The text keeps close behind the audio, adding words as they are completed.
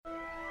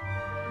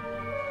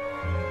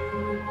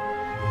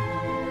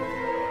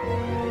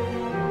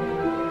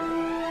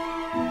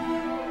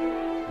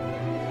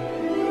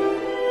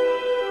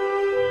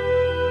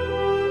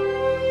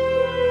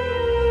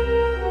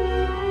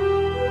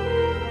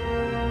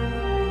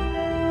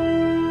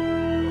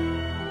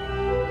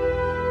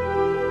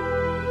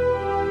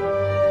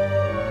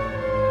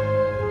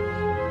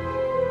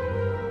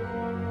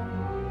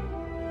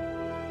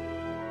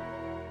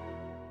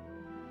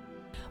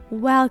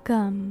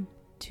Welcome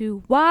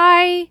to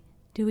Why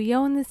Do We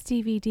Own This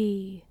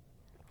DVD?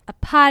 A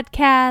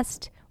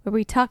podcast where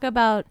we talk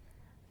about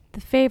the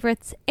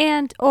favorites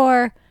and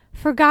or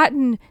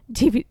forgotten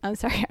DVD. I'm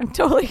sorry, I'm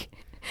totally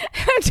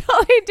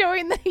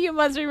doing the you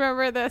must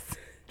remember this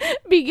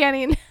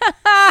beginning.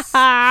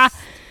 I'm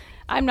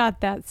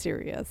not that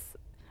serious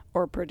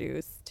or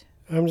produced.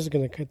 I'm just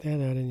going to cut that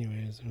out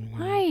anyways.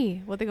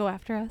 Why? Will they go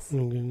after us?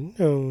 I'm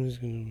just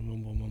going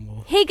to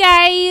mumble. Hey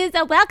guys,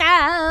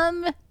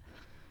 welcome.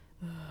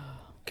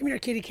 Come here,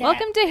 kitty cat.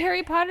 Welcome to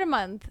Harry Potter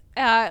Month.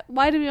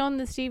 Why do we own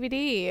this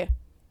DVD?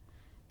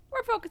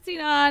 We're focusing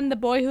on The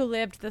Boy Who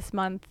Lived this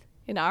month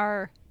in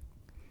our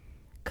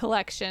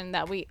collection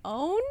that we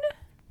own.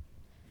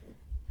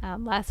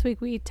 Last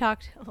week,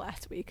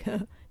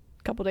 a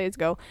couple days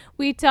ago,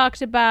 we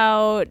talked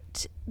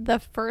about the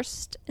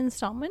first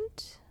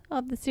installment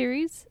of the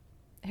series,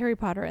 Harry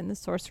Potter and the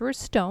Sorcerer's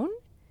Stone.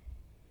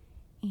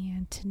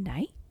 And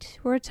tonight,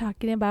 we're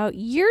talking about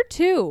year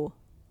 2.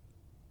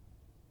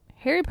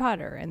 Harry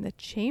Potter and the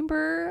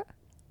Chamber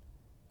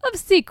of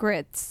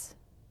Secrets.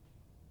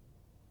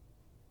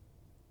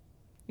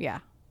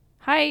 Yeah.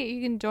 Hi,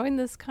 you can join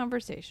this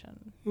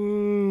conversation.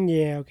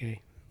 Yeah,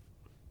 okay.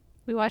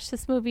 We watched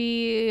this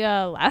movie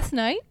last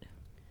night.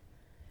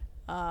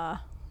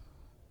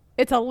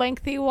 It's a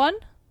lengthy one.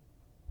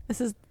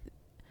 This is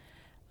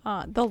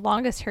the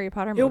longest Harry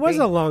Potter movie. It was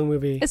a long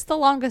movie. It's the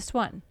longest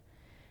one.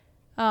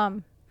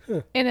 In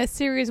a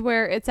series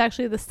where it's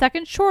actually the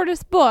second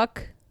shortest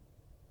book.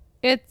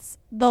 It's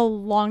the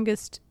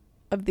longest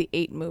of the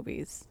 8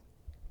 movies.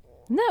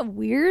 Isn't that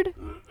weird?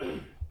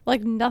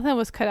 Like nothing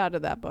was cut out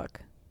of that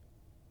book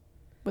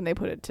when they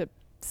put it to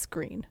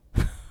screen.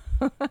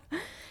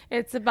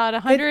 It's about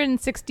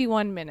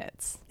 161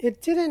 minutes.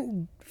 It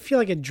didn't feel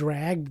like it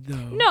dragged,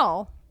 though.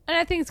 No. And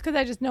I think it's because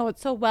I just know it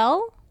so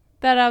well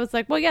that I was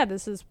like, well, yeah,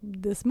 this is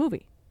this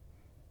movie.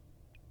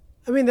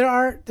 I mean,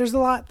 there's a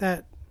lot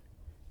that,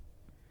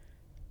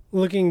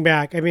 looking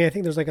back, I mean, I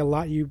think there's like a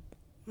lot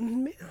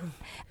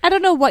I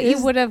don't know what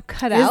you would have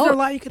cut out. Is there a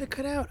lot you could have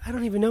cut out? I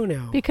don't even know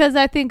now. Because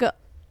I think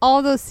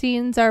all those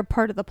scenes are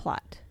part of the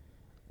plot.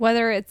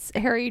 Whether it's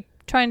Harry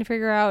trying to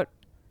figure out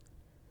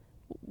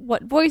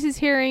what voice he's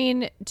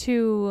hearing,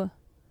 to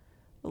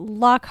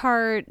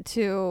Lockhart,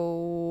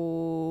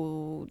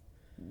 to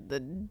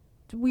the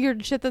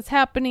weird shit that's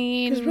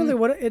happening. Because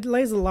really, it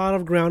lays a lot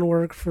of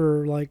groundwork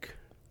for like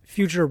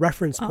future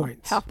reference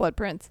points. Half-Blood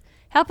Prince.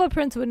 Half-Blood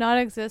Prince would not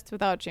exist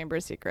without Chamber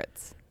of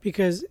Secrets.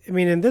 Because, I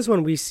mean, in this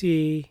one, we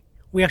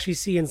actually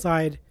see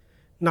inside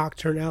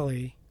Nocturne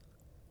Alley.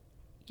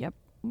 Yep,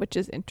 which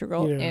is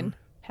integral in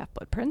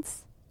Half-Blood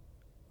Prince.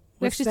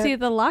 We What's actually see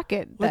the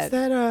locket. What's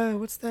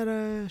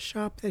that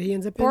shop that he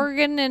ends up in?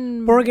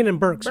 Borgin and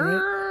Burke's, right?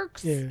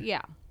 Burke's.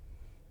 Yeah.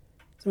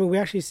 So we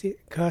actually see,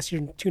 Cuss,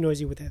 you're too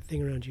noisy with that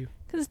thing around you.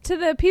 Because to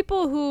the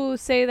people who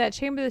say that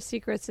Chamber of the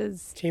Secrets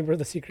is... Chamber of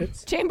the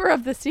Secrets? Chamber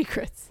of the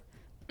Secrets.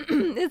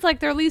 It's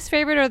like their least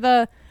favorite or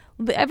the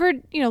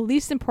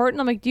least important.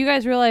 I'm like, do you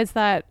guys realize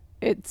that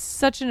it's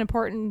such an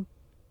important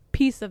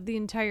piece of the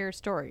entire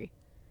story?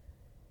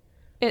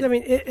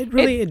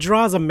 It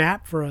draws a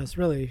map for us,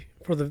 really,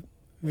 for the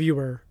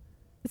viewer.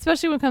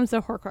 Especially when it comes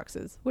to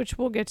Horcruxes, which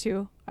we'll get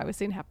to,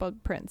 obviously, in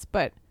Half-Blood Prince.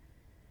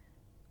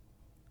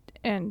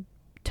 And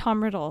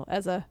Tom Riddle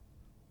as a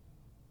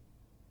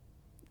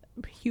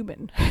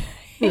human,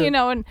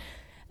 and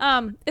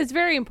it's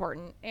very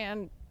important.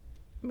 And,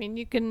 I mean,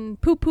 you can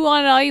poo-poo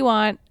on it all you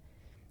want.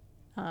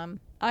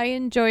 I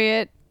enjoy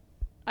it.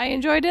 I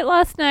enjoyed it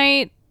last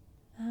night.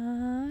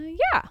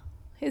 Yeah.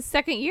 His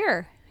second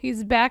year.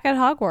 He's back at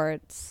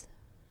Hogwarts.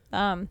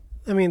 I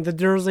mean, the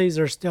Dursleys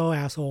are still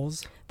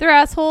assholes. They're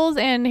assholes,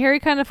 and Harry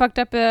kind of fucked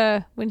up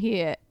when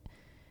he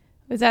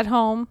was at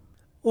home.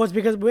 Well, it's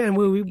because when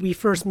we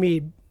first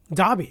meet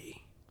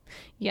Dobby.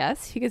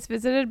 Yes, he gets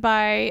visited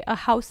by a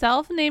house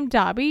elf named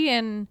Dobby,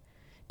 and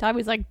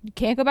Dobby's like, you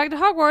can't go back to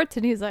Hogwarts.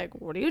 And he's like,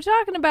 what are you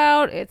talking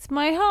about? It's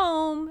my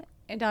home.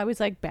 And Dobby's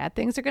like, bad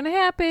things are going to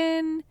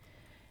happen.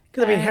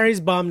 Because, I mean, Harry's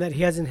bummed that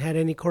he hasn't had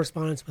any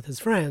correspondence with his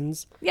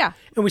friends. Yeah.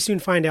 And we soon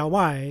find out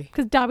why.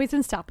 Because Dobby's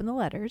been stopping the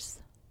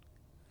letters.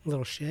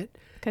 Little shit.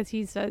 Because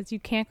he says, you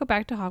can't go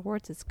back to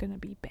Hogwarts. It's going to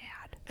be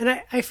bad.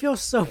 And I feel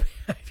so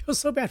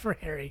bad for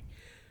Harry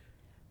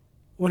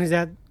when he's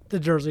at the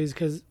Dursleys,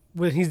 because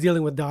when he's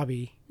dealing with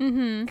Dobby.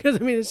 Because, I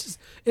mean, it's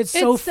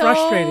so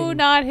frustrating. It's so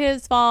not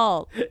his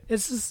fault.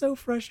 It's just so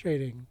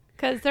frustrating.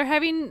 Because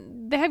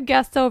they have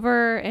guests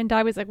over, and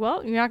Dobby's like,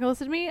 well, you're not going to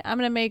listen to me? I'm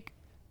going to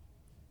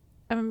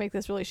make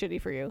this really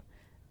shitty for you.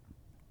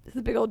 This is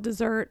a big old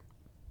dessert.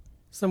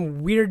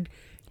 Some weird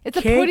It's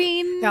cake a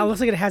pudding. that looks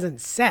like it hasn't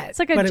set. It's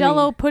like a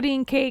Jell-O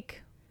pudding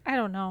cake. I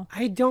don't know.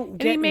 I don't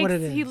get what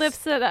it is. He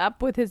lifts it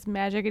up with his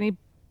magic, and he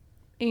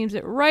aims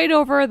it right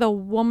over the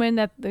woman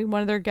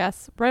one of their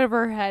guests, right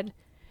over her head,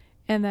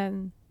 and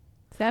then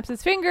snaps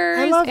his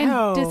fingers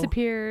and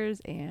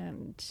disappears.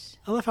 And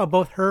I love how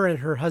both her and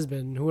her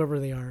husband, whoever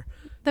they are,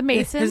 the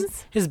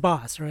Masons, his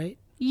boss, right?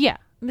 Yeah,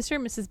 Mr.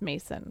 and Mrs.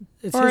 Mason.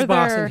 It's or his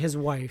boss their and his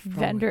wife. Probably.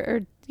 vendor,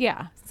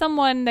 or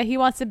someone that he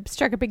wants to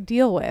strike a big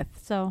deal with.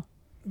 So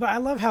But I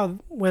love how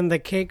when the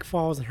cake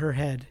falls on her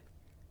head,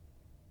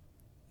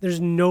 there's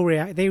no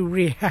react. They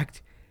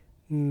react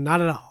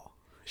not at all.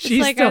 it's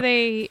like, are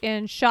they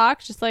in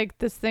shock? Just like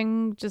this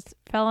thing just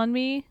fell on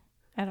me?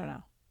 I don't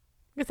know.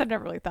 I guess I've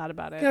never really thought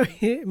about it.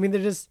 I mean,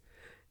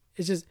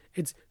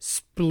 it's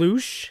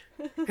sploosh,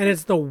 and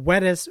it's the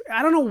wettest.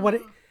 I don't know what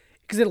it,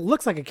 because it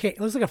looks like a cake.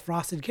 It looks like a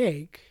frosted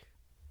cake.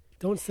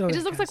 Don't say It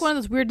just looks like one of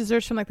those weird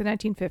desserts from like the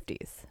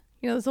 1950s.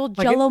 You know, those old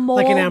like Jello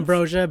molds. like an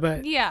ambrosia,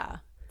 but Yeah,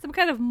 some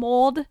kind of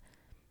mold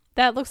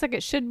that looks like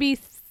it should be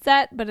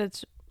set, but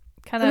it's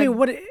kind of. I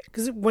mean,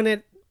 because when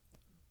it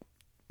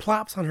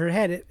plops on her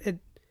head,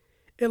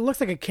 it looks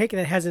like a cake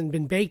that hasn't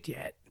been baked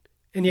yet,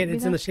 and yet Maybe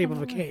it's in the that's shape what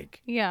of a it was.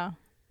 cake. Yeah.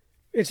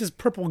 It's just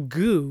purple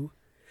goo,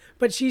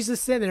 but she's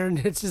just sitting there and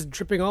it's just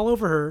dripping all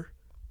over her.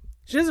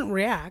 She doesn't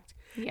react.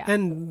 Yeah.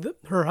 And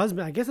her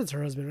husband, I guess it's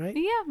her husband, right?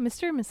 Yeah,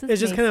 Mr. and Mrs. It's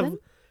just kind of He's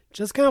looking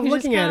just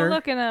at kinda her.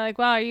 looking at like,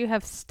 wow, you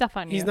have stuff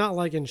on you. He's not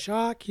like in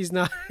shock. He's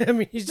not. I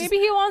mean, he's just. Maybe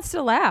he wants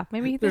to laugh.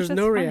 Maybe he thinks There's it's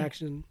no funny.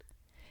 reaction.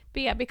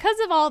 But yeah, because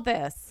of all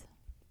this,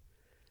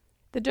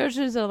 the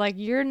Dursleys are like,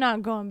 you're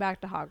not going back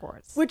to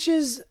Hogwarts. Which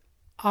is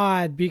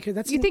odd because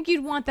that's. You think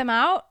you'd want them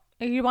out?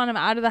 Like, you'd want them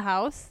out of the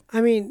house?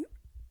 I mean,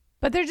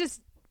 But they're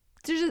just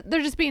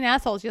being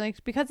assholes. You're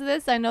like, because of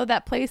this, I know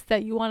that place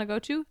that you want to go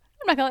to.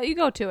 I'm not gonna let you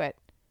go to it.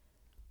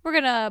 We're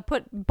gonna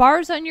put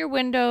bars on your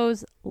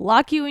windows,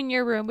 lock you in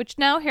your room. Which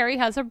now Harry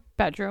has a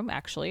bedroom,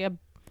 actually,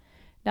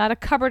 not a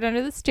cupboard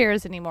under the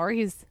stairs anymore.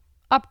 He's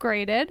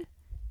upgraded.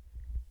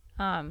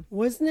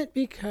 wasn't it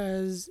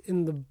because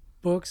in the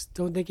books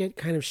don't they get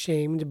kind of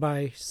shamed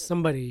by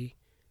somebody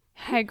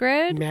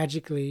Hagrid.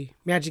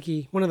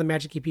 magicy, one of the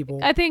magicy people?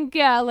 I think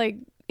like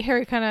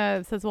Harry kind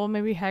of says, well,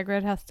 maybe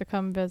Hagrid has to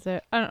come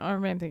visit. I don't know.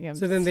 Maybe I'm thinking of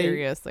So then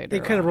Sirius later. they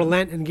kind of on.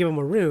 relent and give him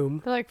a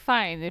room. They're like,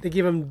 fine. If They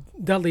give him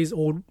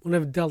one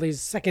of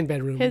Dudley's second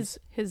bedrooms.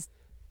 his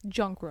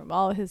junk room,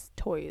 all his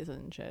toys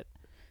and shit.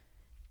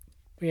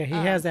 But yeah, he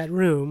has that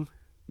room.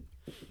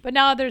 But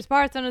now there's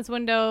bars on his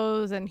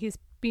windows, and he's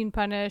being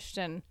punished.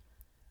 And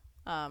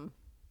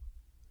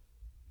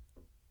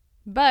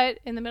but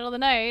in the middle of the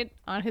night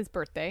on his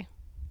birthday,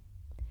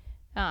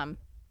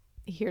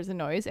 he hears a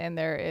noise, and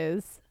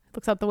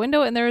looks out the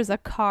window, and there is a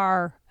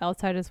car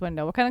outside his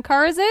window. What kind of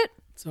car is it?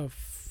 It's a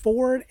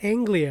Ford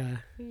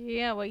Anglia.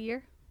 Yeah, what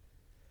year?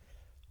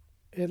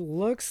 It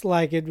looks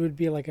like it would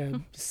be like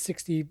a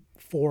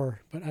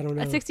 64, but I don't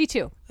know. A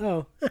 62.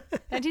 Oh,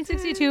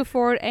 1962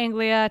 Ford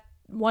Anglia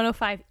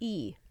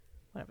 105E,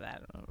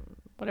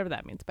 whatever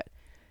that means. But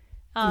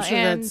I'm sure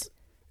and that's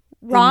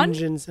Ron,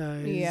 engine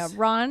size. yeah,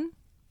 Ron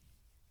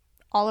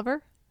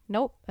Oliver.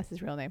 Nope, that's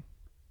his real name.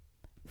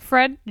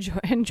 Fred and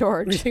What do you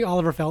George. think,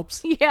 Oliver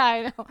Phelps? Yeah,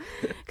 I know.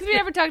 Because we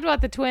never talked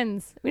about the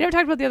twins. We never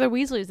talked about the other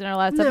Weasleys in our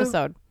last No,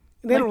 episode.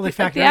 They don't really like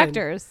factor the in.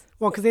 actors.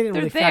 Well, because they didn't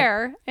They're really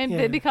there, and yeah.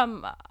 they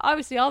become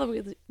obviously all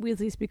the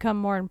Weasleys become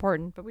more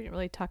important, but we didn't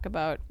really talk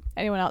about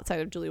anyone outside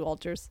of Julie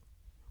Walters.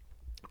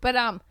 But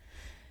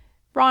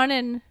Ron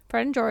and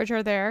Fred and George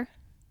are there.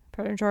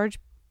 Fred and George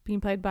being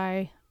played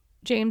by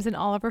James and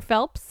Oliver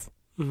Phelps,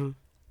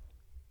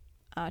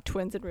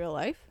 twins in real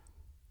life.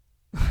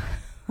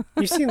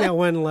 You've seen that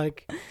one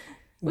like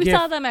We gif.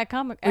 saw them at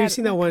comic. You've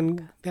seen that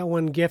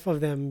one gif of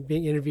them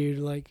being interviewed.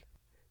 Like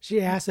she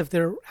asks if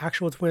they're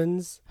actual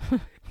twins,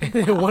 and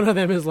then one of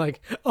them is like,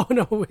 "Oh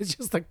no, it's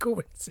just a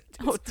coincidence."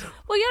 Oh,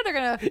 well, yeah, they're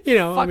gonna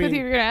I fuck with mean,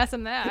 you if you're gonna ask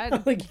them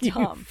that. like you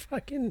Dumb.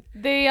 fucking.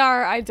 They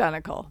are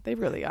identical. They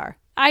really are.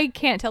 I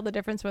can't tell the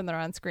difference when they're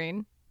on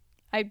screen.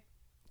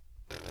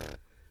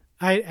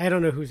 I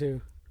don't know who's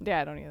who.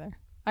 Yeah, I don't either.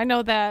 I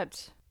know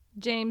that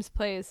James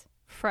plays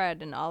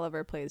Fred and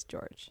Oliver plays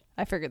George.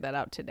 I figured that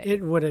out today.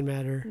 It wouldn't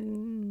matter.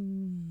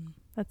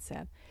 That's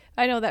sad.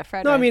 I know that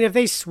Fred. No, I mean if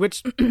they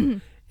switched,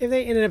 if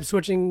they ended up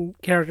switching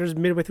characters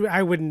midway through,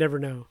 I would never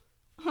know.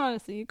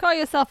 honestly, you call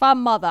yourself a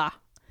mother.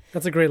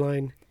 That's a great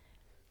line.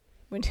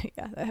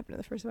 Yeah, that happened in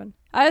the first one.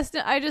 I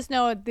just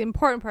know the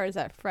important part is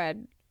that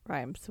Fred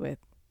rhymes with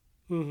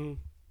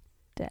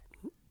dead.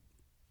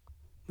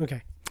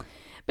 Okay.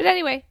 But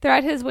anyway, they're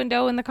at his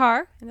window in the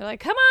car, and they're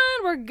like, "Come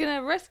on, we're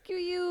gonna rescue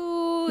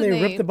you." They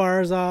And rip the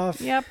bars off.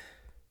 Yep.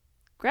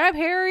 Grab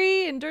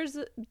Harry, and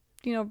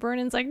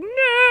Vernon's like,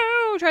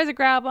 "No!" Tries to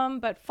grab him,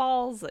 but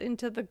falls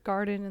into the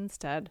garden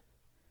instead.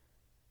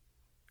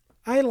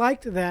 I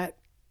liked that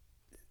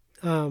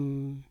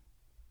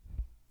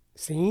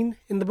scene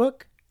in the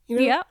book. You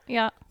know?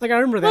 Yeah. Like I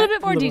remember A that. little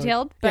bit more from the book.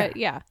 detailed, but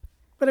yeah.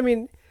 But I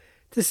mean,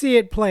 to see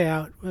it play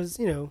out was,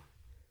 it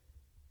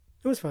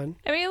was fun.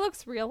 I mean, it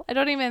looks real. I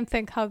don't even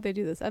think how they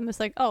do this. I'm just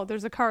like, oh,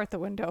 there's a car at the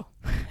window,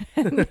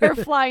 and they're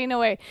flying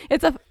away.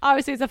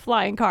 Obviously it's a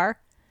flying car,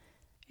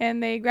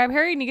 and they grab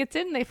Harry, and he gets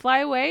in, and they fly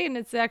away, and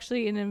it's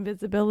actually an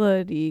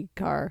invisibility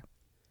car.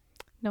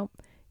 Nope,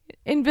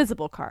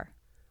 invisible car.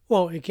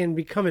 Well, it can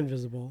become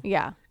invisible.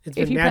 Yeah, It's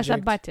if been you press a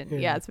magicked. button. Yeah.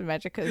 Yeah, it's been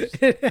magic because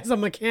It has a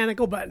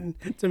mechanical button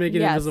to make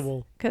it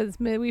invisible. Because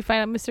we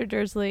find out Mr.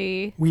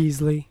 Dursley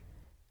Weasley.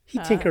 He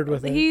tinkered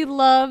with it. He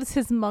loves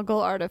his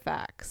Muggle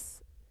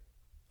artifacts.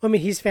 I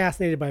mean, he's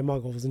fascinated by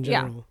Muggles in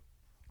general. Yeah.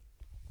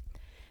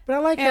 But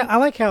I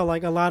like how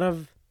like a lot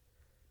of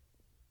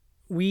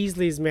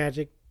Weasley's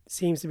magic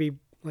seems to be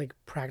like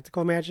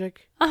practical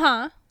magic.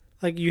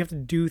 Like you have to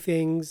do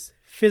things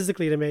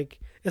physically to make.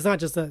 It's not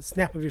just a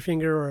snap of your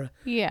finger or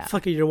a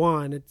flick of your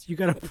wand. It's you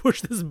got to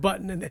push this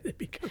button and then it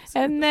becomes.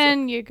 And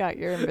then you got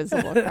your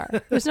invisible car.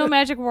 There's no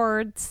magic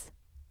words.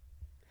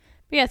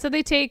 But yeah, so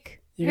they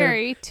take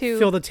Harry to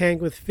fill the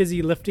tank with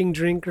fizzy lifting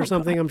drink or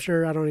something. I'm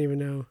sure. I don't even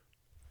know.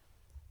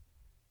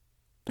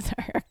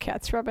 Sorry, our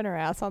cat's rubbing her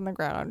ass on the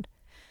ground.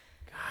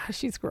 God,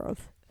 she's gross.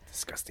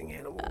 Disgusting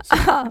animals.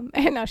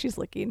 And now she's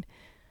licking.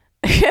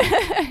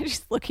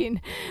 She's looking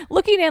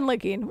and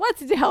licking.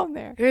 What's down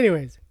there?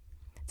 Anyways.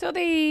 So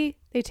they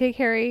take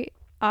Harry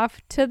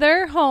off to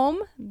their home,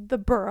 the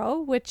Burrow,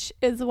 which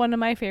is one of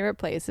my favorite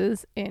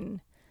places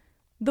in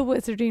the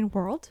wizarding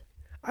world.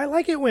 I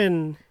like it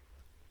when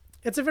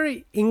it's a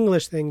very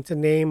English thing to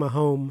name a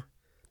home,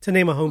 to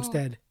name a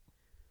homestead.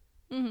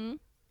 Mm-hmm.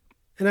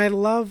 And I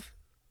love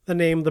the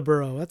name the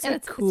Burrow. That's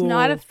cool. It's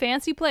not a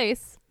fancy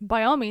place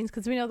by all means,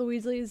 because we know the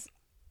Weasleys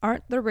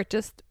aren't the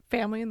richest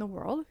family in the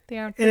world. They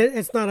aren't. And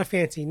it's not a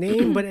fancy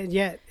name, but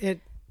yet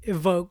it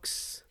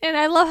evokes. And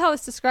I love how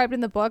it's described in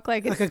the book,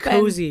 like a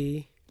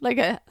cozy. Like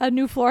a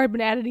new floor had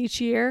been added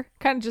each year,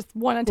 kind of just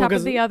one on top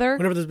of the other.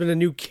 Whenever there's been a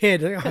new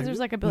kid, because there's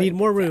like a billion. Need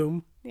more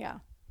room. Yeah,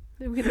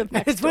 we live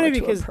next it's funny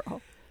because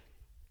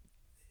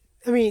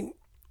I mean,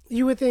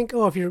 you would think,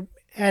 if you're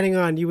adding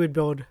on, you would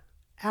build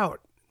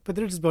out, but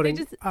they're just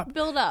building up.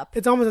 Build up.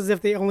 It's almost as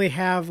if they only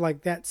have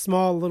like that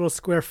small little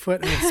square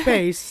foot of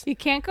space. You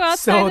can't go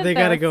outside. So they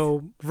got to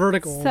go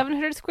vertical.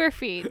 700 square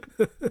feet.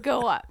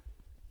 Go up.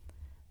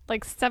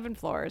 Like 7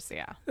 floors,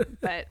 yeah.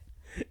 But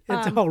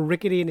it's all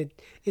rickety and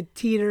it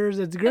teeters.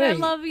 It's great.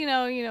 And I love,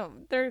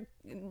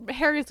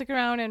 Harry's looking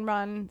around and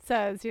Ron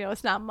says,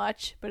 it's not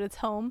much, but it's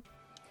home.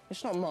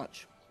 It's not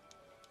much,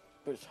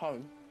 but it's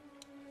home.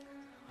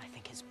 I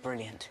think it's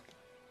brilliant.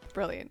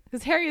 Brilliant.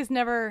 Because Harry has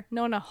never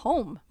known a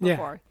home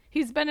before. Yeah.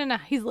 He's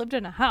lived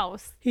in a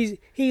house. He's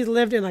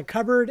lived in a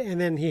cupboard and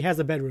then he has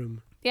a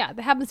bedroom. Yeah,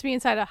 that happens to be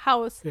inside a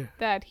house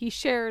that he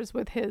shares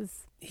with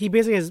his... He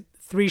basically has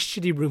 3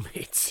 shitty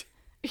roommates.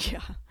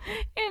 Yeah.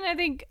 And I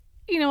think,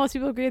 most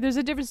people agree there's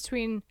a difference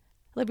between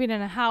living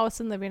in a house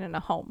and living in a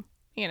home,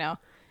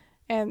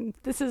 And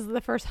this is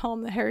the first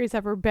home that Harry's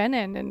ever been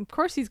in. And of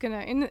course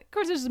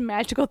there's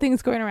magical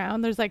things going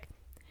around. There's like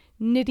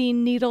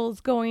knitting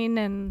needles going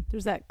and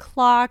there's that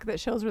clock that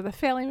shows where the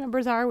family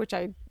members are, which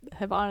I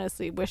have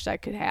honestly wished I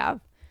could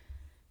have.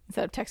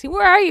 Instead of texting,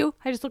 "Where are you?"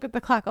 I just look at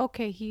the clock.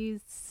 Okay,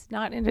 he's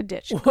not in a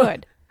ditch.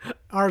 Good.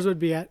 Ours would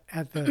be at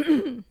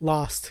the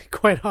Lost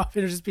quite often.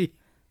 It'd just be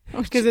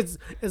because it's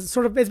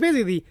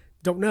basically the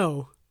don't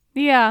know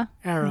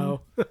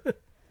arrow.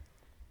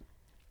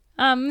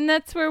 And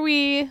that's where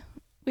we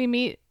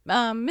meet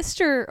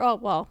Mr.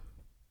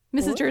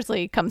 Mrs.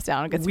 Dursley comes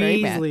down and gets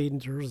very mad.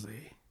 Weasley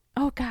Dursley.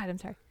 Oh God, I'm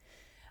sorry.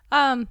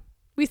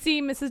 We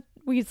see Mrs.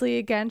 Weasley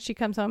again. She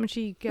comes home and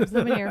she gives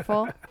them an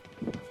earful.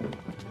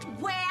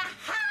 Where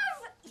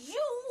have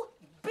you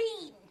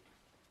been?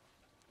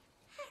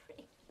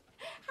 Harry,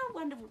 how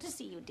wonderful to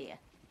see you, dear.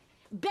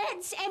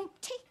 Bed's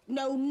empty,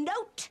 no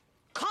note,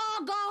 car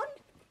gone.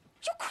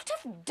 You could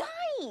have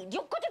died.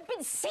 You could have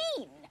been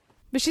seen.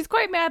 But she's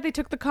quite mad they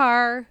took the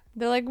car.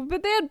 They're like,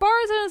 but they had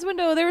bars in his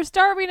window. They were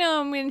starving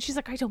him. And she's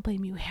like, I don't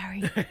blame you,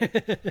 Harry.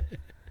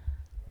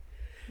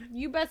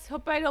 You best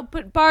hope I don't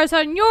put bars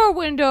on your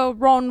window,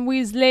 Ron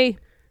Weasley.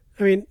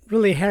 I mean,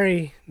 really,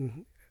 Harry...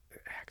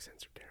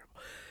 Accents are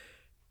terrible.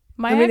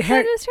 My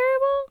accent is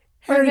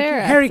terrible?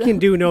 Harry can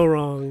do no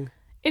wrong.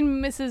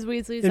 In Mrs.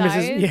 Weasley's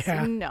eyes?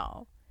 Yeah.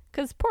 No.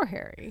 Because poor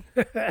Harry.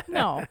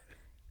 No.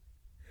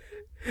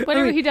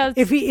 Whatever he does,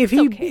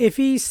 if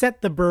he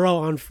set the Burrow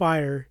on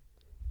fire,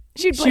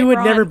 she would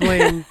never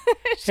blame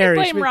Harry.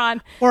 She'd blame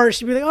Ron. Or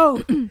she'd be like,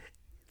 "Oh,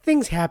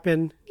 things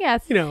happen."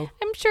 Yes,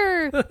 I'm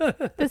sure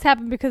this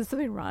happened because of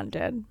something Ron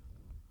did.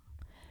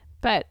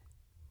 But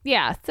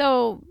yeah,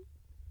 so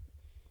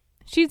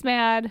she's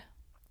mad.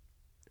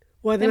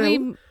 Well,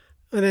 then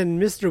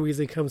Mr.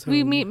 Weasley comes home.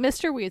 We meet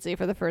Mr. Weasley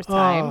for the first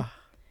time,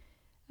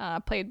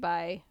 played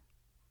by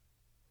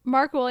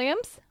Mark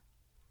Williams.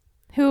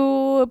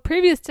 Who,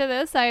 previous to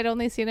this, I had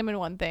only seen him in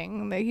one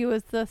thing. He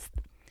was the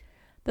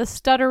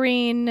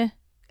stuttering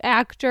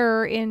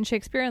actor in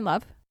Shakespeare in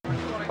Love.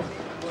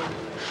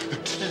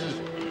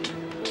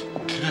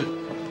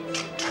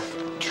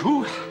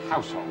 Two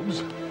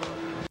households.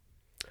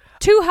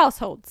 Two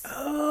households.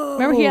 Oh.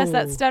 Remember he has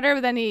that stutter,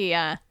 but then he...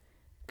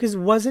 Because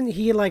wasn't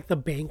he like the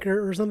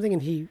banker or something?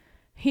 And he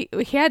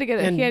had to get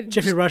it. And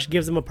Jeffrey Rush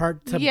gives him a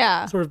part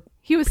to sort of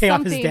he was pay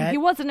something. off his debt. He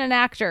wasn't an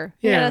actor.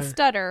 He had a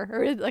stutter,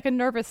 or like a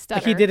nervous stutter.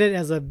 Like he did it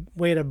as a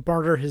way to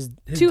barter his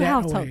two debt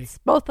households, away.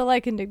 both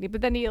alike in dignity,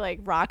 but then he like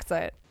rocks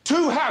it.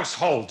 Two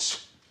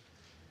households,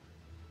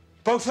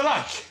 both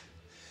alike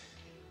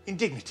in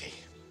dignity.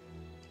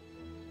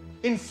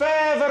 In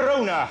fair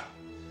Verona,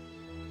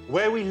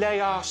 where we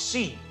lay our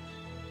scene.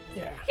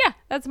 Yeah,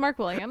 That's Mark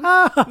Williams,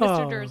 Oh.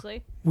 Mr.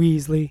 Dursley.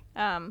 Weasley.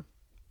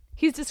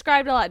 He's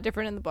described a lot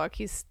different in the book.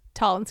 He's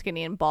tall and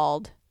skinny and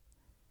bald.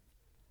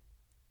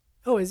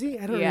 Oh, is he?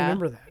 I don't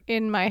remember that.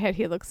 In my head,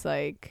 he looks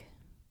like...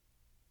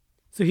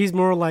 So he's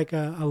more like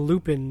a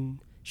Lupin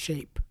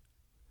shape.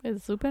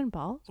 Is Lupin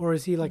bald? Or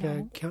is he like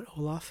a Count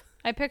Olaf?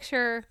 I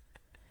picture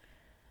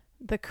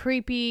the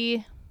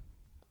creepy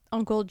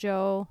Uncle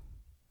Joe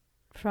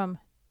from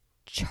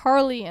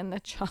Charlie and the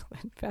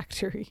Chocolate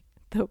Factory,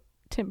 the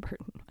Tim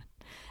Burton one.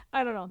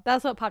 I don't know.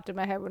 That's what popped in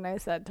my head when I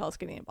said tall,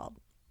 skinny, and bald.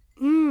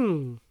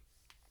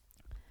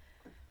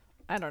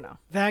 I don't know.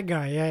 That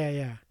guy.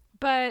 Yeah.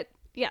 But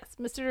yes,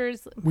 Mr.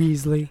 Dursley.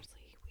 Weasley.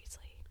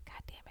 Weasley.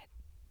 God damn it.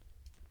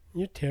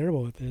 You're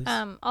terrible at this.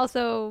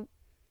 Also,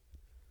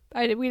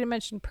 we didn't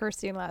mention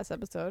Percy in last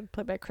episode,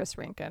 played by Chris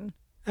Rankin.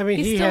 I mean,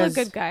 He's still a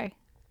good guy.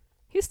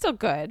 He's still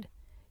good.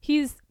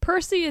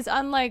 Percy is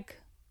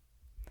unlike...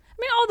 I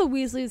mean, all the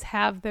Weasleys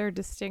have their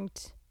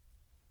distinct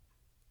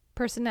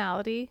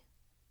personality.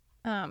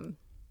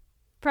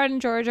 Fred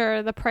and George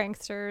are the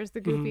pranksters,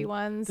 the goofy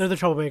ones. They're the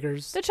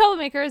troublemakers. They're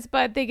troublemakers,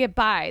 but they get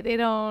by. They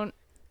don't...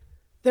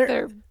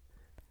 They're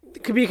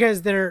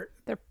because they're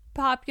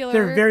popular.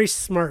 They're very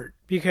smart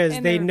because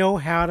And they they're-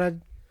 know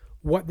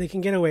what they can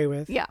get away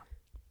with. Yeah.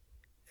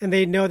 And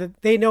they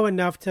know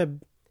enough to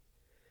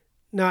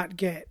not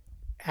get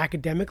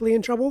academically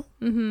in trouble.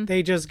 Mm-hmm.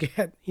 They just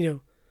get, I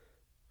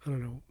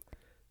don't know,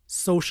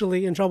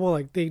 socially in trouble.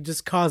 Like they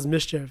just cause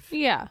mischief.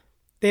 Yeah.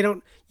 They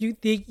don't,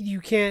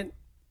 you can't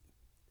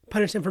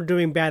punish them for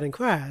doing bad in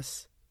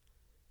class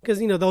because,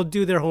 they'll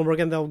do their homework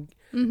and they'll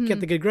get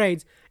the good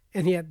grades.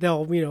 And yet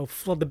they'll,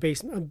 flood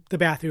the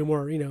bathroom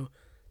or,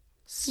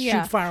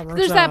 shoot fireworks.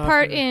 There's that off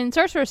part or- in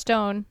Sorcerer's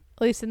Stone,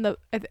 at least in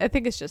I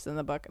think it's just in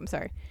the book, I'm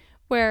sorry,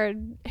 where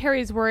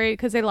Harry's worried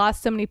because they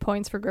lost so many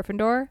points for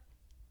Gryffindor.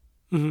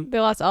 Mm-hmm. They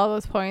lost all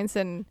those points,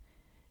 and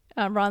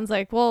Ron's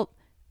like, well,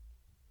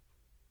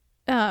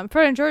 Fred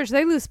and George,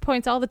 they lose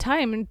points all the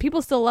time, and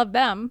people still love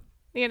them,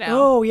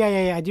 Oh,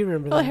 yeah. I do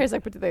remember Well, that. Harry's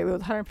like, but did they lose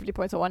 150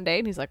 points in one day?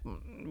 And he's like,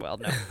 well,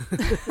 no.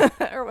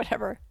 or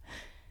whatever.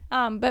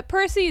 But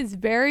Percy is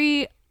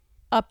very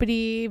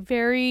uppity,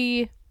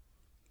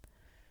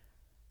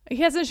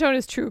 he hasn't shown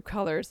his true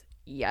colors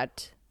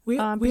yet. We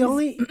he's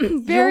only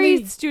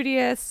very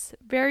studious,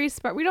 very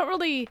smart. We don't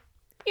really,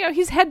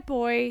 he's head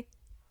boy.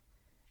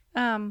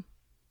 Well,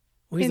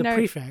 he's in a our-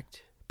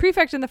 prefect.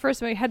 Prefect in the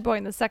first movie, head boy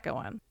in the second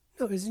one.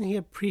 No, isn't he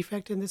a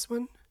prefect in this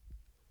one?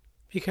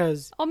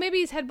 Because Oh, maybe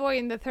he's head boy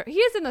in the third. He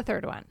is in the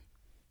third one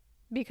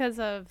because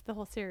of the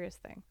whole Sirius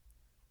thing.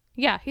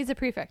 Yeah, he's a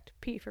prefect.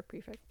 P for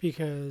prefect.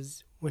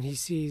 because when he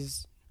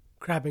sees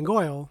Crabbe and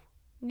Goyle,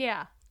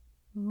 Yeah.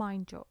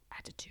 Mind your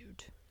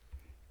attitude.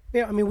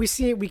 yeah, I mean we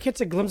catch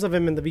a glimpse of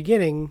him in the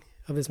beginning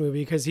of this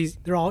movie because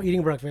they're all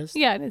eating breakfast,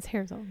 Yeah, and his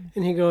hair's all.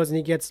 and he goes and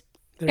he gets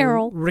their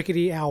Errol.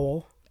 rickety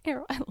owl.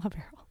 Errol. I love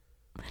Errol.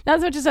 Not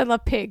as much as I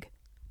love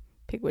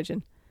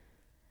Pigwidgeon.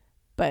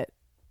 But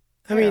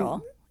I mean,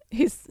 Errol,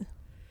 he's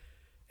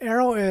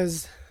Errol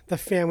is the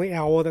family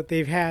owl that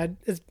they've had.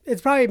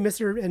 It's probably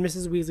Mr. and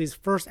Mrs. Weasley's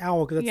first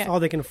owl because that's all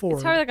they can afford.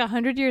 It's probably like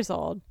 100 years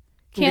old.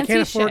 And Can't they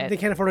can't see afford. shit. They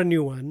can't afford a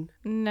new one.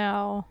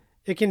 No.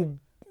 It can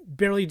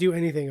barely do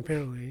anything.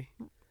 Apparently,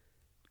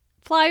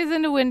 Flies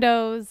into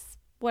windows.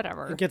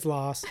 Whatever. it gets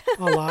lost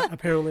a lot.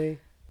 Apparently,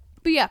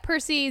 But yeah,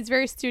 Percy is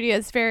very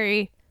studious.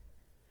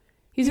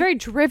 He's very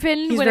driven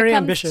he's when very it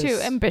comes ambitious.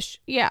 to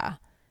ambition. Yeah.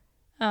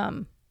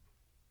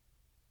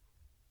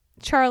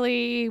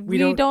 Charlie, we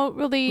don't- don't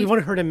really. we've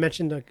only heard him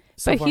mentioned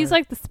so but far. he's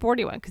like the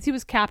sporty one because he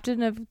was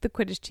captain of the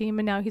Quidditch team,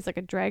 and now he's like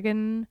a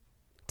dragon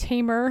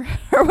tamer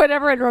or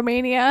whatever in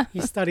Romania.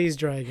 he studies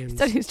dragons.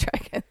 Studies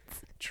dragons.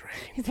 Dragon.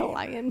 He's a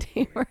lion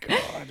tamer.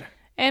 God.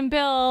 And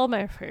Bill,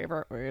 my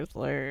favorite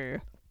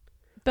Weasley.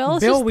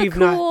 Bill's Bill, just the we've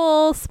not-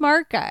 cool,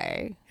 smart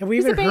guy. Have we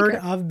He's a even heard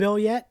banker. of Bill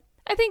yet?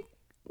 I think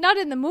not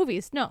in the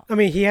movies. No, I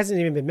mean, he hasn't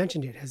even been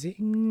mentioned yet, has he?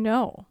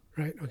 no.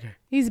 Right. Okay.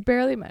 He's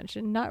barely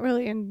mentioned. Not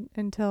really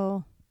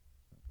until.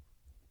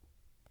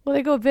 Well,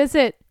 they go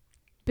visit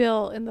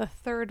Bill in the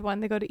third one.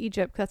 They go to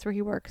Egypt. 'Cause that's where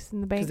he works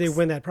in the banks. Because they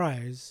win that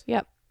prize.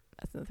 Yep,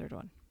 that's in the third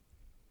one.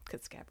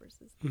 Because Scabbers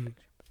is the Mhm.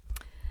 picture.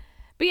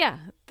 But yeah,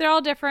 they're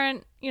all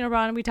different.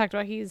 Ron, we talked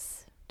about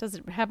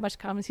doesn't have much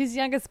comments. He's the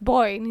youngest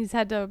boy, and he's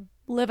had to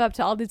live up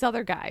to all these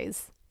other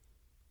guys.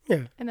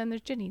 Yeah. And then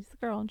there's Ginny, the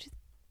girl, and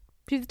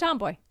she's a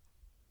tomboy.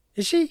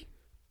 Is she?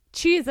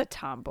 She is a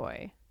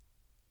tomboy.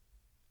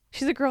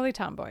 She's a girly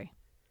tomboy.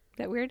 Is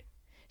that weird?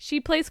 She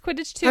plays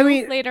Quidditch too. I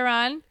mean, later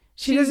on,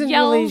 she doesn't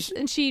yells really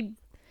and she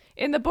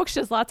in the book she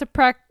does lots of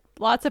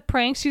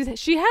pranks. She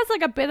has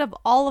like a bit of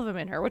all of them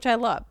in her, which I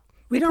love.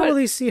 We They don't put-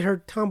 really see her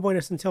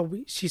tomboyness until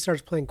she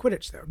starts playing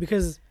Quidditch, though,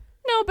 because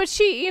No, but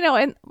she, in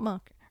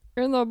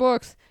the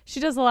books, she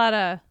does a lot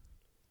of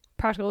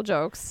practical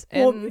jokes.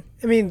 And well,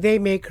 I mean, they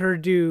make her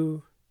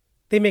join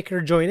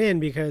in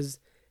because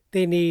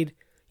they need,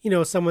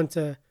 someone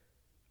to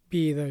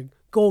be the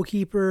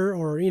goalkeeper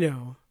or,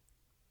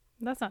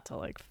 that's not till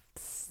like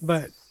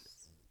but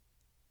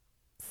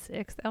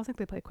 6. I don't think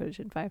they play Quidditch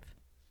in 5.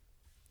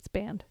 It's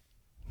banned.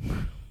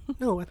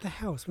 No, at the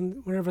house.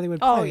 Whenever they would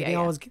play, they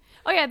always at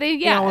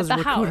the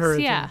recruit house, her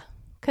to- yeah,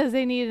 because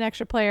they need an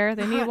extra player.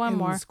 They need Not one in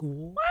more.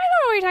 School. I don't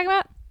know what you're talking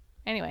about.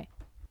 Anyway,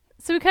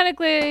 so we kind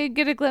of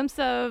get a glimpse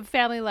of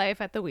family life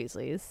at the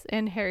Weasleys,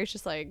 and Harry's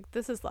just like,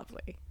 "This is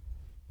lovely."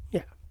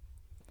 Yeah.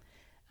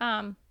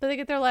 But they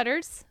get their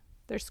letters,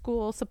 their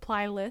school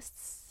supply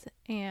lists,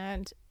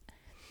 and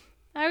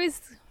I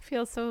always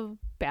feel so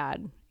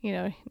bad. You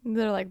know,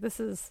 they're like, "This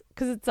is,"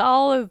 because it's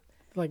all of.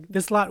 Like,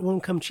 this lot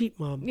won't come cheap,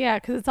 Mom. Yeah,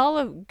 because it's all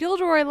of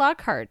Gilderoy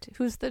Lockhart,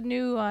 who's the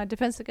new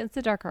Defense Against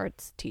the Dark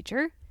Arts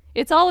teacher.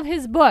 It's all of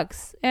his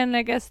books, and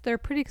I guess they're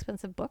pretty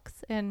expensive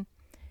books. And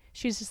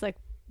she's just like,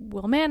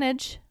 "We'll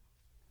manage.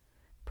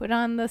 Put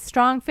on the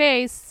strong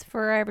face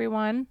for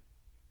everyone."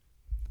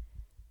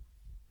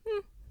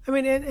 I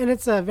mean, and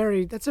that's a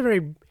very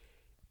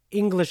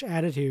English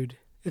attitude.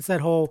 It's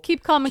that whole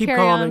Keep calm and keep carry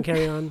calm on. and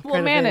carry on. We'll kind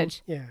of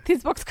manage. thing. Yeah.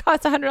 These books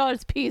cost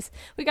 $100 a piece.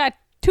 We got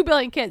 2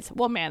 billion kids.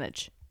 We'll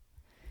manage.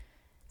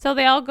 So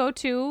they all go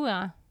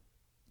to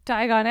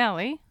Diagon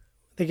Alley.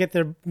 They get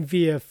there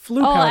via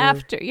flu Oh,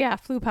 powder.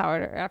 flu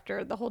powder.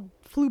 After the whole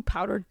flu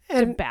powder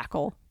And-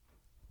 debacle.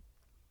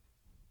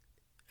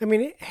 I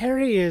mean,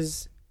 Harry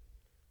is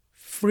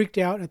freaked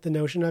out at the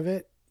notion of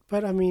it,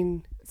 but I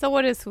mean, So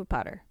what is flu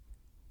powder?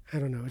 I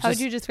don't know. It's How would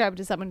just- you describe it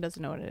to someone who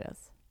doesn't know what it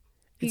is?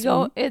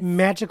 It's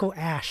magical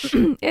ash.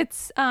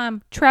 It's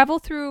travel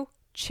through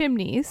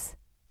chimneys,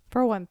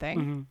 for one thing.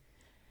 Mm-hmm.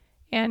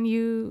 And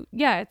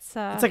it's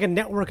It's like a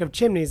network of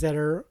chimneys that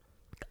are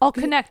all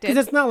connected.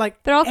 because it's not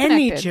like They're all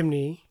any connected.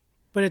 chimney,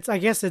 but I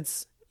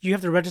guess you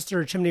have to register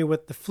a chimney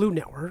with the flu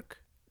network,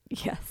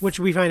 Yes. which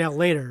we find out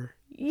later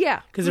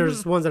Yeah. because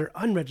there's ones that are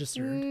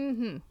unregistered.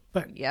 Mm-hmm.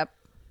 But Yep.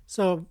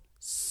 so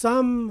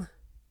some,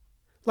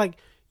 like,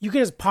 you can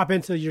just pop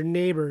into your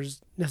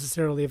neighbors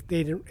necessarily if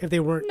they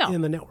weren't No. in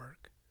the network.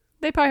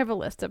 They probably have a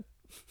list of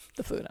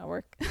the flu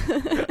network.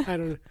 I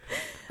don't know.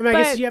 I mean,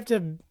 I guess But- you have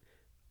to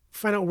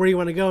find out where you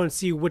want to go and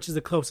see which is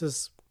the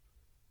closest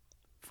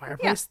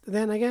fireplace.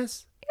 Then I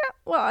guess. Yeah.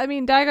 Well, I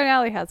mean, Diagon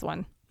Alley has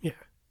one. Yeah.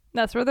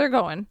 That's where they're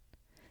going.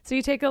 So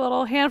you take a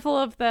little handful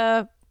of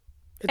the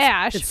It's,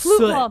 ash, It's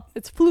soot.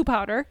 it's flu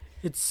powder,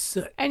 It's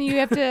soot. and you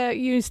have to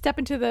you step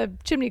into the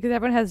chimney because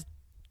everyone has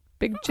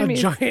big A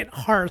chimneys giant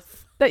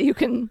hearth. that you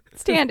can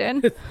stand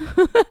in.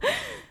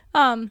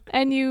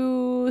 And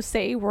you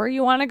say where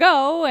you want to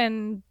go,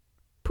 and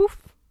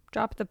poof,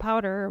 drop the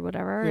powder or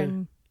whatever, Yeah.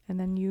 and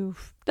then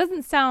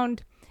doesn't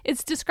sound.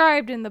 It's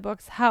described in the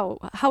books how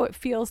it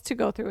feels to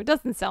go through. It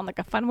doesn't sound like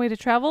a fun way to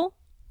travel.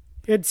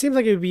 It seems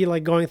like it would be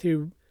like going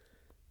through.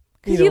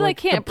 Because You he know, like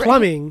can't the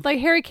plumbing. like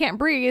Harry can't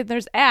breathe.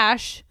 There's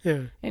ash,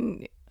 Yeah.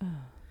 and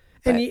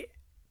And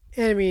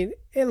I mean,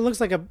 it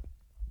looks like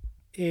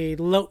a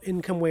low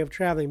income way of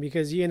traveling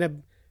because you end up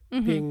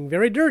Mm-hmm. being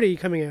very dirty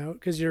coming out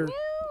because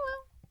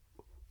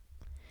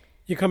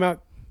you come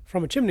out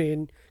from a chimney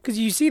and because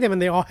you see them and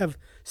they all have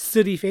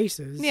sooty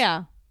faces.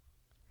 yeah.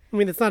 I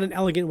mean, it's not an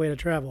elegant way to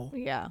travel.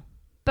 Yeah.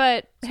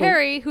 But So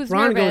Harry, who's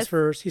Ron nervous, goes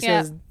first. He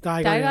says,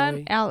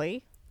 Diagon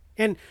Alley.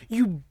 And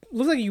you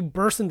look like you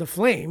burst into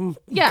flame.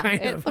 Yeah,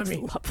 kind it of. looks I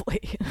mean, lovely.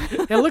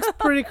 it looks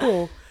pretty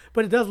cool,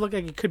 but it does look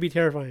like it could be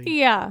terrifying.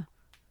 Yeah.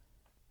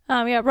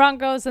 Ron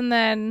goes, and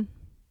then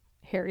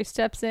Harry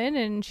steps in,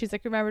 and she's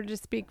like, "Remember to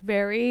speak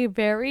very,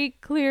 very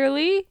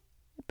clearly."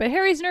 But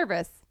Harry's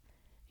nervous.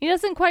 He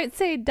doesn't quite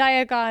say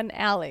Diagon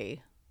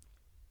Alley.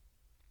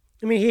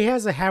 I mean, he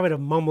has a habit of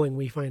mumbling,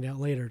 we find out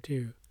later,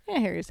 too. Yeah,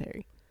 Harry's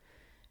Harry.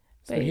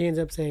 So But he ends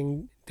up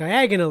saying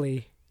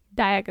diagonally.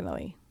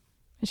 diagonally.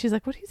 And she's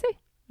like, "What did he say?"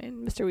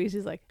 And Mr.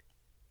 Weasley's like,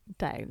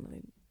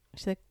 "Diagonally."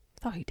 She's like,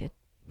 "I thought he did."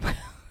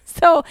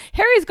 So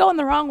Harry's going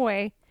the wrong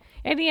way,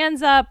 and he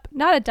ends up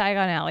not at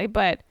Diagon Alley,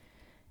 but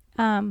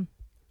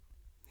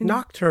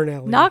Nocturne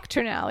Alley.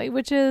 Nocturne Alley,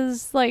 which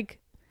is like,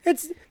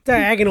 It's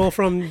diagonal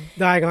from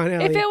Diagon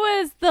Alley. if it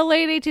was the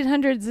late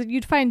 1800s,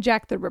 you'd find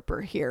Jack the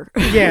Ripper here.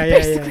 Yeah,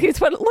 Basically, yeah. is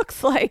what it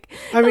looks like.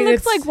 I mean, it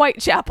looks it's- like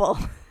Whitechapel.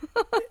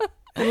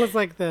 It looks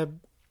like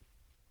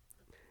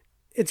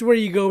it's where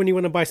you go when you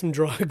want to buy some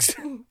drugs.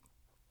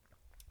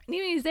 And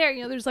even he's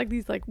there, there's like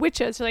these like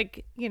witches,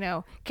 like,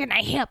 can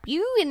I help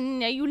you?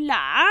 And are you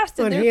lost?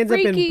 And And they're he ends up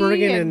in freaky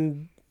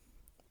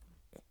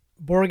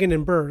Borgin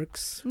and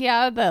Burke's,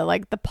 yeah,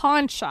 the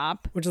pawn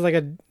shop. which is like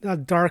a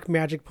dark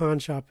magic pawn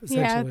shop,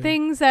 essentially. Yeah,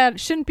 things that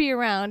shouldn't be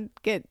around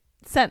get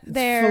sent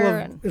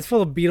there. It's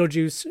full of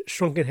Beetlejuice,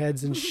 shrunken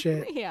heads and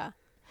shit. Yeah.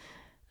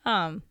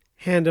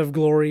 Hand of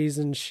glories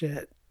and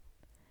shit.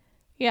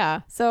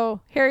 Yeah.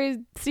 So Harry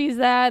sees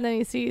that,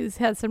 and then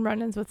has some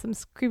run-ins with some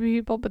creepy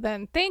people. But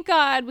then, thank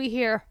God, we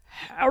hear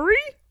Harry.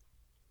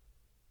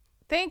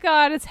 Thank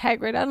God it's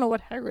Hagrid. I don't know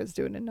what Hagrid's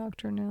doing in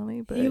Nocturne Alley,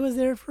 but He was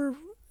there for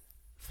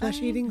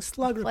flesh-eating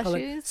slug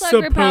repellent.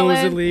 slug repellent,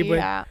 Supposedly, but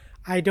yeah.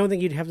 I don't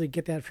think you'd have to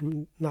get that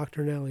from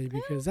Nocturne Alley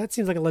because that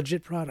seems like a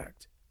legit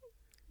product.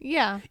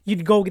 Yeah.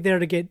 You'd go there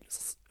to get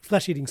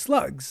flesh-eating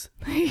slugs.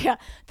 Yeah.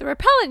 The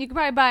repellent you can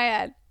probably buy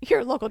at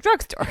your local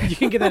drugstore. You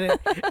can get that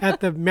at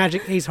the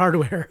Magic Ace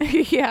Hardware.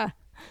 Yeah.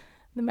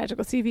 The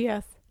magical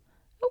CVS.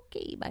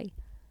 Okay, bye.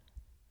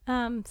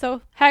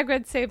 So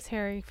Hagrid saves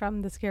Harry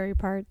from the scary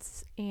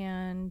parts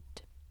and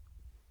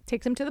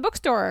takes him to the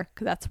bookstore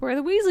because that's where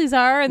the Weasleys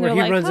are. And Where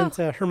they're he like, runs "Oh."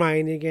 into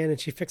Hermione again, and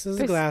she fixes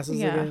the glasses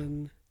Yeah.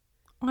 again.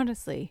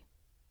 Honestly,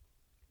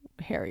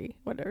 Harry,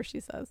 whatever she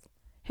says.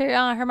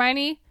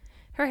 Hermione,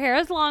 her hair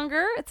is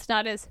longer. It's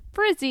not as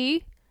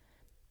frizzy.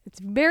 It's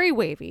very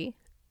wavy.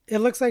 It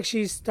looks like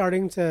she's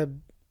starting to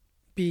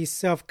be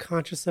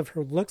self-conscious of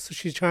her looks, so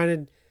she's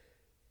trying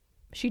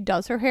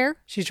does her hair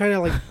to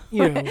like,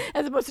 you know.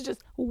 as opposed to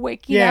just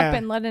waking up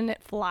and letting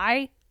it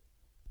fly.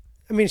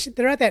 I mean,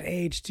 they're at that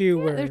age too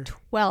Yeah, where they're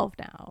 12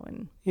 now,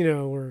 and you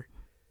know, where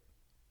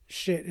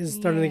shit is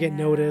starting to get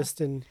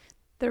noticed, and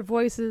the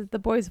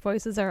boys'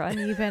 voices are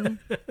uneven.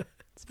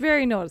 It's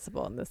very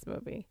noticeable in this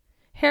movie.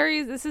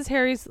 This is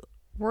Harry's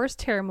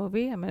worst hair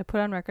movie. I'm going to put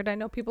on record. I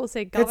know people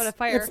say Goblet of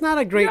Fire. it's not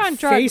a great You're on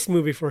face drugs.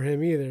 movie for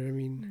him either. I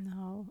mean,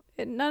 No,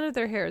 none of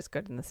their hair is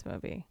good in this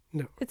movie.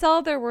 no. It's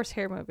all their worst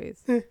hair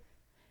movies.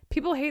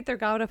 People hate their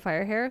Goblet of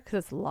Fire hair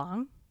because it's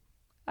long.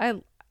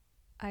 I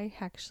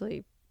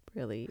actually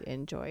really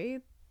enjoy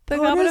the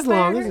Oh, it Goblet is of Fire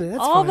long, hair. isn't it?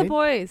 That's all the fine.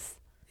 boys.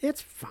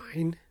 It's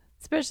fine.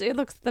 Especially, it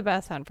looks the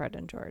best on Fred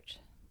and George.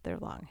 Their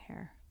long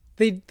hair.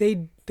 They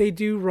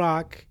do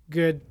rock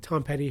good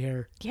Tom Petty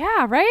hair.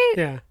 Yeah, right?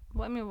 Yeah.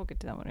 Well, I mean, we'll get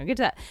to that when we get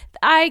to that.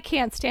 I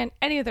can't stand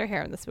any of their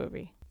hair in this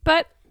movie.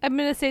 But I'm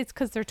going to say it's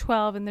because they're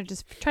 12 and they're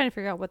just trying to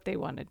figure out what they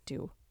want to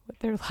do with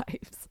their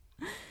lives.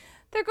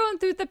 They're going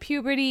through the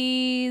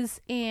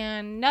puberties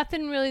and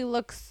nothing really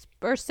looks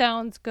or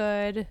sounds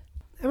good.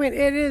 I mean,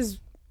 it is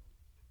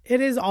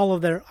all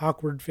of their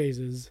awkward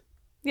phases.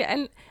 Yeah,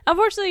 and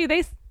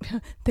unfortunately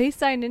they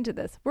signed into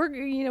this.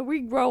 We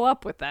grow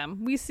up with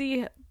them. We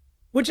see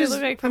Which they is,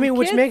 look like I mean,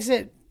 which kids. makes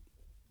it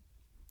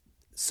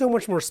so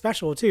much more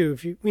special too.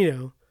 If you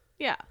know,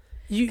 Yeah.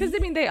 you Because, I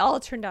mean, they all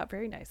turned out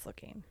very nice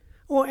looking.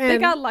 well, and They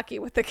got lucky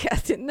with the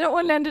casting. That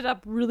one ended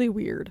up really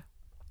weird.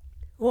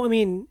 well, I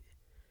mean,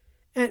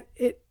 and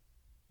it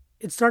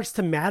starts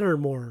to matter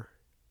more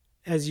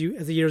as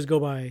the years go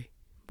by.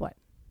 What?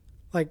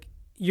 Like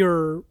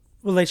your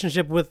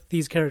relationship with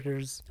these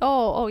characters.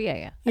 Oh,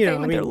 yeah. You I know,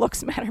 thought I their mean-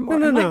 looks matter more.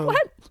 No, I'm no. like,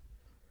 what?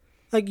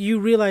 Like you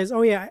realize,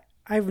 oh yeah,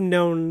 I've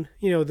known,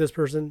 this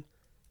person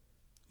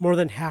more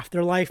than half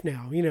their life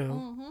now,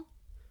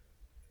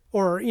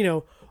 or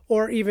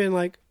or even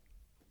like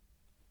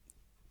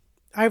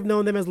I've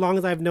known them as long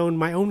as I've known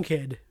my own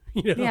kid.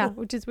 Yeah,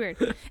 which is weird.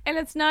 And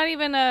it's not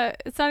even a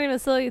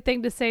silly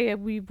thing to say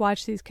we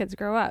watched these kids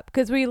grow up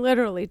because we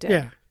literally did.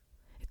 Yeah.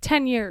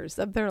 10 years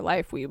of their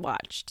life we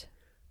watched,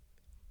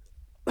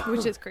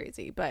 which is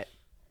crazy. But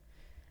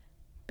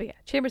yeah,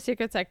 Chamber of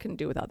Secrets I couldn't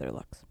do without their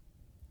looks.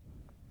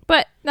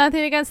 But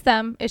nothing against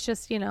them. It's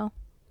just,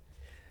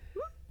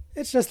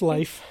 It's just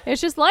life.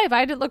 it's just life.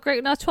 I didn't look great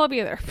when I was 12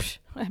 either.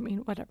 I mean,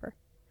 whatever.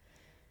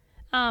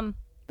 But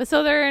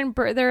so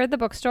they're at the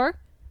bookstore.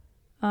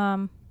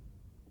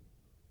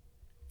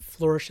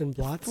 Flourish and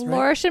blots, right?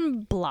 Flourish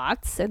and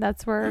Blots, and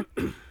that's where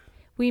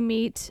we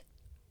meet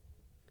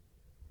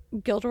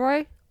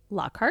Gilderoy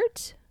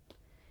Lockhart,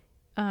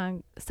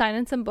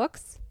 signing some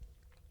books.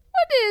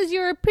 What is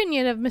your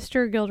opinion of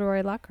Mr.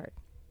 Gilderoy Lockhart?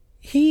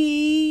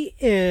 He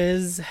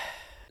is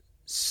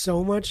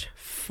so much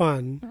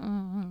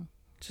fun.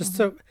 Just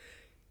so,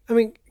 I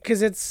mean,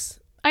 because it's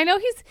I know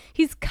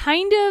he's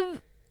kind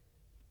of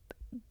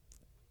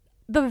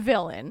the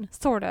villain,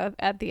 sort of,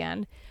 at the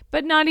end,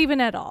 but not even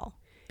at all,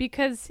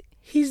 because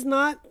he's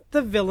not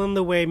the villain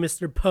the way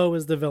Mr. Poe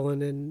is the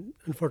villain in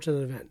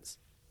Unfortunate Events.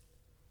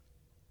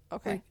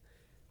 okay,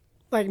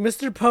 Like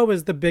Mr. Poe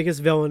is the biggest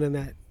villain in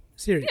that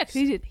series. yeah, 'cause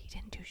he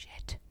didn't do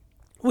shit,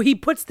 Well, he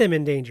puts them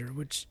in danger,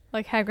 which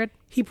like Hagrid.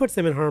 he puts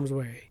them in harm's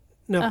way.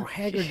 No,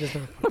 Hagrid does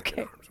not put them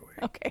Okay, in harm's way.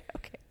 okay.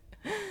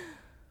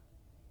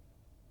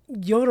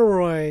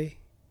 Gilderoy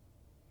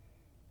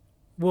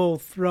will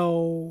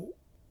throw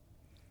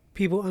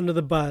people under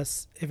the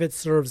bus if it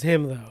serves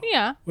him, though.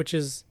 Yeah, Which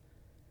is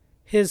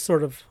his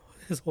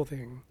whole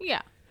thing.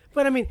 yeah.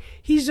 But I mean,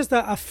 he's just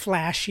a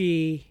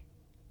flashy.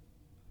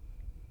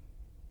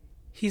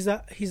 He's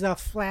a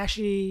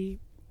flashy,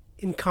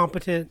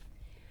 incompetent,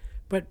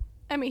 but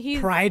I mean, he's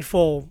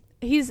prideful.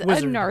 a wizard.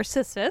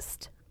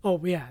 narcissist. Oh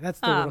yeah, that's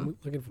the word I'm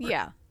looking for.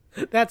 Yeah.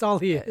 That's all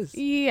he is.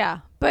 Yeah,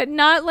 but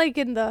not like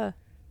in the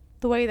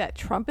way that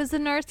Trump is a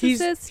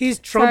narcissist. He's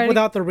Trump Sorry.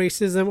 without the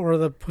racism or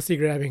the pussy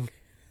grabbing.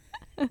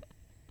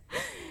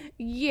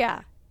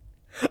 Yeah.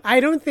 I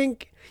don't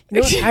think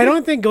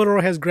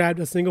Gilderoy has grabbed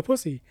a single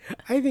pussy.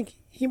 I think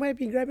he might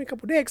be grabbing a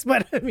couple dicks,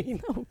 but I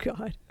mean, Oh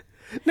God.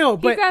 no,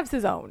 He but grabs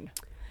his own.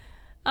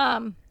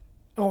 and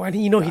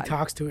he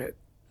talks to it.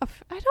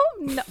 I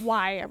don't know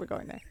why are we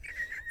going there.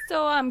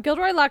 So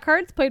Gilderoy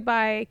Lockhart's played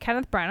by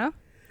Kenneth Branagh.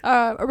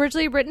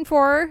 Originally written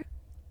for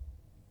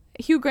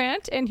Hugh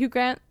Grant, and Hugh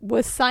Grant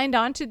was signed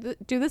on to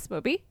do this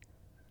movie,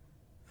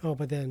 Oh,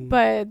 but then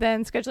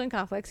scheduling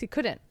conflicts, he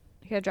couldn't.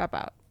 He had to drop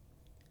out.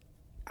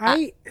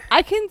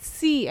 I can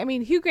see. I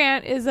mean, Hugh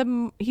Grant is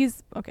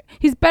he's okay.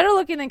 He's better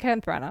looking than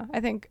Kenneth Branagh. I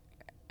think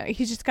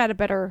he's just got a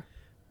better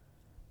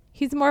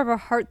he's more of a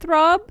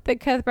heartthrob than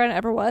Kenneth Branagh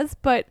ever was.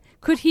 But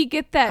could he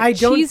get that I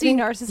don't cheesy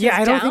think, narcissist Yeah,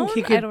 I don't down?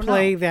 think he could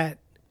play that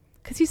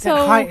because he's that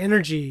so high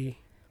energy.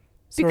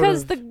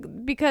 because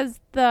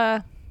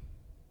the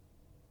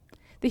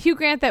Hugh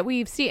Grant that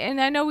we've seen, and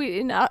I know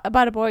in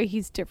About a Boy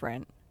he's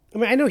different. I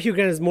mean, I know Hugh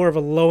Grant is more of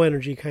a low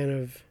energy kind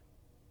of.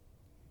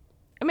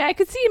 I mean, I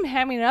could see him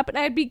hamming it up, and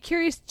I'd be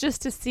curious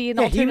just to see an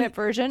alternate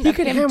version He of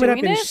could him ham it up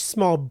doing in it.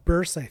 small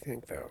bursts, I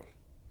think, though.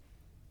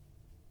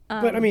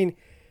 But I mean,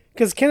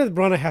 because Kenneth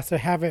Branagh has to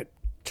have it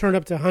turned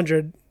up to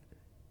 100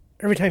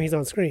 every time he's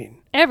on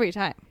screen. Every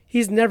time.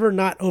 He's never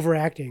not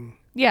overacting.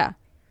 Yeah.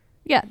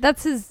 Yeah,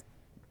 that's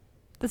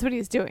what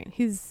he's doing.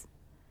 He's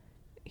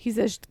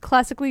a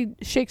classically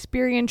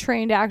Shakespearean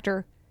trained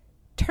actor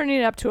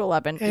turning it up to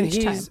 11 And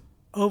each time. he's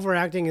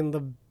overacting in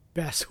the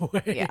best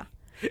way. Yeah.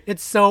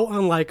 It's so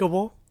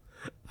unlikable.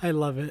 I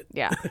love it.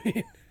 Yeah.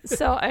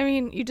 So, I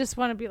mean, you just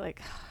want to be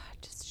like,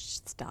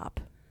 just stop.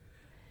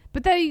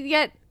 But then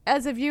yet,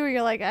 as a viewer,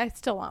 you're like, I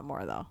still want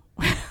more, though.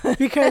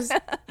 Because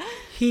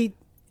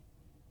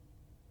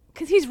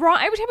Because he's wrong.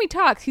 Every time he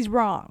talks, he's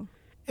wrong.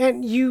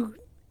 and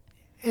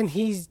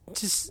he's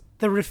just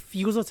the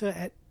refusal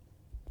to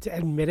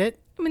admit it.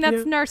 I mean,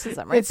 that's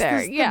narcissism right it's there.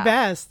 It's Yeah. the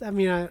best. I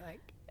mean,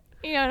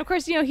 And of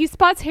course, he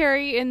spots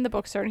Harry in the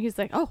bookstore, and he's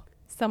like, oh,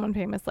 someone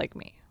famous like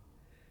me.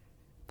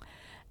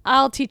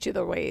 I'll teach you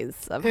the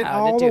ways of and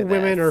how all to do the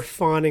women this. are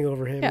fawning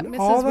over him. Yeah, and Mrs.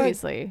 all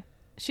Weasley.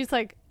 She's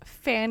like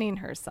fanning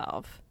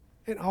herself.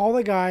 And all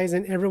the guys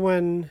and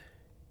everyone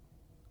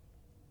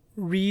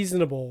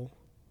reasonable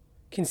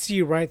can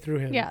see right through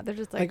him. Yeah, they're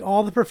just like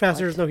all the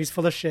professors know he's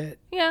full of shit.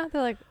 Yeah,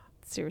 they're like,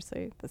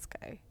 seriously, this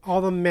guy.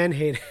 All the men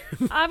hate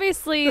him.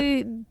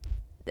 Obviously,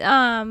 they're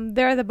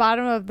at the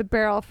bottom of the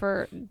barrel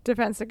for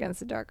Defense Against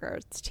the Dark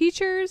Arts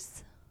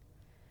teachers.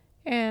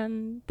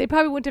 And they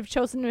probably wouldn't have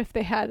chosen him if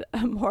they had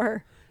a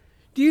more...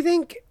 Do you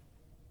think...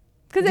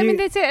 Because, I mean,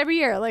 they say it every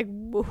year, like,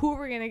 who are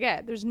we going to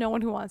get? There's no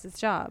one who wants this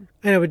job.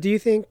 I know, but do you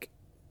think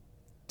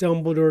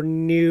Dumbledore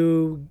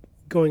knew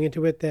going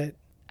into it that...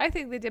 I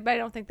think they did, but I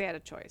don't think they had a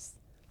choice.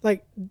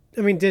 Like,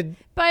 I mean, did...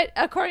 But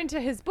according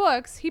to his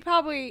books, he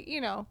probably,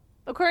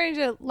 according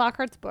to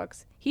Lockhart's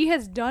books, he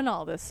has done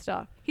all this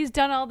stuff. He's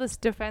done all this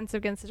Defense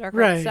Against the Dark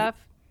Arts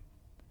stuff.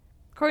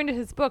 According to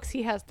his books,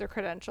 he has their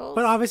credentials.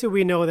 But obviously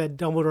we know that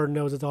Dumbledore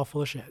knows it's all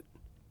full of shit.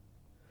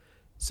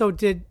 So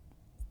did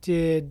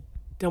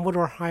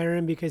Dumbledore hire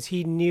him because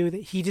he knew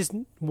that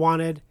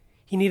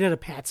he needed a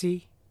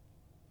patsy?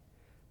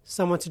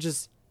 Someone to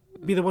just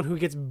be the one who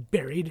gets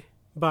buried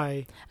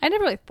by... I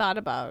never really thought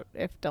about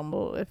if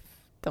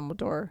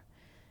Dumbledore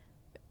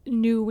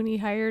knew when he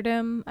hired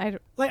him.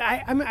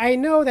 I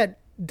know that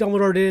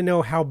Dumbledore didn't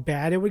know how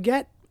bad it would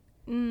get.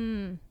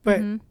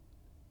 But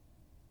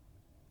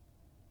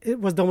it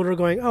was Dumbledore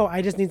going, oh,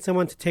 I just need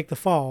someone to take the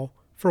fall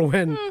for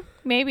when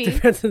maybe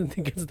Defense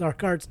Against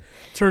Dark Arts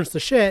turns to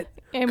shit,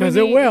 because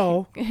it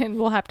will. And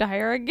we'll have to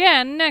hire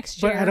again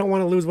next year. But I don't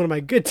want to lose one of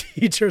my good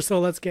teachers, so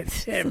let's get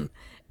him.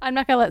 I'm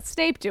not going to let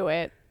Snape do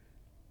it.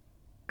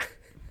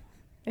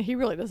 He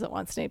really doesn't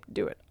want Snape to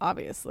do it,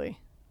 obviously.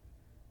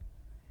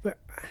 But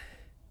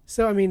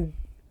so, I mean,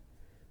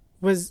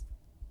 was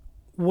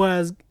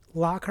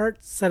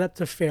Lockhart set up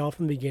to fail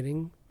from the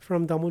beginning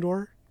from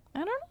Dumbledore?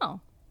 I don't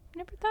know.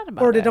 Never thought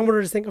about it. Or did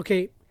Dumbledore just think,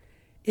 okay,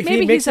 if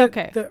maybe he makes he's it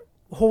okay the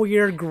whole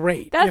year,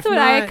 great. That's if what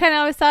not, I kind of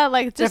always thought.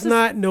 Like, just if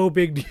not, no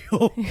big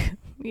deal.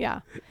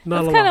 yeah,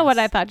 Not that's kind of what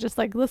I thought. Just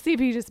like, let's see if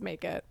he just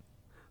make it.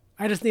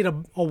 I just need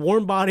a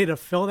warm body to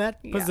fill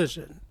that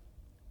position.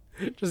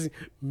 Just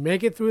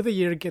make it through the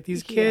year, get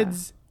these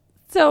kids.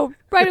 So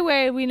right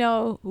away we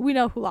know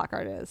who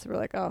Lockhart is. We're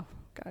like, oh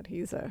God,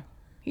 he's a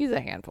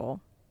handful.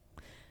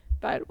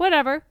 But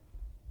whatever.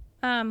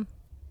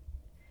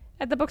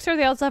 At the bookstore,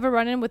 they also have a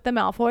run-in with the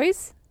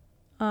Malfoys.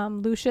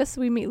 Lucius,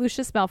 we meet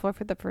Lucius Malfoy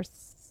for the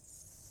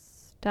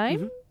first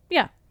time.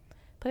 Yeah,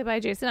 played by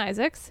Jason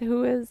Isaacs,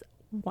 who is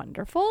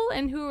wonderful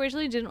and who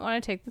originally didn't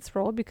want to take this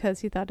role because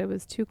he thought it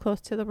was too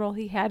close to the role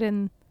he had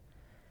in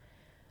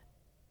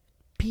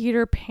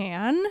Peter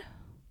Pan.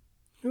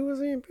 Who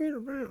was he in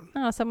Peter Pan?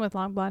 Oh, someone with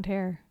long blonde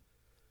hair.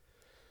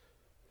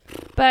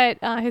 But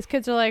his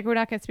kids are like, we're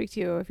not going to speak to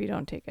you if you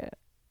don't take it.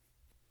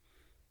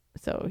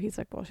 So he's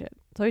like, bullshit.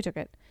 So he took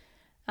it.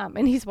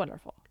 And he's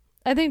wonderful.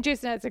 I think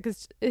Jason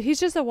Isaacs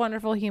he's just a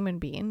wonderful human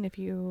being. If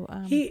you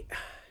and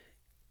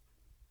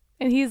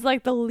he's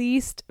like the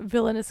least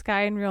villainous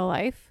guy in real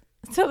life.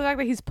 So the fact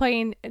that he's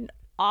playing an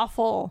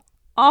awful,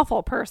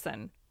 awful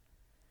person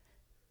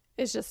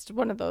is just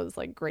one of those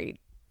like great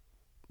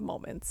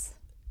moments.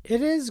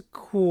 It is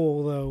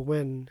cool though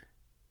when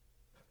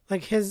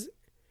like his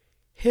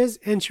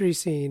entry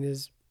scene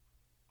is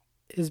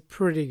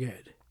pretty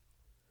good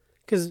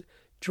because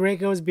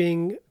Draco's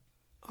being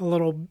a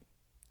little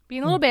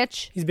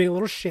bitch. He's being a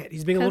little shit.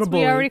 He's being a little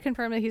bully. We already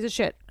confirmed that he's a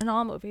shit in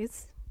all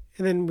movies.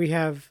 And then we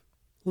have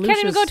Lucius.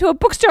 Can't even go to a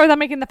bookstore without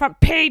making the front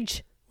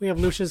page. We have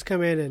Lucius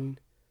come in and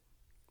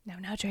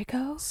now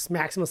Draco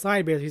smacks him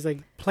aside because he's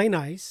like, play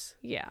nice.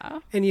 Yeah.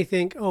 And you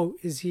think, oh,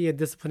 is he a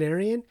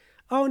disciplinarian?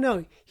 Oh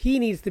no, he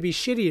needs to be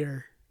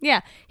shittier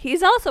Yeah,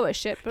 he's also a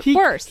shit, but he,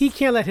 worse. He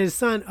can't let his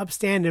son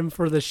upstand him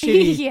for the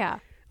shitty. Yeah.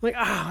 Like,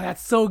 oh,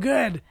 that's so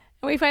good.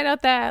 And we find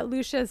out that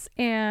Lucius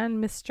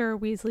and Mr.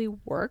 Weasley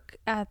work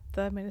at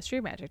the Ministry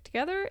of Magic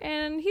together,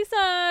 and he's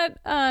not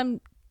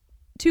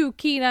too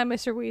keen on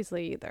Mr.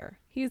 Weasley either.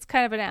 He's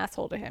kind of an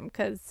asshole to him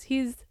because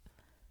he's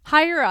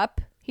higher up.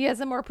 He has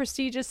a more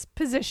prestigious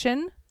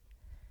position.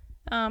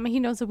 He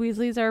knows the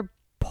Weasleys are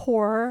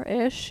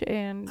poor-ish,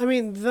 and I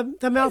mean, the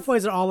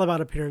Malfoys are all about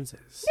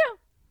appearances. yeah,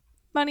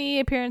 money,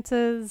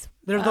 appearances.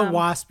 They're the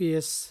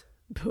waspiest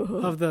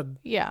of the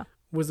Yeah,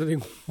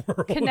 wizarding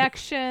world.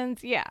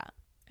 connections. Yeah,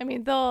 I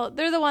mean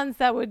they're the ones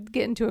that would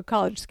get into a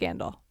college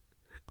scandal.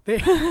 They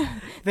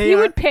He are,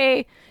 would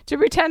pay to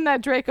pretend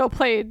that Draco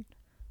played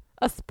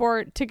a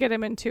sport to get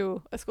him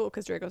into a school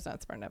because Draco's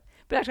not smart enough.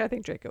 But actually, I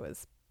think Draco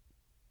is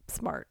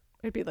smart.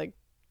 It'd be like,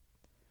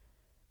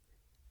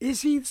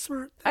 is he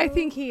smart? I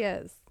think he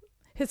is.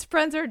 His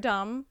friends are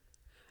dumb.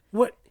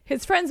 What?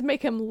 His friends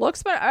make him look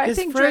smart. I His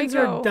think friends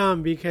Draco, are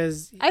dumb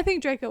because I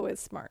think Draco is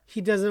smart.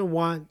 he doesn't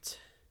want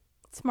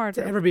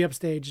Smarter. to ever be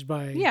upstaged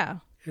by. Yeah.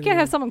 You anyone. can't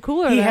have someone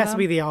cooler He than has him. to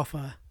be the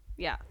alpha.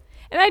 Yeah.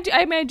 And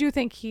I do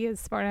think he is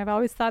smart. I've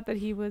always thought that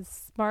he was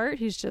smart.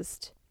 He's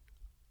just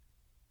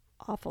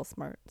awful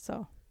smart.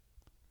 So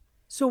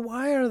So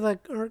why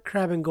aren't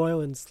Crabbe and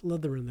Goyle in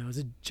Slytherin though? Is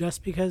it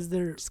just because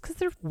they're just because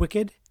they're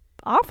wicked?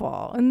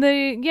 awful. And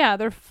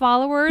they're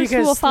followers who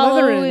Because will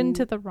follow Slytherin-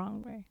 into the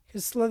wrong way.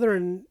 Because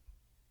Slytherin,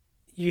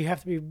 you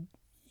have to be.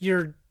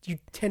 You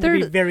tend to They're-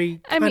 be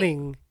very I mean,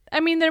 cunning. I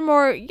mean, they're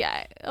more,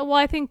 yeah. Well,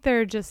 I think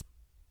they're just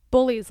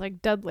bullies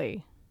like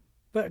Dudley.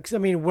 But 'cause, I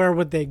mean, where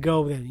would they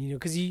go then? You know,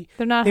 because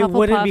They're not they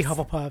wouldn't be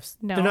Hufflepuffs. Hufflepuffs.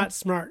 No. They're not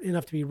smart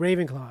enough to be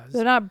Ravenclaws.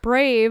 They're not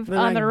brave They're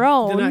on not- their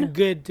own. They're not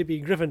good to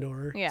be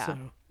Gryffindor. Yeah. So,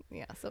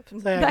 Yeah, so I the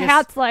guess-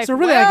 hat's like, so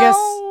really,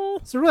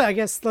 well, I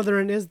guess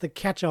Slytherin is the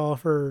catch-all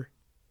for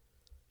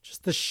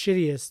just the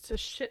shittiest.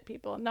 just shit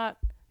people, not,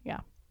 yeah.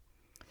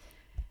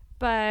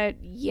 But,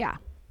 yeah.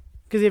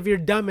 Because if you're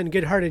dumb and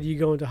good-hearted, you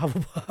go into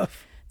Hufflepuff.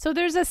 So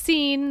there's a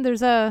scene,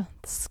 there's a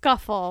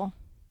scuffle.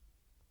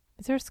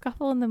 Is there a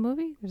scuffle in the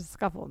movie? There's a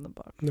scuffle in the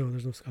book. No,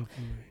 there's no scuffle.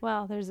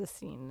 Well, there's a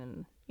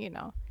scene,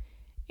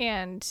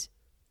 and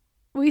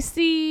we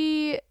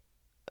see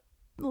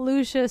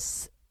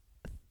Lucius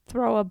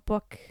throw a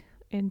book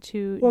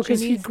into Well, 'cause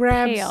he Ginny's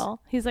grabs-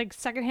 pail. He's like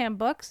secondhand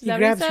books. Is He that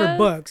grabs what he her says?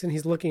 books and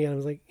he's looking at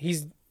him like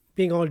he's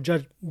being all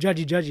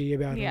judgy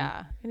about him.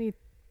 Yeah,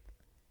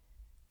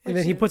 And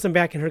then he puts them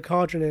back in her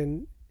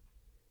cauldron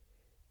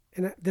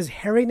and does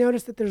Harry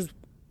notice that there's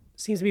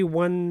seems to be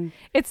one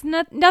it's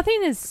not,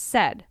 nothing is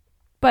said,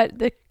 but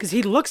because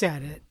he looks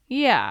at it.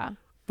 yeah,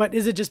 But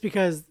is it just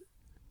because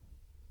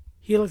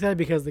he looks at it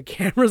because the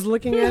camera's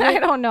looking at I it?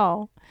 don't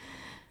know.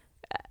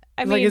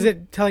 I mean, Is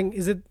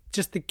it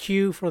just the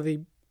cue for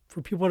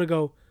people to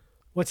go,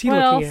 what's he what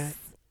looking else? at?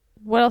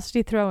 What else did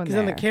he throw in Because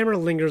there? then the camera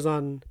lingers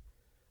on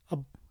a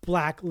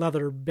black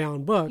leather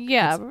bound book.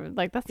 Yeah, that's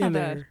like that's in not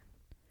a. there.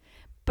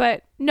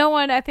 But no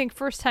one, I think,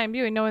 first time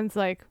viewing, no one's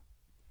like,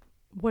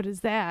 "What is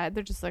that?"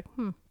 They're just like,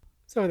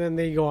 So then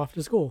they go off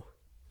to school.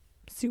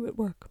 see you at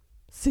work,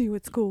 see you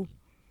at school.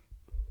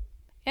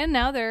 And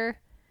now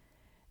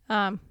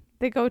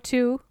they go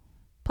to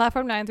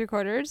platform 9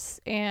 3/4,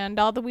 and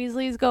all the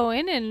Weasleys go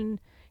in, and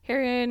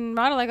Harry and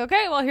Ron are like,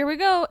 "Okay, well, here we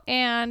go."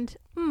 And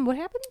what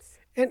happens?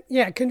 And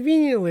yeah,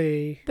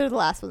 conveniently, They're the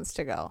last ones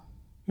to go.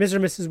 Mr.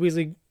 and Mrs.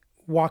 Weasley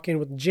walk in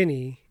with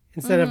Ginny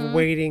instead of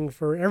waiting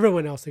for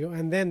everyone else to go,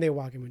 and then they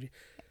walk in with Ginny.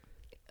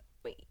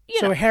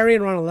 You know. So Harry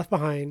and Ron are left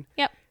behind.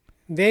 Yep.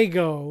 They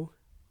go,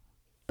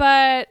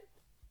 But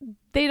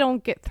they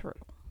don't get through.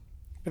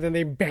 but then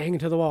they bang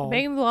into the wall.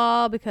 Bang the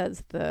wall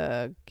because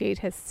the gate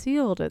has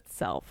sealed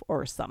itself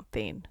or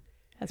something.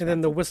 And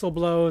then the whistle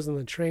blows, and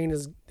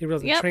they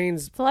realize the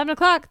train's It's 11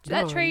 o'clock.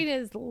 That gone. train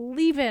is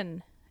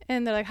leaving.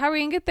 And they're like, how are we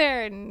going to get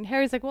there? And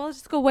Harry's like, well, let's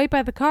just go wait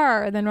by the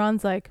car. And then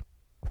Ron's like,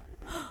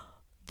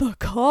 the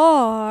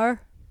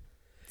car?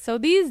 So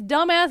these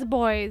dumbass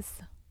boys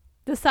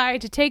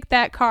decide to take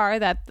that car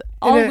that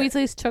all And,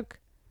 Weasleys took.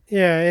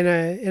 Yeah,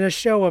 in a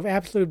show of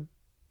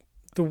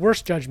the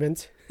worst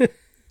judgment,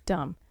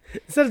 Dumb.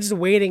 instead of just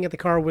waiting at the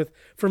car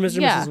for Mr.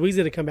 and Yeah. Mrs.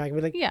 Weasley to come back and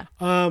be like, Yeah.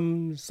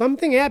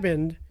 something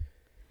happened.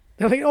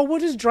 They're like, oh, we'll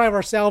just drive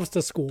ourselves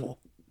to school.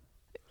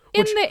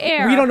 In the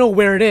air. We don't know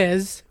where it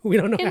is. We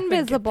don't know how to get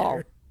Invisible.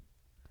 there.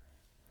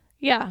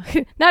 Yeah.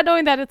 Not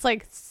knowing that it's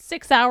like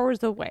 6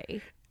 hours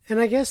away. And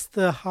I guess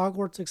the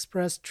Hogwarts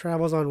Express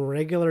travels on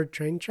regular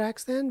train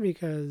tracks then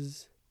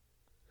because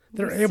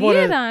they're You able see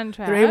to it on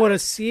track. they're able to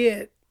see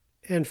it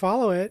and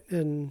follow it,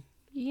 and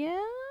Yeah.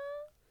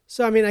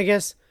 so I mean I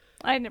guess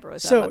I never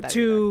was so about that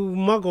to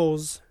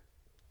Muggles,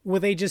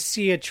 would they just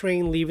see a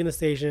train leaving the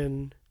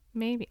station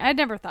Maybe. I'd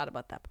never thought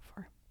about that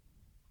before.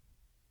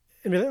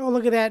 and be like, oh,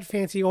 look at that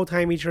fancy old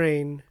timey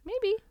train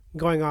Maybe.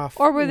 going off,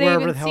 Or would they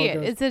wherever even the hell see it it?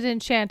 goes. Is it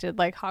enchanted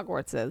like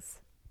Hogwarts is?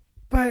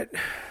 But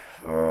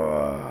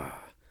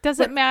Does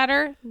it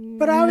matter?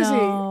 But obviously-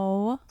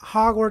 no.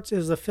 Hogwarts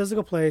is a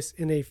physical place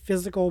in a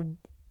physical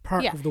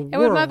part Yeah. of the And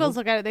world, when Muggles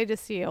look at it, they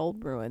just see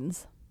old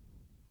ruins.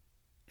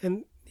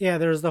 and Yeah,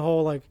 there's the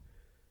whole like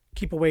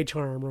keep away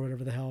charm or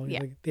whatever the hell. Yeah.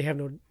 Like, they have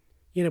no,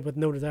 you end up with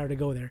no desire to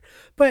go there.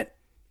 But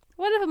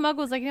What if a mug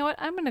was like, you know what?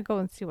 I'm going to go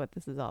and see what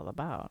this is all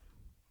about.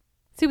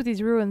 See what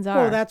these ruins are.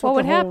 well, that's what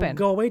would the whole happen?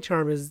 go away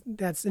charm is.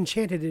 That's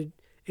enchanted.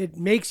 It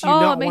makes you Oh,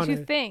 not it makes want you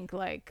to. think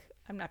like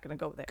I'm not going to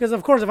go there. Because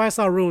of course, if I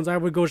saw ruins, I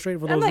would go straight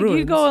for I'm those like, ruins.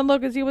 you go and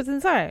look and see what's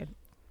inside.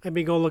 I'd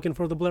be go looking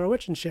for the Blair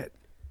Witch and shit.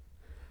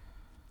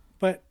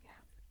 But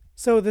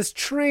so this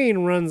train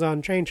runs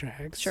on train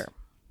tracks. Sure.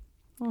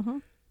 Mm-hmm.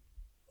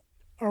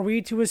 Are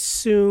we to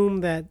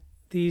assume that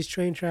these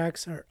train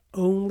tracks are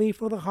only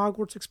for the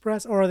Hogwarts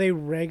Express, or are they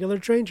regular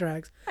train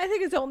tracks? I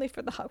think it's only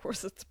for the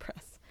Hogwarts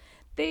Express.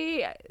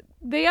 They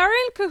are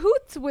in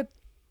cahoots with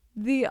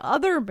the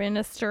other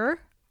minister,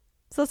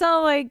 so it's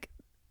not like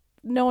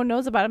no one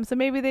knows about him. So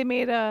maybe they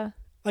made a.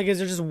 Like, is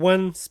there just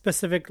one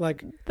specific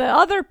like The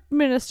other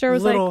minister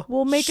was little like,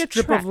 "We'll make a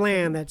strip track." of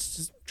land that's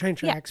just train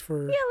tracks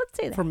for let's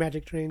say that. for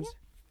magic trains?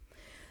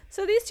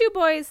 So these two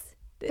boys,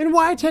 And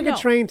why take No. a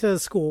train to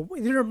school?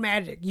 They're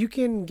magic. You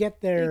can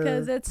get there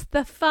because it's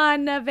the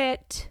fun of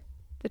it,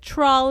 the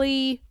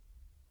trolley,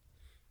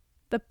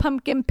 the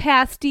pumpkin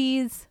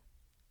pasties.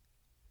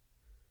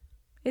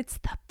 It's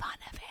the fun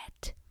of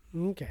it.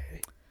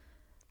 Okay.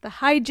 The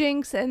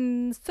hijinks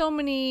and so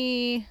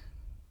many.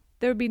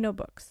 There would be no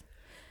books.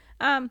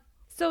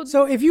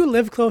 So if you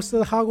live close to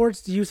the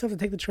Hogwarts, do you still have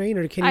to take the train,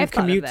 or can you I thought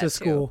of commute that to too.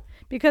 school?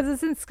 Because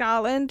it's in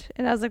Scotland,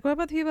 and I was like, what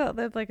about the people that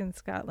live like in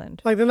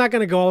Scotland? Like, they're not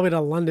going to go all the way to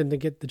London to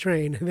get the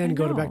train and then I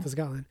go to back know. to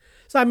Scotland.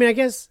 So I mean, I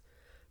guess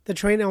the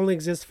train only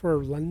exists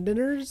for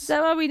Londoners. Is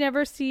that why we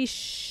never see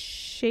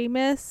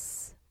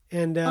Seamus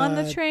And on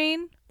the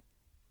train?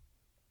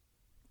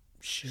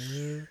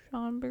 Sure.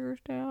 Sean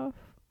Biggerstaff.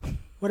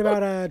 What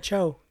about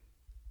Cho?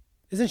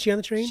 Isn't she on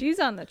the train? She's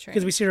on the train.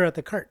 Because we see her at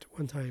the cart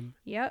one time.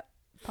 Yep.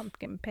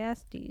 Pumpkin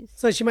pasties.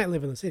 So she might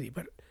live in the city,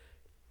 but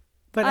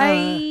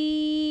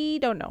I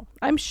don't know.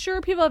 I'm sure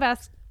people have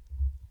asked.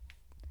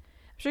 I'm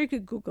sure you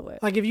could Google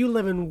it. like if you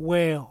live in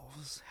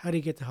Wales, how do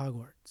you get to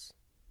Hogwarts?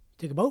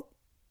 Take a boat?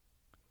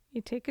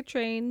 You take a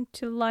train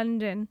to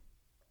London.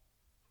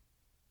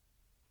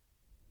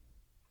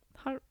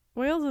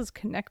 Wales is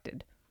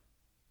connected.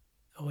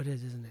 Oh, it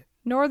is, isn't it?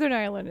 Northern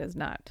Ireland is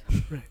not.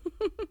 Right.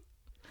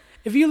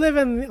 If you live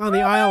on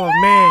the Isle of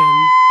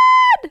Man,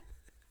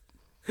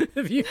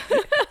 if you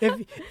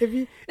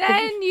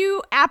Then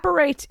you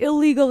apparate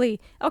illegally.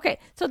 Okay,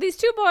 so these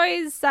two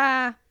boys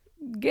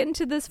get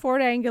into this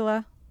Ford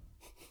Angula.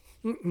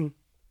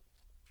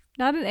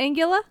 Not an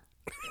Angula?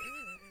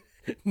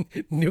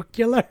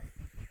 nuclear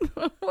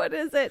What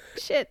is it?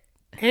 Shit.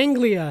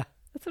 Anglia.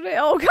 That's what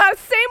oh god,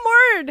 same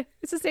word.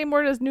 It's the same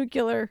word as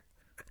nuclear.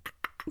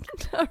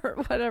 Or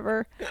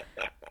whatever.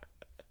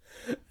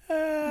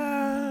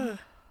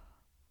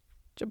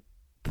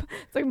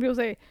 It's like when people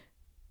say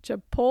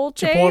Chipotle.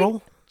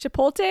 Chipotle.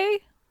 Chipotle?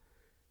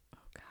 Oh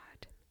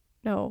god.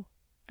 No.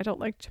 I don't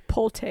like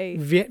Chipotle.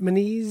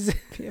 Vietnamese.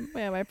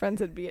 Yeah, my friend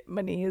said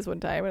Vietnamese one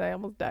time and I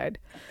almost died.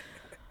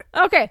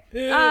 Okay.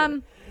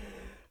 So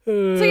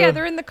yeah,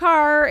 they're in the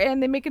car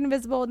and they make it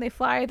invisible and they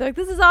fly. They're like,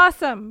 this is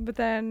awesome. But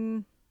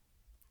then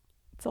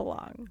it's a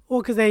long.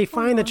 Well, because they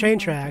find the train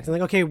tracks and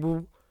like, okay,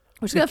 we're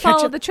just gonna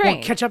follow the train.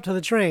 We'll catch up to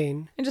the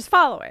train. And just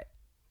follow it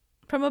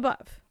from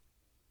above.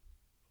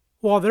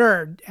 Well,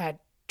 they're at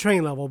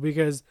train level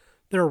because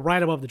they're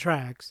right above the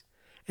tracks,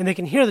 and they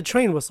can hear the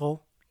train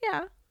whistle.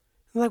 Yeah.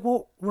 They're like,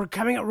 well, we're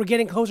coming up. We're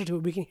getting closer to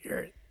it. We can hear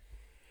it.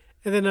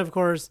 And then, of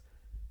course,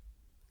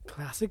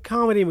 classic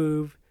comedy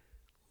move: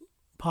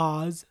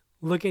 pause,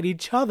 look at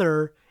each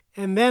other,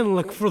 and then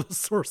look for the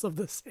source of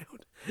the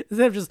sound.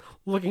 Instead of just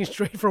looking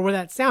straight for where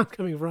that sound's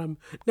coming from.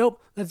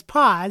 Nope. Let's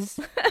pause.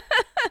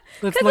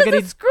 Let's look at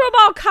It's a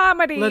screwball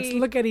comedy. Let's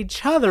look at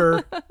each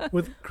other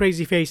with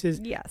crazy faces.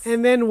 Yes.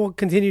 And then we'll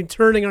continue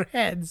turning our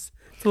heads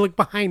to look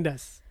behind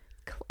us.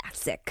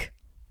 Classic.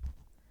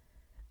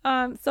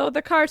 So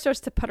the car starts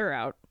to putter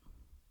out.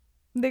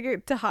 They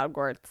get to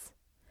Hogwarts.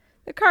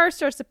 The car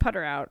starts to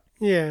putter out.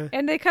 Yeah.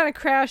 And they kind of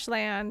crash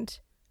land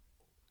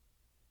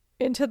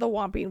into the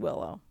Whomping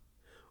Willow.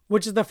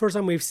 Which is the first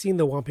time we've seen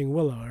the Whomping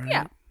Willow, right?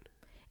 Yeah.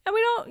 And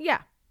we don't,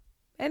 yeah.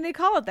 And they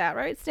call it that,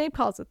 right? Snape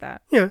calls it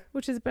that. Yeah.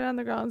 Which has been on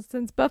the ground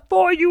since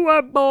before you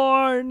were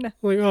born.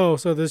 Like, oh,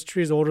 so this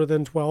tree's older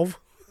than 12?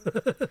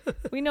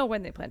 We know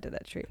when they planted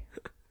that tree.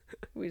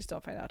 We just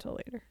don't find out till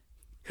later.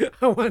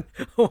 I want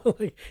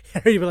like,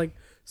 Harry to be like,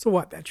 so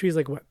what? That tree's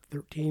like, what,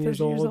 13 years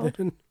 13 years old? old.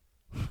 Then?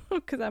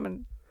 Because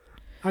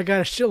I got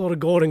a shitload of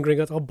gold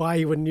ingots. I'll buy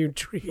you a new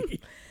tree.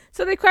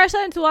 So they crash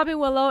out into Whomping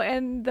Willow,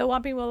 and the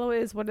Whomping Willow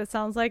is what it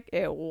sounds like.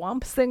 It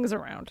whomps things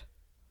around.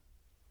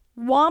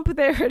 Whomp,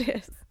 there it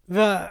is.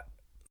 The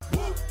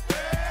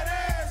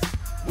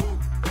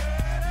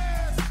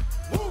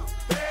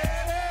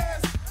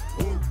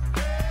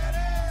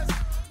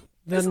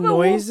This is the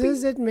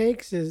noises it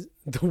makes is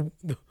the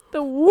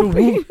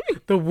whooping.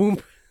 the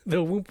whoop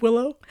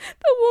willow.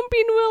 The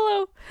Whomping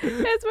Willow.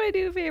 That's my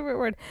new favorite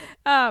word.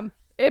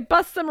 It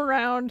busts them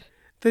around.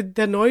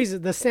 The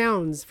noises, the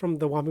sounds from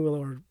the Whomping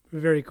Willow are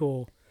very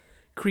cool.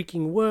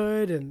 creaking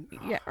wood and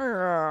Yeah.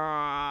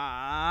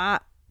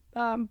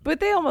 But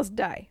they almost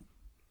die.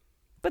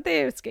 But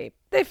they escape.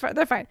 They're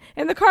fine.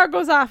 And the car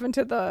goes off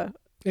into the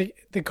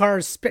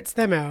car spits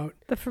them out.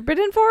 The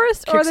Forbidden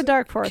Forest or the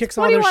Dark Forest?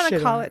 What do you want to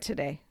call it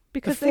today?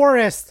 Because the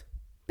forest.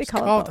 They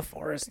call it the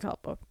forest. They call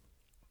it both.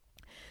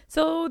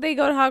 So they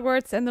go to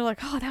Hogwarts and they're like,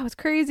 oh, that was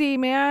crazy,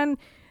 man.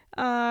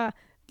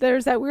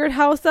 There's that weird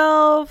house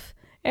elf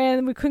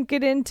and we couldn't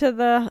get into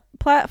the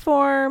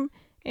platform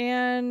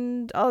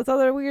and all this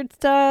other weird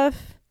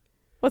stuff.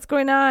 What's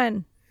going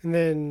on? And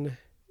then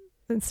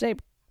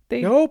Snape.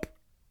 Nope.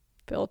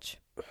 Filch.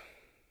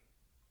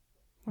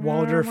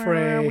 Walder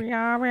Frey. We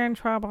are in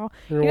trouble.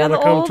 You know, the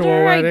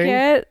older I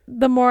get,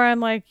 the more I'm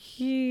like,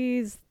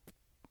 he's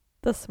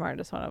the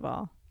smartest one of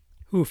all.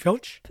 Who,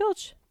 Filch?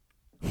 Filch.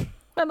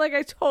 I'm like,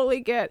 I totally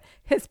get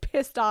his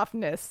pissed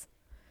offness.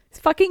 These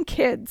fucking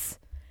kids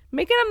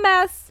making a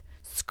mess,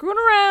 screwing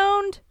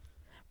around,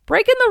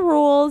 breaking the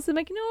rules. I'm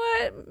like, you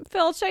know what,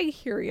 Filch, I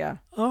hear you.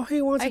 All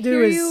he wants to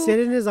do is sit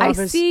in his office.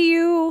 I see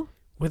you.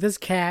 With his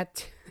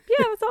cat.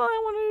 Yeah, that's all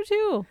I want to do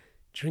too.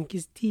 Drink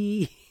his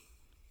tea.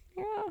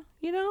 Yeah,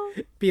 you know.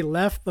 Be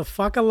left the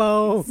fuck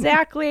alone.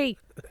 Exactly.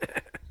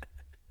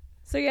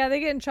 So yeah, they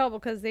get in trouble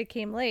because they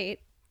came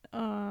late.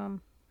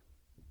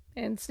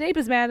 And Snape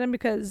is mad at them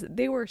because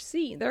they were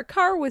seen. Their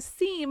car was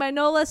seen by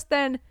no less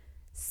than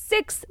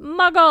 6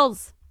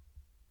 muggles.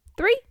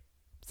 3?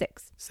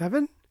 6.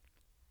 7?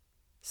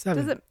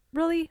 7. Does it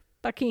really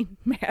fucking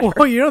matter?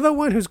 Oh, you're the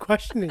one who's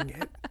questioning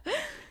it.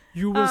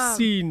 You were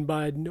seen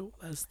by no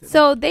less than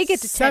so they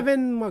get to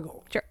 7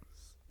 muggles. Sure.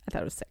 I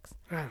thought it was 6.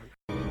 I don't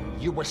know.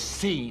 You were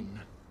seen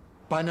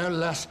by no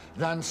less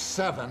than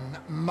 7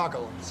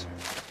 muggles.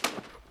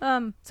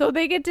 So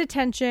they get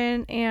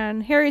detention,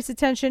 and Harry's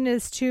detention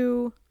is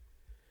to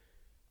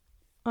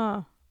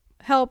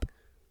help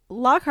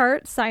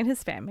Lockhart sign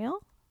his fan mail.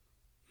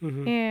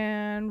 Mm-hmm.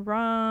 And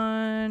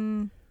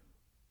Ron...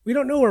 We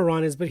don't know where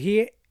Ron is, but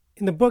he,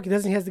 in the book, he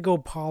has to go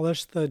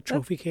polish the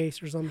trophy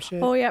case or some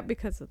shit. Oh, yeah,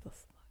 because of the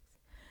slugs.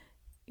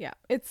 Yeah,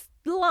 it's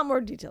a lot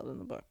more detailed in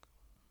the book.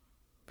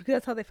 Because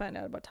that's how they find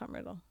out about Tom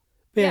Riddle.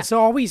 Yeah, so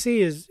all we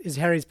see is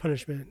Harry's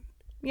punishment.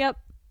 Yep.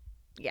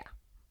 Yeah.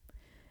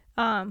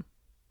 And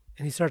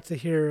he starts to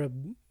hear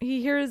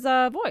he hears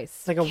a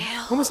voice. Like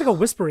almost like a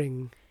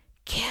whispering.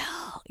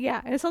 Kill.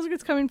 Yeah, and it sounds like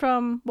it's coming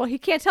from, well, he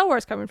can't tell where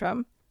it's coming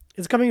from.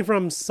 It's coming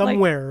from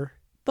somewhere.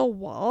 Like the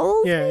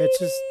walls? Yeah, maybe? it's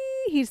just...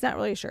 He's not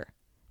really sure.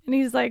 And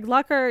he's like,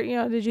 Lockhart,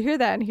 did you hear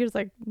that? And he was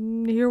like,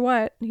 hear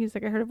what? And he's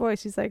like, I heard a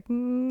voice. He's like,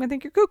 I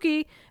think you're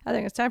kooky. I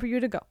think it's time for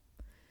you to go.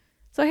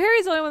 So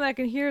Harry's the only one that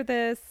can hear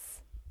this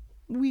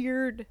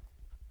weird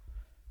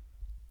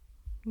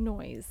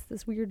noise,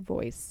 this weird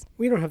voice.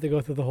 We don't have to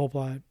go through the whole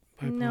plot.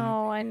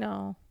 No, I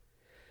know.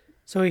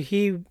 So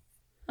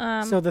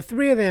so the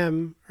three of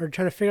them are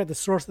trying to figure out the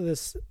source of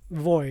this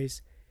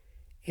voice,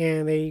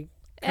 and they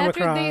come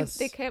across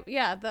like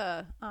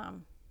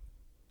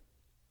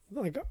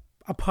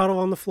a puddle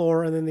on the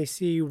floor, and then they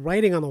see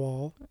writing on the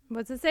wall.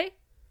 What's it say?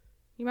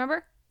 You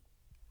remember?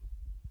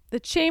 The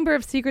Chamber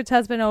of Secrets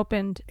has been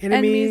opened.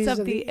 Enemies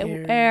of the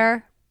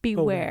air,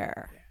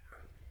 beware. Yeah.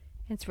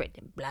 It's written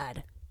in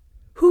blood.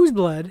 Whose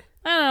blood?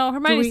 I don't know.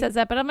 Hermione says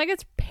that, but I'm like,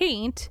 it's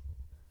paint.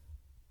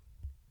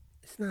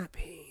 It's not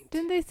paint.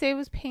 Didn't they say it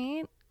was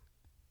paint?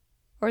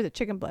 Or is it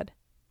chicken blood?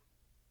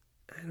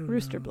 I don't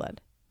Rooster know.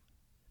 blood.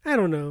 I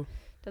don't know.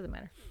 Doesn't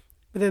matter.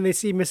 But then they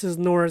see Mrs.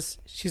 Norris.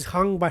 She's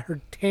hung by her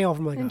tail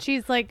from and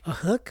she's like a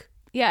hook.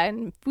 Yeah,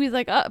 and we's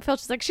like,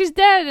 Filch is like, she's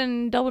dead,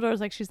 and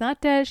Dumbledore's like, she's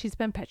not dead. She's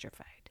been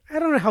petrified. I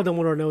don't know how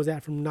Dumbledore knows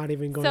that from not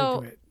even going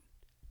into it.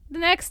 The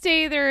next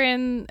day they're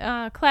in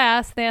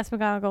class. They ask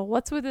McGonagall,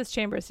 what's with this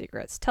Chamber of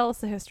Secrets? Tell us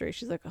the history.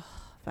 She's like, oh,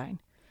 fine.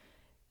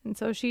 And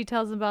so she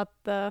tells them about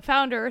the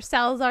founder,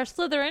 Salazar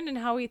Slytherin, and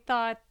how he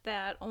thought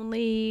that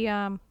only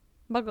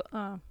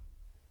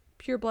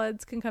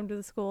purebloods can come to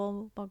the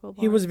school.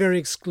 He was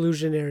very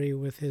exclusionary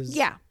with his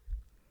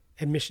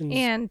admissions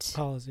and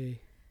policy.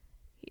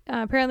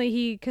 Apparently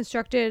he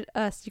constructed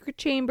a secret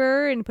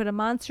chamber and put a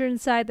monster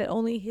inside that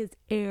only his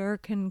heir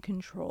can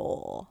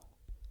control.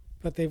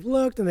 But they've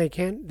looked and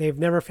they've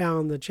never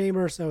found the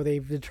chamber, so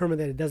they've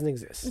determined that it doesn't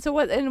exist. And so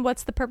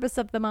what's the purpose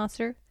of the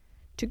monster?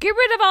 To get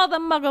rid of all the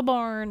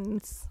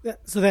Muggleborns.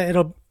 So that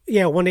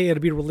one day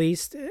it'll be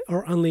released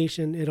or unleashed,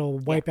 and it'll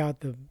wipe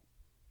out the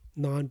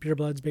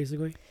non-purebloods,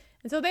 basically.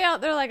 And so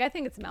they're like, I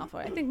think it's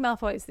Malfoy. I think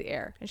Malfoy is the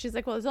heir. And she's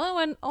like, well,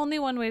 there's only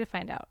one way to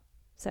find out,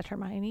 said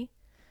Hermione.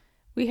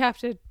 We have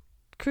to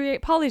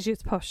create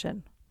Polyjuice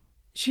potion.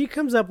 She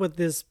comes up with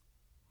this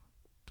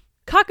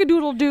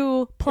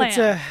cock-a-doodle-doo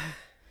plan.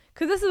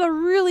 Because this is a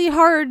really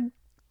hard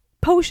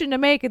potion to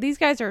make, and these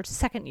guys are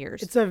second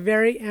years. It's a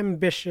very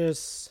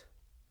ambitious...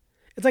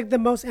 It's like the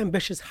most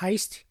ambitious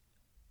heist.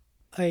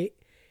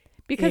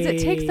 Because it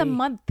takes a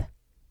month.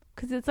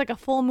 Because it's like a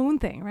full moon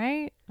thing,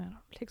 right? I don't know.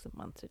 It takes a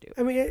month to do.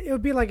 I mean, it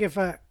would be like if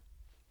a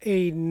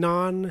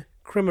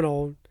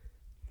non-criminal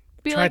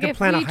tried to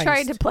plan a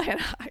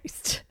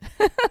heist.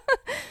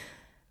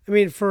 I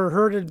mean, for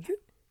her to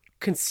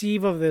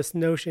conceive of this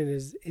notion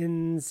is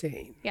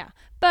insane. Yeah.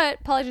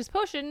 But Polyjuice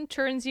Potion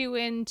turns you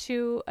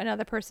into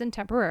another person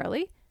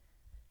temporarily.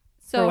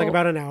 So For like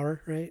about an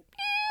hour, right?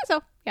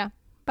 yeah,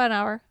 about an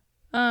hour.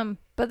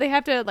 But they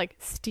have to like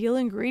steal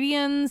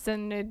ingredients,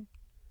 and it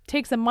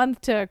takes a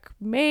month to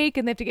make,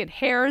 and they have to get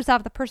hairs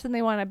off the person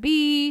they want to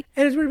be.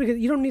 And it's weird because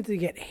you don't need to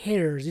get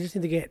hairs. You just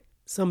need to get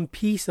some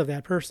piece of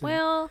that person.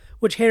 Well,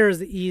 which hair is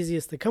the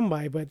easiest to come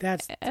by, but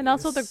that's and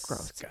also the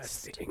grossest.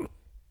 Disgusting.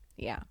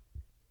 Yeah.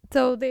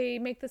 So they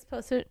make this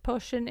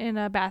potion in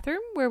a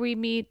bathroom where we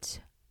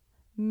meet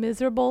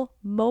miserable,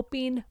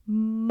 moping,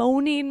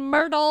 moaning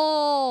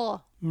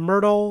Myrtle.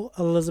 Myrtle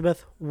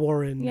Elizabeth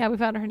Warren. Yeah, we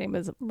found her name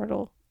is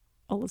Myrtle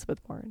Elizabeth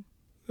Warren.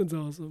 That's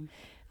awesome.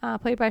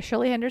 Played by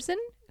Shirley Henderson,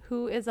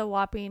 who is a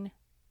whopping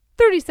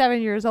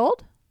 37 years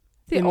old.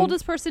 The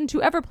oldest person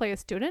to ever play a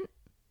student.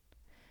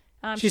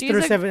 She's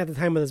 37 at the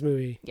time of this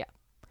movie. Yeah.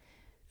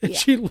 And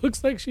she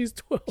looks like she's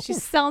 12. She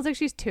sounds like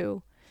she's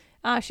 2.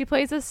 She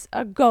plays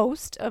a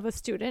ghost of a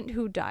student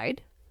who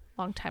died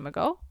a long time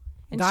ago.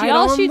 And Died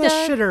on the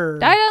shitter.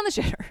 Died on the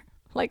shitter.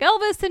 Like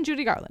Elvis and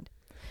Judy Garland.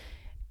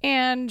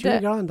 And Judy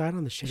Garland died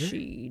on the shitter?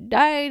 She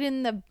died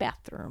in the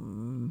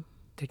bathroom.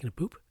 Taking a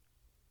poop?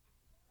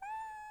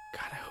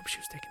 God, I hope she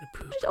was taking a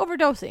poop. She's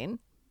overdosing.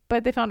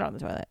 But they found her on the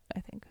toilet,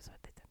 I think. Is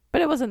what they did.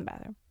 But it was in the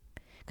bathroom.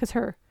 Because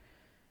her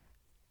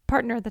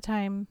partner at the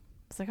time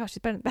was like, oh, she's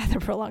been in the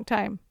bathroom for a long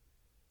time.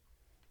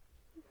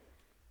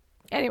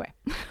 Anyway.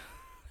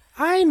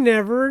 I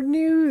never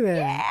knew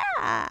that.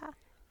 Yeah.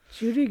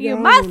 Judy Garland. You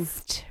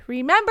must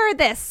remember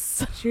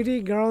this.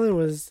 Judy Garland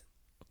was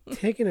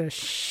taking a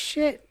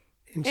shit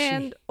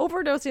and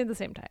overdosing at the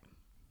same time.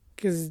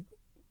 Because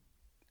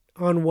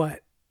on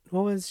what?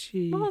 What was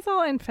she? Well, it's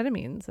all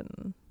amphetamines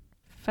and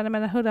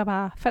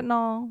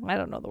fentanyl. I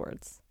don't know the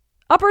words.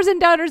 Uppers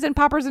and downers and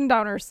poppers and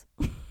downers.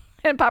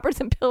 And poppers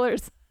and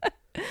pillars.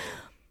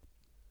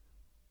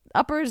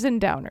 Uppers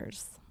and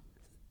downers.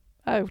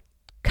 A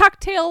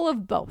cocktail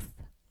of both.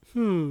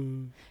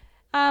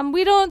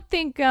 We don't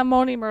think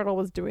Moni Myrtle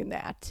was doing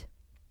that.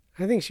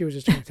 I think she was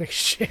just trying to take a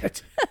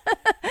shit.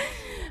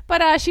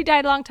 But she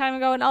died a long time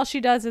ago, and all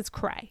she does is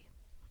cry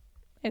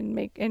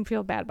and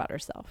feel bad about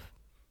herself.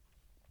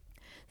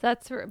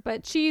 That's her.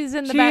 But she's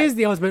in the bathroom. She is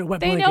the ultimate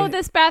wet blanket. They know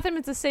this bathroom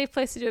is a safe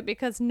place to do it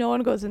because no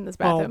one goes in this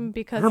bathroom.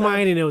 Because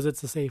Hermione knows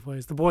it's a safe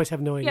place. The boys have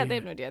no idea. Yeah, they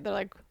have no idea. They're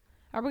like,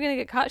 "Are we gonna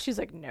get caught?" She's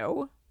like,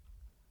 "No."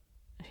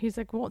 He's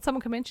like, "Won't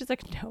someone come in?" She's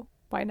like, "No.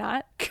 Why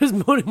not?" Because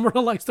Moni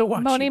Myrtle likes to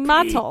watch Moni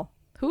Myrtle.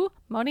 Who?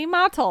 Moni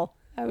Myrtle.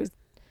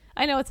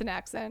 I know it's an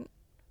accent,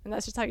 and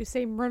that's just how you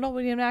say Myrtle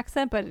when you have an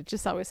accent, but it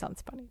just always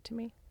sounds funny to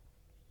me.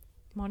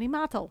 Moni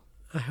Myrtle.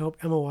 I hope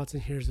Emma Watson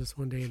hears this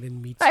one day and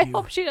then meets I you.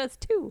 hope she does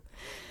too.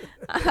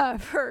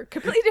 For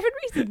completely different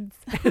reasons.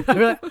 I'll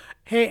be like,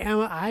 hey,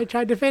 Emma, I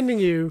tried defending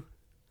you.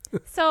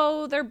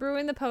 So they're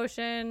brewing the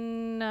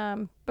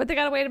potion, but they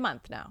got to wait a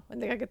month now, and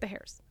they got to get the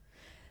hairs.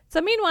 So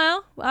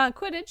meanwhile,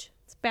 Quidditch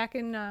is back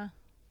in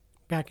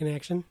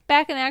action.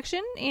 Back in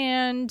action,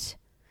 and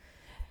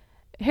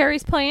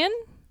Harry's playing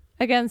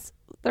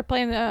they're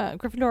playing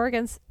Gryffindor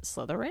against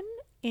Slytherin,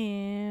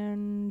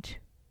 and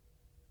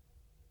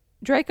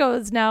Draco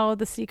is now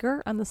the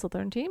Seeker on the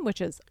Slytherin team, which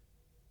is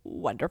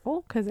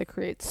wonderful because it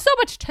creates so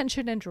much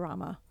tension and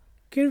drama.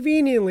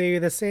 Conveniently,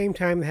 at the same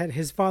time that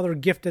his father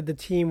gifted the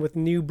team with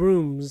new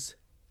brooms.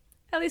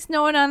 At least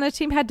no one on the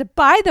team had to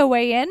buy the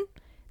way in.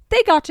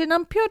 They got in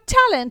on pure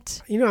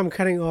talent. You know, I'm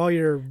cutting all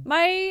your...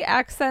 My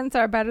accents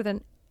are better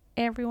than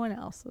everyone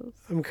else's.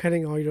 I'm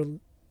cutting all your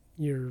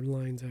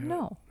lines out.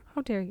 No.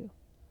 How dare you?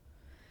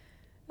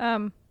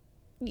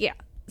 Yeah.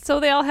 So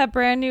they all have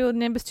brand new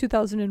Nimbus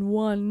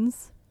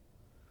 2001s.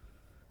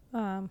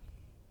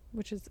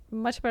 Which is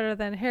much better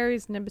than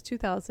Harry's Nimbus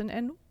 2000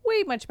 and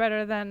way much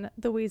better than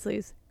the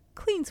Weasleys'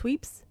 Clean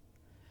Sweeps.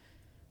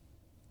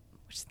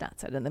 Which is not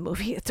said in the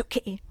movie. It's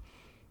okay.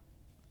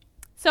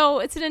 So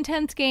it's an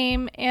intense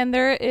game, and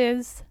there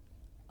is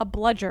a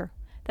bludger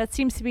that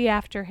seems to be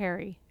after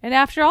Harry and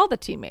after all the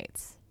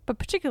teammates, but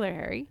particularly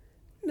Harry.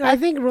 No, I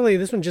think really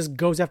this one just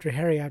goes after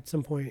Harry at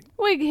some point.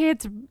 Well, he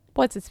hits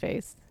what's his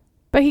face,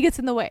 but he gets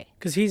in the way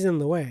because he's in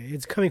the way.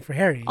 It's coming for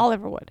Harry.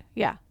 Oliver Wood,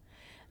 yeah.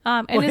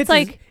 And well, it's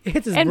like, it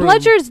hits his and broom.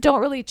 bludgers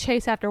don't really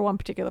chase after one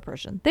particular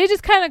person. They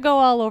just kind of go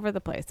all over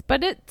the place.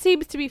 But it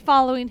seems to be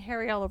following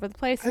Harry all over the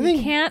place. And you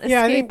can't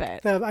escape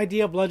it. The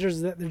idea of bludgers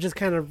is that they're just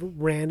kind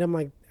of random.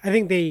 Like I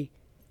think they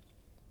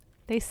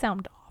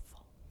sound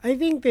awful. I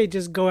think they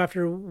just go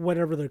after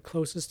whatever they're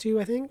closest to.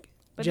 I think.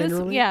 But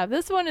generally,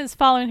 this one is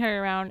following Harry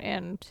around,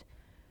 and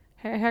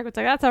Harry's like,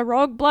 "That's a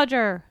rogue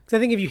bludger." Because I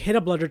think if you hit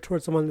a bludger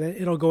towards someone, then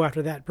it'll go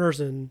after that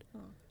person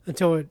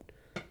until it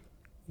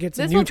gets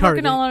a new target. This one's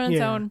working all on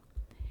its own.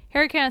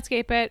 Harry can't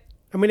escape it.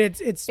 I mean, it's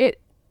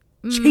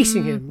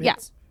chasing him. Yeah.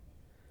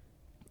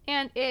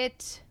 And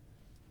it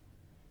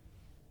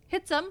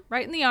hits him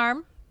right in the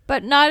arm,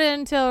 but not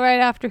until right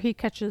after he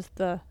catches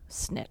the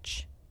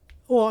snitch.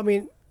 Well, I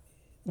mean,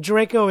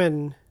 Draco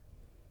and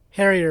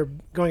Harry are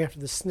going after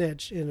the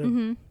snitch in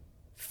a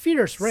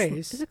fierce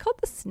race. Is it called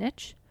the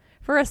snitch?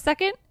 For a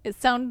second, it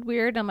sounded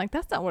weird. I'm like,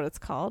 that's not what it's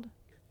called.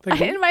 The,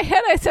 In my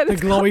head, I said the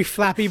it's glowy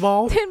flappy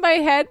ball. called, in my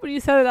head, when you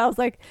said it, I was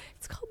like,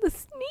 it's called the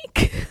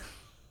sneak.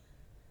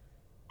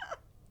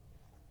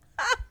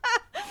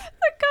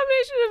 The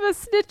combination of a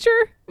snitcher.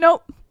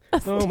 Nope.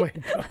 Oh my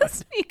God. A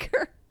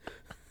sneaker.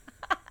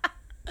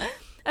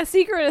 A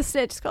seeker and a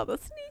snitch is called a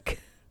sneak.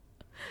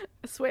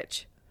 A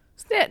switch.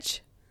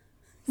 Snitch.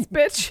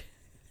 Spitch.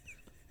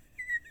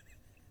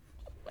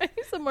 I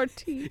need some more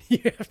tea.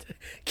 You have to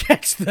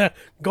catch the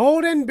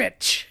golden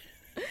bitch.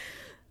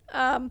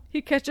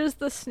 He catches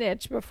the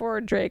snitch before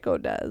Draco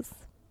does.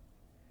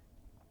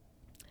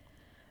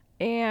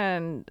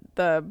 And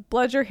the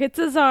bludger hits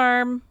his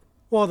arm.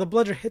 Well, the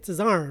bludger hits his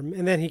arm,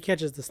 and then he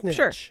catches the snitch.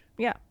 Sure.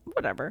 Yeah,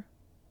 whatever.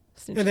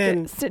 And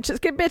then snitches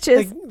get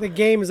bitches. the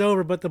game is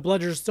over, but the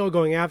bludger's still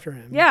going after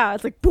him. Yeah,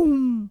 it's like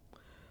boom,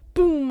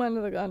 boom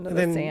under the And the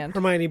then sand.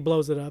 Hermione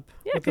blows it up.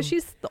 Yeah, with because the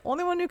she's the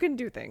only one who can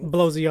do things.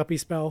 blows the uppy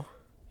spell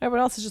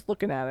Everyone else is just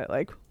looking at it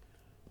like,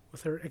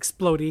 with her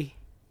explodey.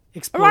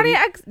 Ronnie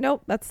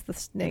nope, that's the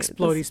snake.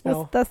 Explodey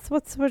spell. That's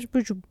what's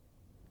Finite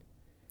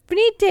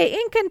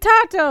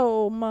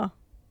Incantatum.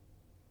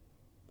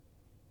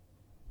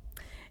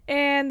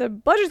 And the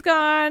bludger's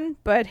gone,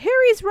 but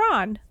Harry's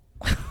Ron.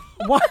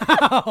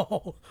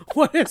 Wow.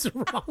 What is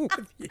wrong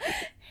with you?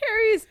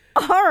 Harry's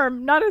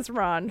arm, not his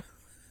Ron.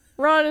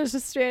 Ron is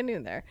just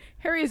standing there.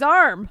 Harry's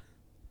arm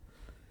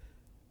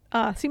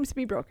seems to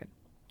be broken.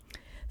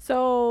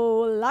 So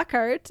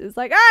Lockhart is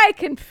like, I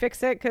can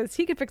fix it because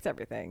he can fix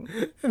everything.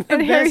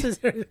 And Harry,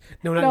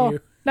 No, not no, you.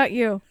 not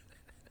you.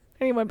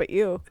 Anyone but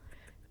you.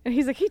 And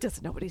he's like, he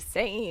doesn't know what he's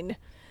saying.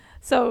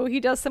 So he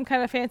does some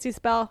kind of fancy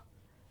spell.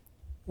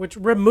 Which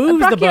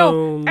removes the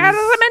bones.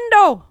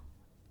 Armendo.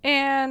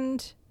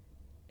 And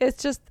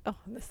it's just,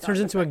 this Turns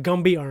into a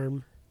Gumby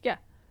arm. Yeah.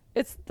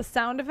 It's the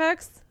sound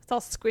effects. It's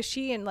all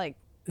squishy and like,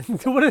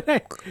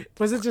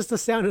 Was it just the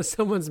sound of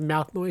someone's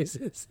mouth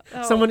noises?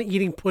 Oh, Someone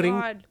eating pudding?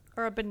 God.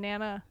 Or a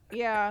banana.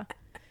 Yeah.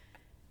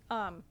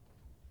 And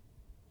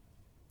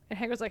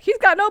Hagrid's like, he's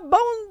got no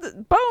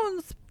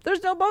bones.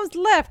 There's no bones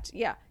left.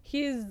 Yeah.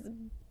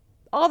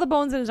 All the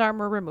bones in his arm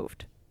were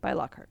removed by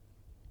Lockhart.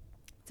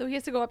 So he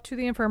has to go up to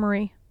the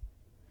infirmary.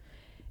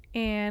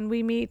 And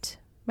we meet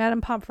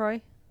Madame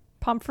Pomfrey,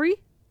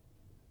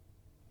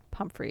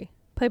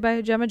 played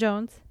by Gemma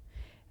Jones.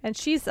 And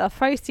she's a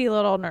feisty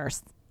little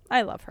nurse.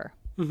 I love her.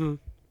 Mm-hmm.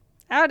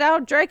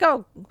 Out,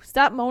 Draco.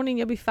 Stop moaning.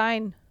 You'll be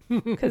fine.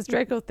 Because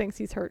Draco thinks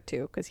he's hurt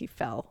too because he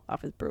fell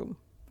off his broom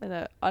in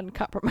an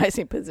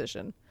uncompromising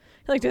position.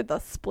 He like did the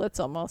splits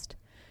almost.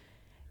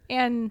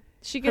 And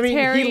she gives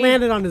Harry... he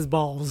landed on his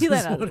balls. He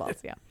landed on his balls,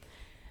 yeah.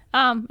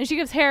 And she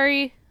gives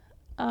Harry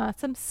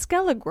some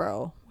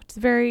Skelegro, which is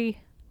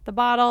very... The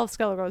bottle of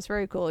Skelegro is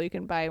very cool. You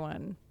can buy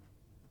one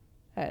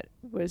at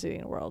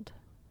Wizarding World.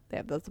 They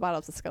have those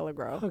bottles of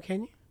Skelegro. Oh,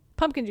 can you?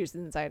 Pumpkin juice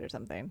inside or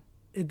something.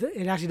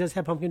 It actually does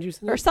have pumpkin juice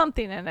in it? Or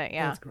something in it,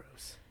 yeah. That's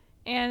gross.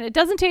 And it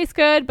doesn't taste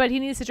good, but he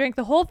needs to drink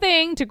the whole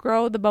thing to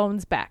grow the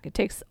bones back. It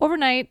takes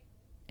overnight,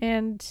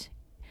 and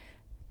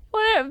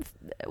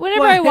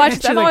whenever I watch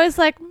it, I'm always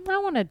like, I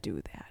want to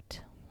do that.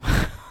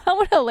 I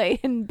want to lay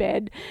in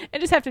bed and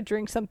just have to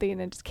drink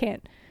something and just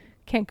can't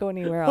go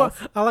anywhere else.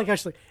 Well, I like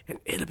actually, and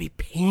it'll be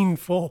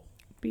painful.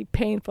 Be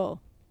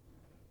painful.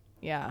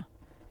 Yeah.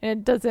 And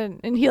it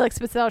doesn't, and he like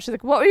spits it out. She's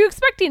like, what were you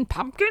expecting?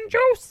 Pumpkin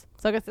juice?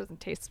 So I guess it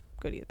doesn't taste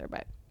good either,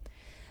 but.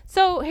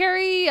 So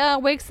Harry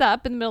wakes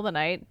up in the middle of the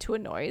night to a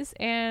noise,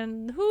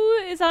 and who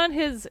is on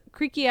his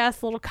creaky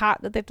ass little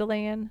cot that they have to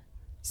lay in?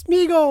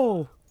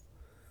 Smeagol.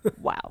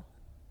 Wow.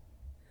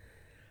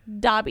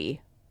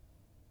 Dobby,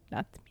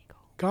 not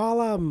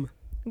Smeagol.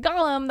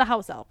 Gollum, the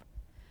house elf.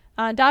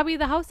 Dobby,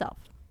 the house elf.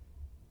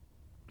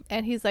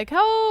 And he's like,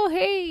 "Oh,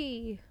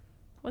 hey."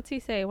 What's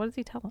he say? What does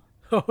he tell him?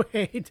 Oh,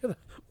 hey, to the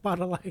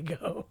bottle I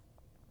go.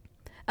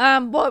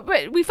 Well,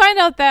 but we find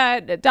out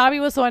that Dobby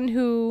was the one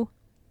who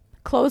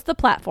closed the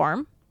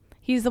platform.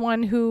 He's the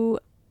one who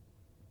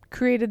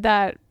created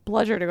that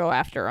bludger to go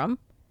after him.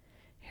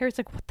 Harry's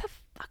like, what the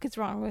fuck is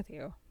wrong with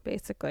you?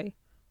 Basically.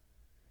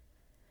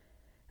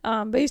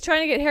 But he's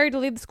trying to get Harry to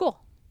leave the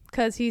school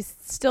because he's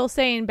still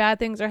saying bad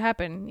things are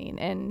happening.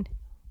 And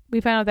we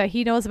found out that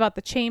he knows about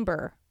the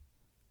chamber.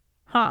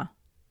 Huh?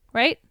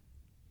 Right?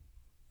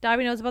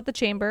 Dobby knows about the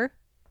chamber.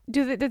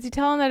 Does he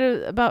tell him that it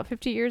was about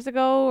 50 years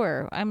ago?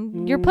 Or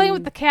you're playing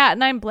with the cat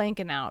and I'm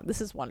blanking out.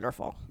 This is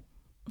wonderful.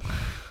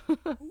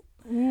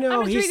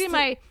 No, I'm just reading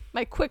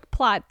my quick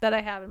plot that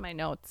I have in my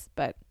notes,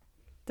 but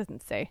it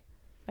doesn't say.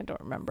 I don't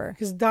remember.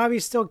 Because Dobby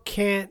still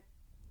can't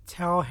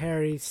tell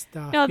Harry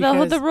stuff.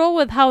 No, the rule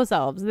with house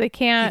elves, they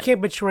can't. He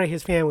can't betray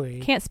his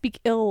family. Can't speak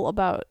ill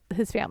about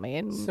his family,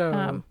 and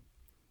So,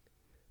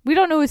 we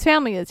don't know who his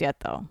family is yet,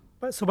 though.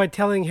 so by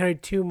telling Harry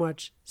too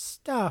much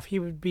stuff, he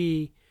would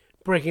be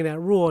breaking that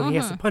rule, and he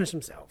has to punish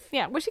himself.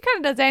 Yeah, which he kind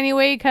of does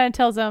anyway. He kind of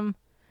tells him.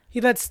 He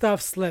lets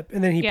stuff slip,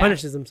 and then he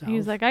punishes himself.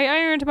 He's like, I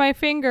ironed my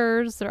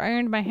fingers or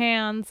ironed my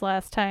hands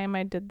last time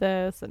I did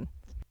this. And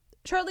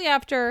shortly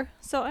after,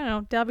 so I don't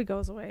know, Dobby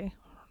goes away.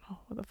 I don't know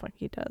what the fuck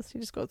he does. He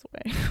just goes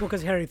away. Well,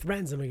 because Harry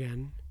threatens him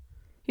again.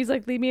 He's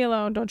like, leave me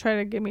alone. Don't try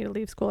to get me to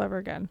leave school ever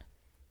again.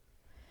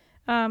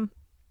 And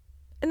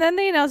then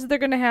they announced that they're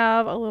going to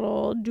have a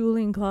little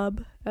dueling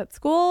club at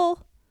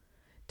school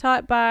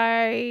taught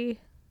by...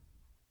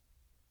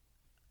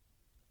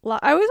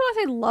 I always want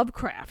to say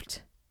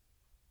Lovecraft.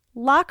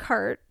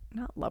 Lockhart,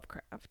 not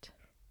Lovecraft.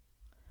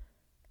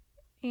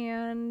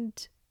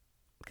 And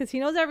because he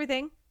knows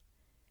everything.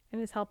 And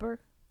his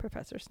helper,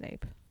 Professor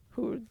Snape,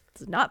 who's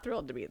not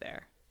thrilled to be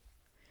there.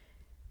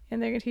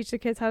 And they're going to teach the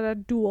kids how to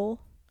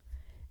duel.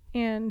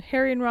 And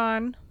Harry and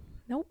Ron,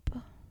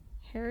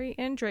 Harry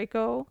and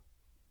Draco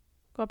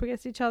go up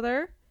against each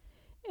other.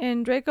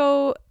 And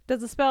Draco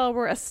does a spell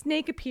where a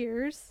snake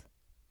appears.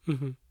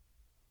 Mm-hmm.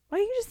 Why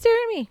are you just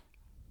staring at me?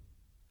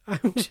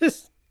 I'm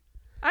just...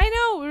 I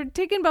know, we're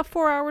taking about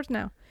 4 hours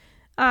now.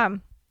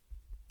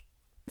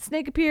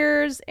 Snake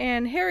appears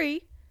and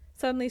Harry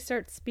suddenly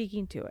starts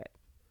speaking to it.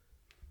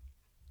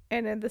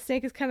 And then the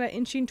snake is kind of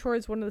inching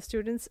towards one of the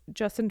students,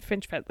 Justin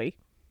Finch-Fletchley.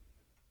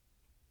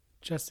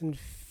 Justin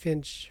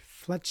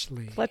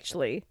Finch-Fletchley.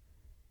 Fletchley,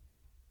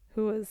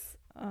 who was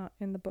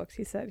in the books.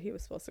 He said he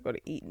was supposed to go to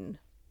Eton.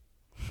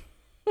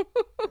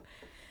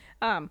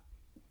 And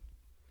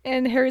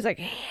Harry's like,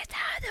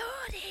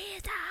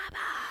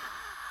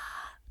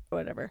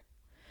 whatever.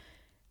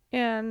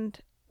 And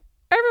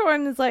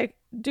everyone is like,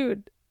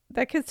 dude,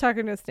 that kid's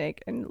talking to a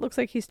snake. And it looks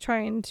like he's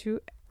trying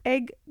to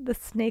egg the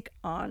snake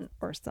on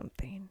or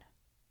something.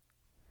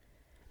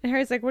 And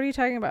Harry's like, what are you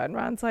talking about? And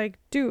Ron's like,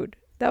 dude,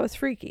 that was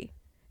freaky.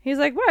 He's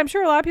like, well, I'm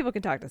sure a lot of people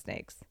can talk to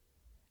snakes.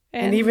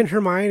 And even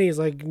Hermione's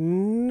like,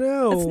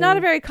 no. It's not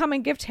a very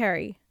common gift,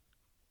 Harry.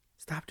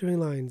 Stop doing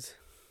lines.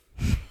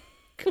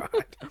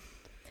 God.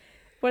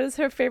 What is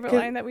her favorite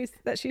line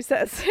that she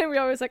says? And we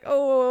always like,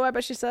 oh, I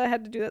bet she said I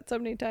had to do that so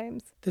many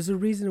times. There's a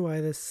reason why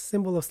the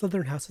symbol of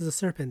Slytherin House is a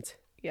serpent.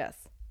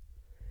 Yes.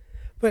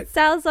 But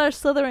Salazar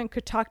Slytherin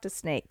could talk to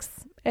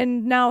snakes,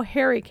 and now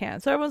Harry can.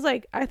 So everyone's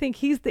like, I think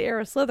he's the heir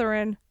of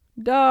Slytherin.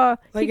 Duh.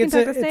 Like he can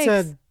talk to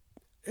snakes.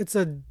 It's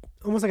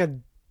almost like a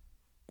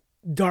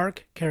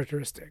dark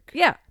characteristic.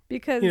 Yeah,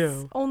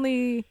 because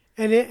only...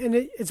 And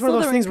it's one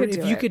of those things where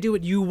if you could do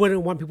it, you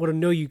wouldn't want people to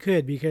know you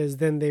could, because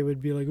then they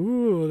would be like,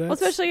 ooh, that's... Well,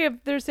 especially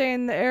if they're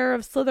saying the heir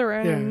of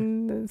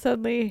Slytherin, and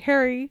suddenly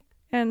Harry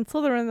and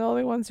Slytherin are the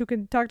only ones who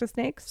can talk to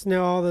snakes. So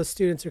now all the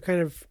students are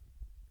kind of...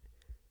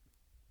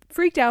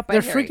 freaked out by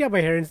Harry. They're freaked out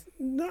by Harry.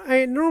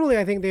 Normally,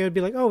 I think they would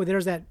be like, oh,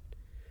 there's that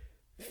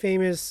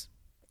famous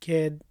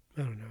kid.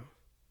 I don't know.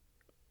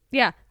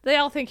 Yeah, they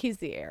all think he's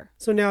the heir.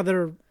 So now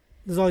there's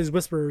all these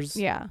whispers.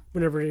 Yeah.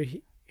 Whenever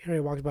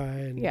Harry walks by.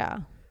 And yeah.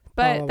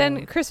 But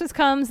then Christmas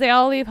comes, they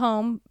all leave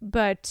home,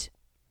 but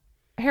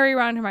Harry,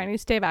 Ron, and Hermione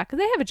stay back because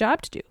they have a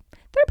job to do.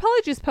 Their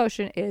Polyjuice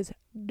potion is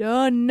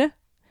done.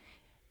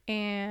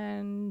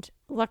 And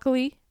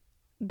luckily,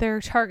 their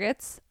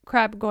targets,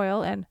 Crabbe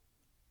Goyle and...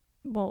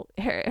 Well,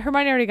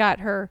 Hermione already got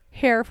her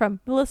hair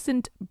from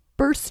Millicent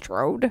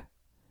Bulstrode.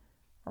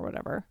 Or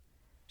whatever.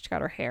 She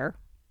got her hair.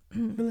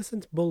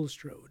 Millicent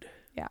Bulstrode.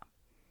 Yeah.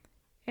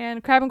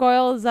 And Crabbe and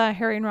Goyle is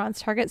Harry and Ron's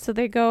target, so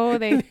they go,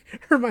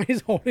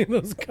 Hermione's holding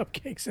those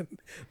cupcakes and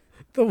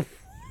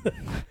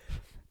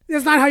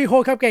that's not how you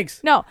hold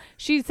cupcakes. No,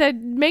 she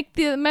said make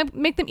them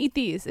eat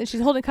these, and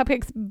she's holding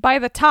cupcakes by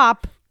the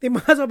top. They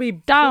might as well be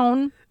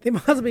down. They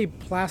must as well be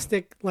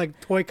plastic,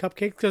 like toy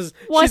cupcakes, because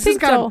she's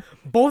just got them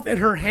both in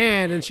her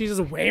hand and she's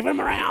just waving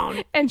them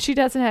around. And she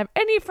doesn't have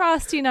any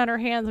frosting on her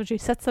hands when she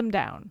sets them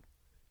down.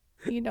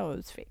 You know it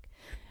was fake.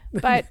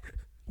 But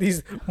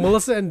these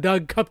Melissa and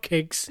Doug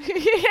cupcakes.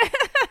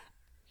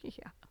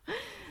 Yeah.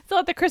 So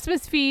at the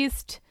Christmas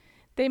feast,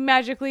 they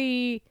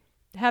magically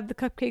have the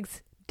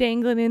cupcakes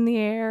dangling in the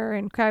air,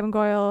 and Crabbe and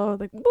Goyle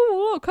like,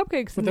 whoa,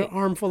 cupcakes. With their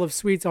armful of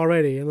sweets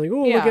already. And like,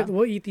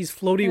 we'll eat these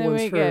floaty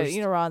ones first.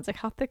 Ron's like,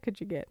 how thick could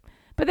you get?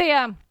 But they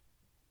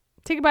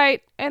take a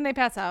bite and they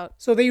pass out.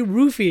 So they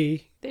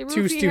roofie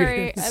two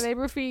students. Harry, they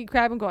roofie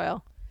Crabbe and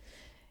Goyle.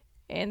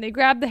 And they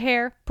grab the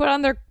hair, put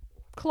on their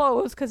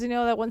clothes, because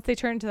that once they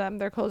turn to them,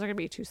 their clothes are going to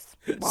be too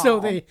small. So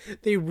they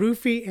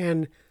roofie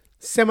and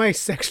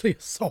semi-sexually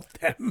assault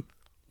them.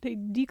 They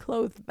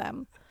declothe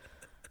them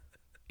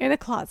in a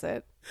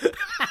closet.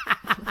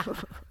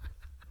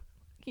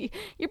 You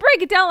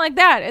break it down like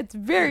that, it's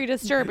very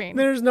disturbing.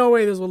 There's no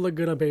way this will look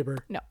good on paper.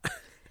 No.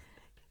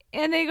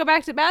 And they go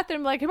back to the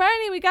bathroom like,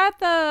 Hermione, we got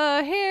the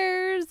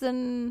hairs,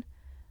 and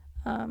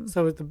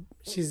so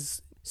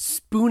she's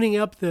spooning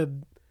up the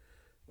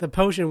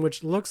potion,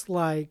 which looks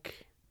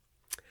like,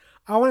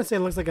 I want to say it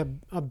looks like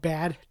a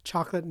bad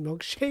chocolate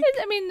milkshake.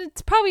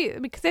 It's probably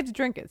because they have to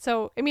drink it.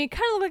 So, it kind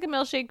of looked like a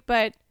milkshake,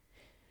 but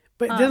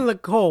it didn't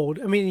look cold.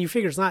 You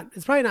figure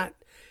it's probably not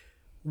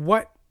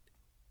what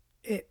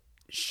it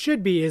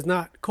should be is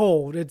not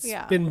cold. It's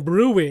been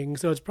brewing.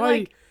 So it's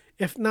probably,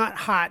 if not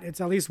hot,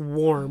 it's at least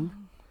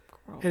warm.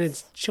 Gross. And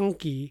it's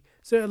chunky.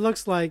 So it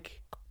looks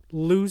like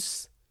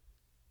loose.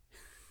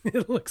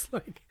 It looks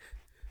like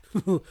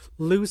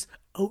loose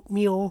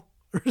oatmeal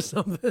or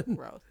something.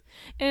 Gross.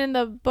 And in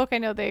the book, I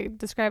know they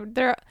describe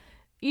it.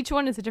 Each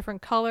one is a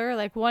different color.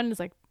 Like one is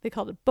like, they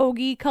called it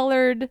bogey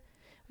colored.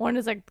 One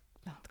is like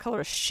the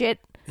color of shit.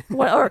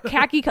 What, or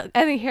khaki.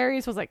 I think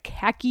Harry's was like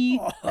khaki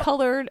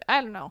colored.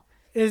 I don't know.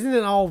 Isn't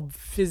it all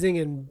fizzing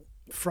and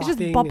It's frothing?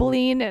 just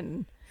bubbling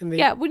and they,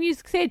 yeah. When you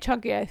say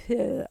chunky,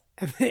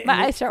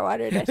 my eyes start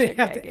watering. I they start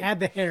have to gagging. add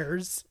the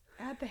hairs.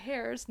 Add the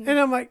hairs. And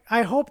I'm like,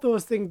 I hope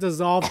those things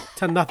dissolve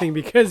to nothing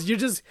because you're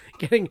just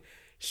getting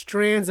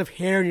strands of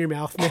hair in your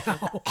mouth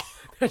now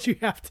that you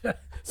have to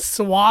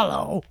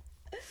swallow.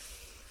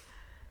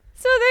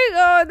 So they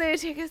go and they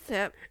take a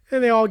sip.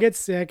 And they all get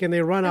sick and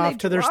they run And off they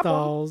to their drop 'em.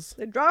 stalls.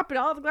 They drop it,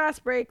 all the glass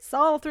breaks,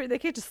 all three. They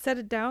can't just set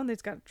it down. They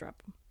just got to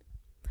drop them.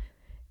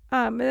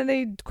 And then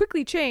they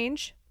quickly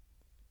change.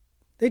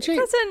 They change.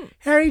 Doesn't-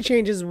 Harry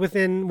changes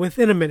within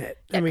a minute.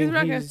 Yeah, I because mean, we're not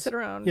going to he's- sit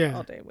around yeah.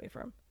 all day away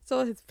from him.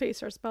 So his face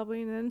starts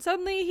bubbling, and then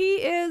suddenly he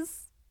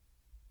is...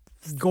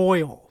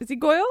 Goyle. Is he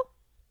Goyle?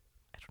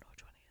 I don't know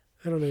which one he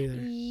is. I don't know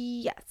either.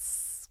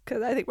 Yes,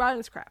 because I think Ron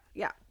is Crab.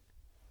 Yeah.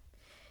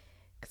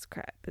 Because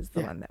Crab is the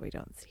Yeah. one that we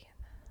don't see.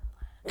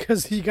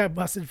 Because he got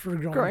busted for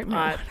growing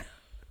pot.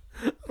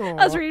 I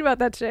was reading about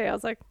that today. I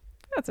was like,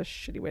 that's a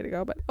shitty way to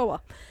go, but oh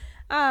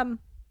well.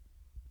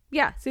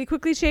 Yeah, so he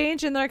quickly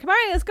changed, and they're like,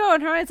 Hermione, let's go.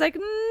 And Hermione's like,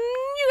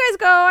 you guys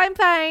go, I'm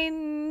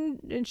fine.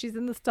 And she's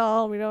in the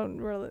stall.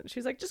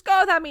 She's like, just go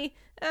without me.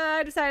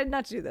 I decided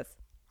not to do this.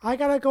 I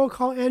gotta go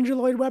call Andrew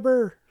Lloyd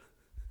Webber.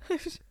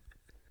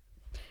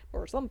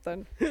 Or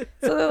something. So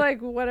they're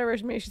like, whatever,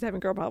 maybe she's having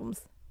girl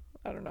problems.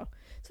 I don't know.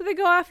 So they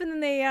go off, and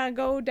then they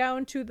go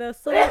down to the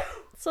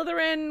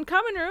Slytherin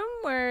common room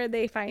where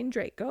they find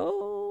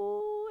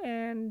Draco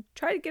and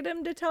try to get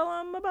him to tell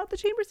them about the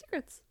Chamber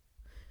Secrets.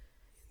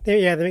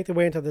 They make their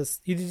way into this.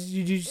 Did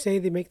you say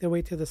they make their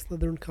way to the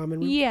Slytherin common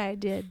room? Yeah, I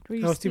did. Were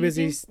you I was too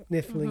busy sneezing?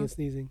 sniffling and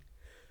sneezing.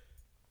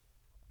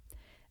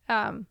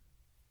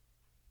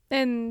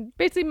 And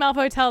basically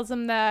Malfoy tells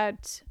him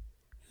that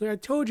I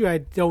told you I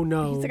don't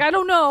know. he's like, I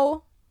don't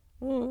know,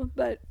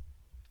 but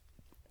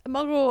a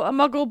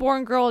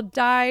Muggle-born girl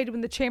died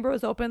when the chamber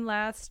was open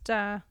last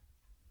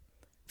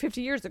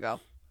 50 years ago.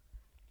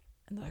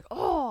 And they're like,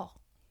 oh.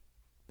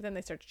 But then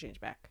they start to change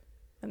back.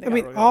 And they I got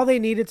mean, real all good. they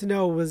needed to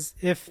know was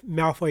if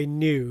Malfoy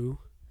knew.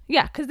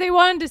 Yeah, because they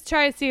wanted to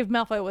try to see if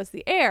Malfoy was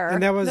the heir.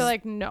 And that was- they're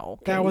like, no.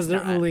 That was he's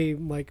their not. only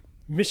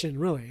mission,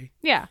 really.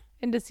 Yeah,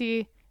 and to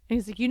see. And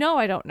he's like,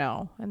 I don't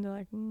know. And they're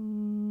like,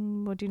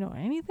 well, do you know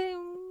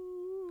anything?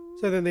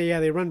 So then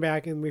they run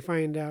back and we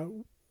find out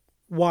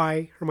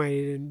why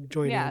Hermione didn't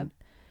join Yeah. in.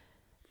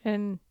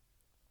 And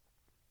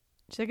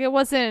she's like, it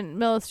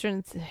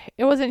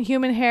wasn't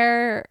human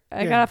hair.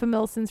 I got Yeah. off of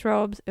Millicent's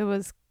robes. It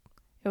was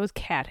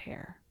cat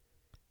hair.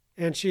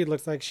 And she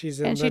looks like she's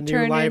in And the she new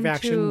turned live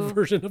action into-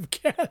 version of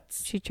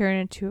Cats. She turned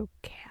into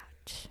a cat.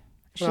 She's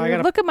Well, I like,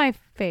 gotta- look at my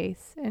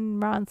face.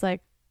 And Ron's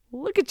like,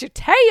 look at your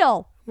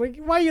tail. Like,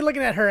 why are you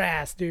looking at her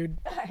ass, dude?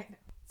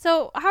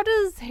 So how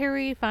does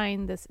Harry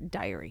find this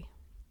diary?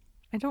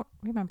 I don't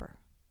remember.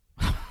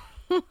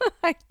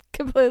 I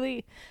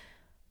completely...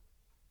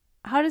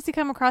 How does he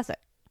come across it?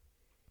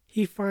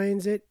 He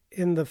finds it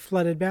in the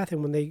flooded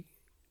bathroom when they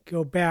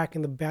go back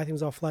and the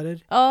bathroom's all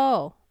flooded.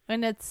 Oh,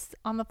 and it's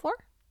on the floor?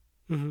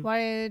 Mhm.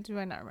 Why do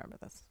I not remember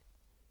this?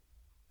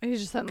 He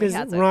just suddenly Because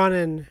has it. Ron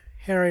and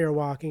Harry are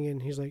walking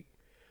and he's like,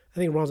 I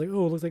think Ron's like,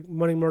 oh, it looks like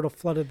Moaning Myrtle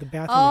flooded the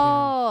bathroom again.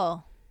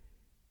 Oh,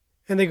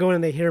 And they go in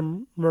and they hear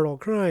Myrtle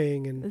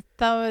crying. And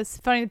that was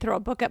funny to throw a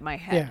book at my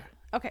head.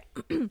 yeah, Okay.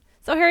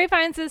 So Harry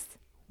finds this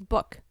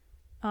book.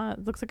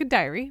 It looks like a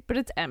diary, but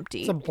it's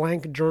empty. it's a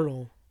blank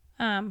journal.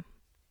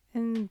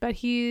 But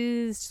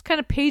he's just kind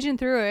of paging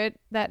through it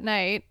that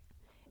night,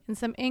 and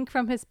some ink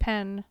from his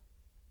pen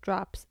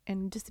drops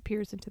and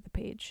disappears into the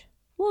page.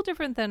 A little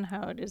different than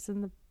how it is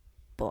in the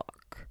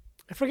book.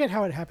 I forget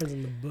how it happens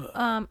in the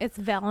book. It's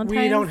Valentine's.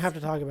 We don't have to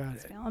talk about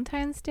it.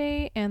 Valentine's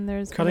Day, and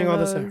there's Cutting one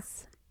all of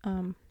this out.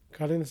 those,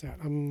 Cutting this out.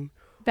 I'm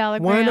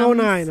Ballograms,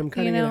 109. I'm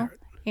cutting it out.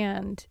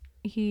 And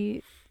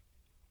he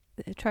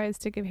tries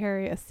to give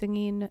Harry a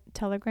singing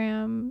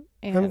telegram.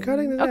 And, I'm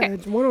cutting this okay. out.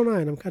 It's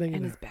 109. I'm cutting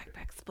And it his out.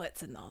 backpack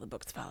splits and all the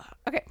books fell out.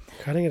 Okay.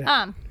 Cutting it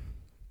out.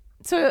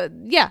 So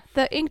yeah,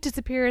 the ink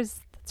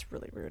disappears. That's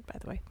really rude, by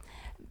the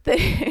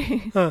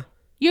way. Huh.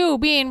 You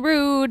being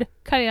rude,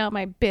 cutting out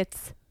my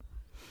bits.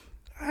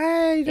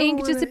 I don't Ink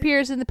wanna-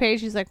 disappears in the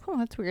page. He's like, oh,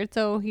 that's weird.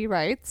 So he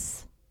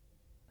writes,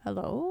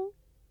 hello,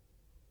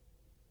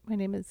 my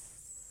name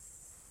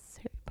is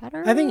Harry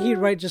Potter. I think he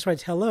just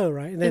writes hello,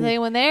 right? And Is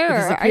anyone there? it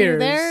Or are you disappears.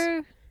 there?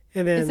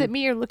 And then Is it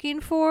me you're looking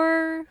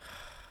for?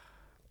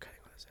 cutting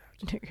all this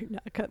out. You're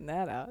not cutting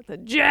that out. It's a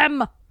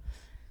gem. I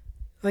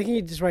think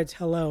he just writes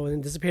hello and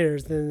then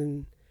disappears.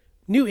 Then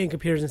new ink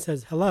appears and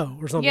says hello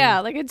or something. Yeah,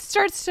 like it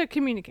starts to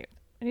communicate.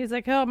 And he's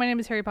like, oh, my name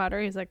is Harry Potter.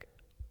 He's like,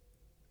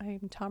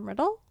 I'm Tom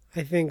Riddle.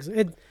 I think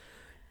so.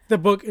 The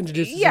book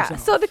introduces Yeah, itself.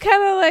 so the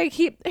kind of like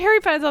Harry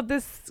finds out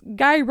this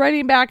guy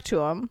writing back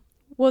to him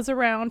was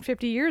around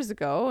 50 years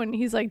ago, and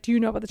he's like, do you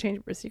know about the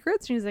Chamber of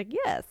Secrets? And he's like,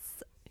 yes.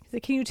 He's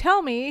like, can you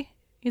tell me?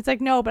 He's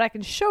like, no, but I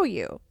can show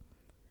you.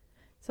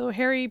 So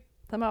Harry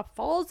somehow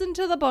falls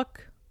into the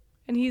book,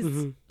 and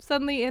he's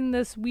suddenly in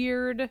this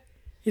weird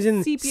He's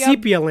in sepia-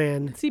 sepia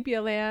land.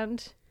 sepia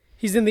land.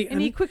 He's in the And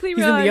he quickly he's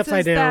in the realizes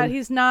upside down. that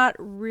he's not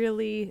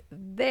really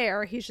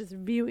there. He's just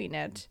viewing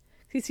it.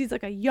 He sees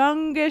like a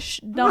youngish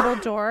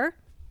Dumbledore.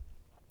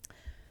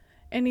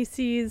 And he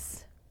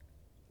sees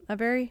a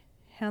very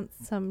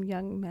handsome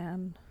young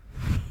man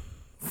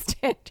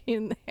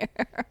standing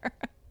there.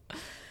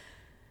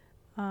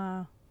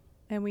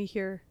 And we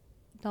hear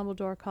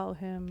Dumbledore call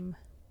him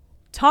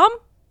Tom?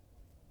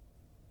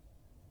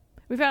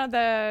 We found out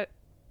that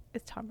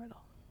it's Tom Riddle.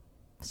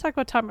 Let's talk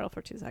about Tom Riddle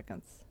for 2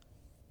 seconds.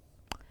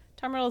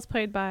 Tom Riddle is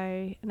played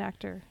by an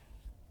actor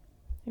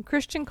named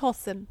Christian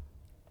Coulson.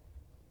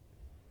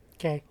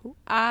 Okay.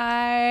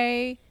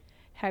 I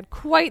had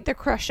quite the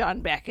crush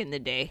on back in the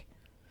day.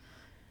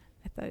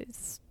 I thought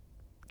it's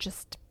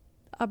just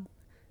a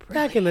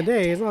Back in the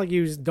day, it's not like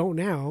you just don't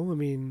now. I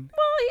mean,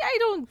 well, I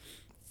don't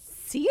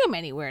see him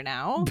anywhere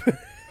now.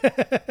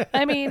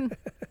 I mean,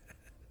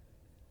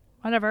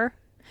 whatever.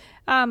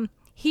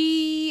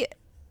 He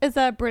is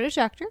a British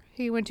actor.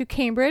 He went to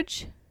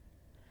Cambridge.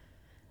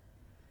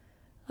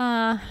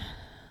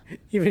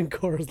 even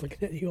Cora's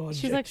looking at you all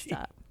She's like,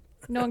 stop.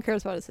 No one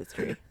cares about his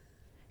history.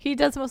 He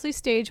does mostly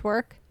stage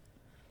work.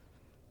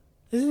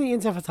 Isn't he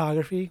into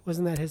photography?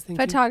 Wasn't that his thing?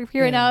 too? Photography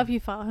right now, if you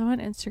follow him on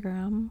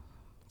Instagram.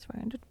 That's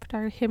why I did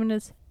photography. Him and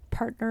his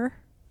partner.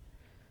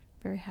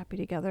 Very happy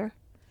together.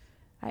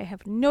 I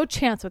have no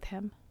chance with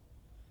him.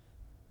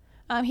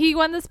 He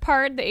won this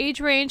part. The age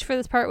range for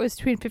this part was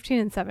between 15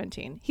 and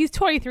 17. He's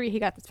 23. He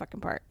got this fucking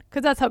part.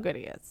 Because that's how good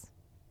he is.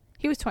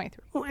 He was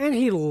 23. Well, and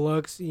he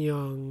looks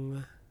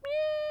young.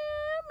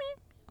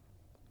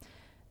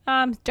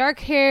 Dark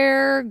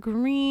hair,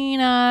 green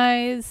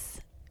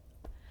eyes.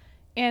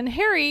 And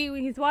Harry,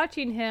 when he's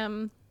watching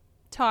him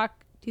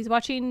talk, he's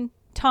watching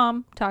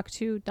Tom talk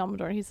to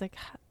Dumbledore. And he's like,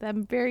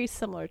 I'm very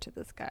similar to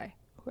this guy,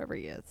 whoever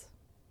he is.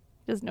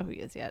 He doesn't know who he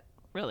is yet,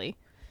 really.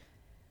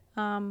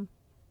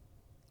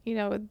 You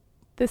know,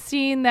 the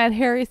scene that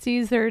Harry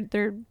sees,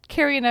 they're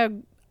carrying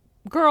a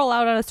girl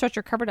out on a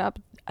stretcher covered up,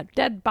 a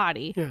dead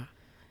body. Yeah.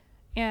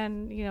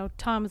 And, you know,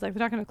 Tom is like, they're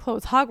not going to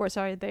close Hogwarts,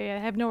 are they? I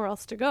have nowhere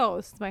else to go.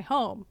 This is my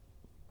home.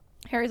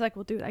 Harry's like,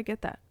 well, dude, I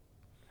get that.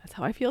 That's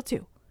how I feel,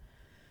 too.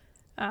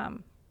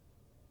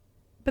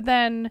 But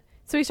then,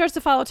 so he starts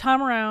to follow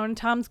Tom around.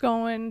 Tom's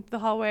going the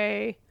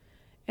hallway.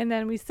 And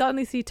then we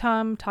suddenly see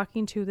Tom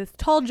talking to this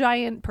tall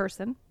giant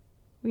person.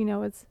 We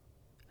know it's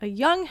a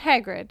young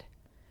Hagrid.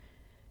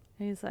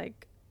 And he's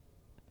like,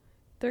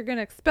 they're going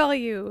to expel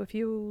you if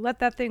you let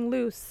that thing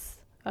loose.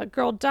 A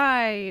girl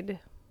died.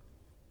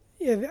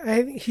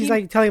 Yeah, he's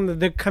like telling them that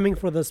they're coming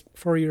for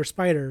for your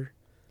spider.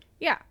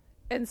 Yeah.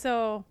 And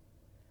so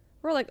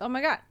we're like, oh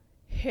my God.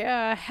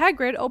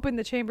 Hagrid opened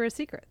the Chamber of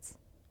Secrets.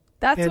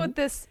 That's what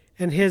this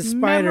and his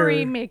spider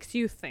memory makes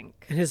you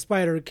think. And his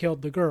spider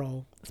killed the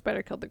girl. The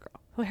spider killed the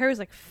girl. Well, Harry's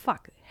like,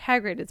 fuck,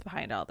 Hagrid is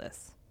behind all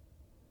this.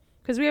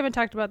 Because we haven't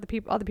talked about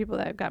all the people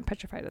that have gotten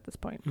petrified at this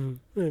point. We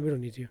don't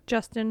need to.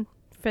 Justin,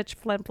 Fitch,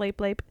 Flint,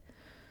 Blape,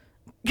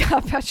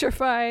 got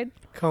petrified.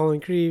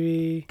 Colin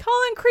Creevey.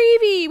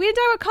 We didn't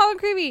talk about Colin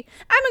Creevey.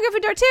 I'm a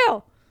Gryffindor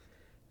too.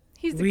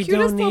 He's the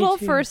cutest little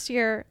first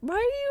year. Why do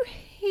you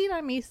hate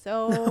on me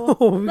so? No,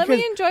 let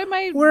me enjoy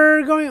my...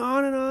 We're going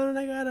on and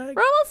I gotta...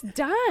 We're almost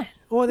done.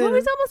 Oh, the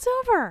movie's almost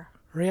over.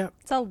 Hurry up.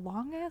 It's a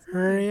long-ass movie.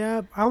 Hurry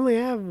up. I only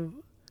have...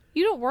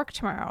 You don't work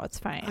tomorrow. It's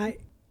fine.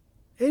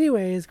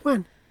 Anyways, come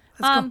on.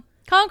 Let's go.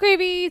 Colin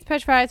Creevey's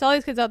petrified. So all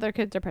these kids out there,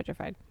 kids are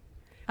petrified.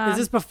 Is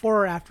this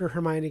before or after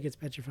Hermione gets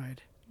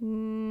petrified?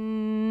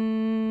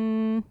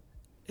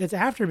 It's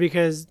after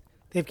because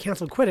they've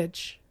canceled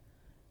Quidditch.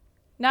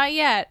 Not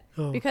yet,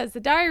 because the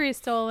diary is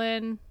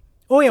stolen.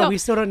 Oh yeah, we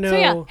still don't know. So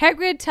yeah,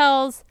 Hagrid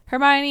tells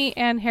Hermione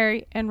and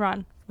Harry and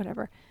Ron,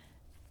 whatever,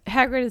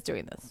 Hagrid is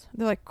doing this.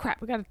 They're like, crap,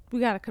 we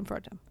gotta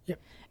confront him. Yep.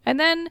 And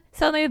then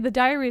suddenly the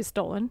diary is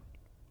stolen,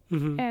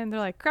 and they're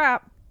like,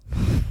 crap.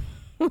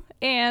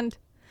 And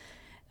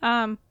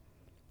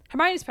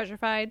Hermione's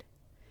petrified.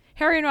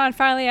 Harry and Ron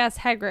finally ask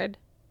Hagrid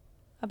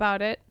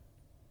about it,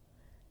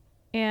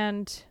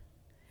 and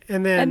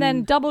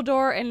then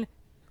Dumbledore and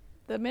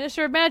the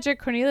Minister of Magic,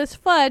 Cornelius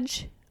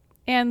Fudge,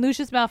 and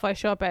Lucius Malfoy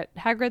show up at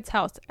Hagrid's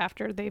house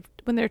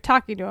when they're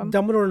talking to him.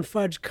 Dumbledore and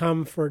Fudge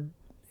come for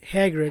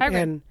Hagrid.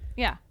 And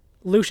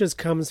Lucius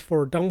comes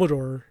for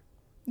Dumbledore.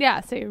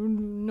 Yeah, say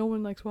no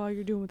one likes what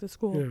you're doing with the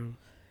school.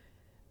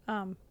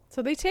 Yeah.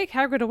 So they take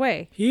Hagrid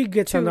away. He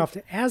gets sent off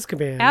to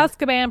Azkaban.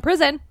 Azkaban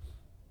prison,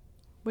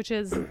 which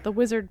is the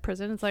wizard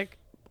prison. It's like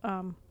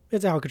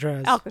it's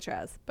Alcatraz.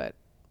 Alcatraz, but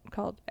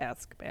called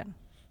Azkaban.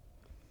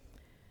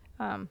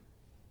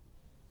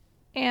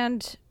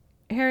 And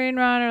Harry and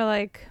Ron are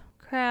like,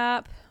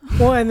 crap.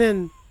 Well, and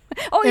then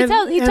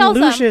he tells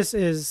Lucius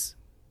is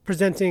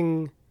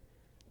presenting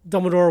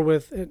Dumbledore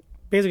with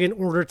basically an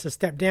order to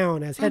step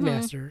down as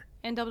headmaster.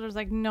 And Dumbledore's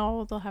like,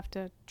 no, they'll have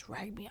to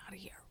drag me out of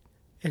here.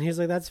 And he's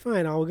like, that's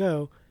fine, I'll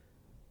go.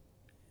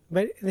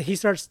 But he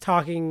starts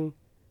talking.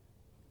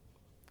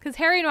 Because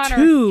Harry and Ron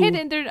are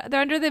hidden.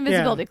 They're under the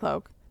invisibility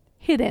cloak.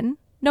 Hidden.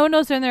 No one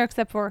knows they're in there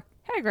except for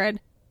Hagrid.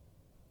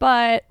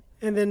 But...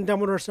 And then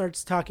Dumbledore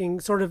starts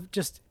talking sort of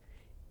just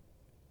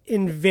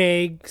in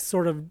vague,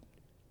 sort of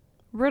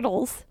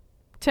riddles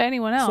to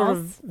anyone else. Sort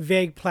of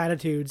vague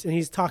platitudes, and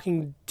he's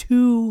talking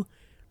to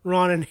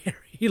Ron and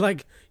Harry.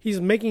 Like,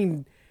 he's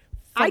making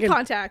eye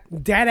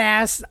contact. Dead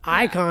ass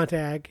eye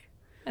contact.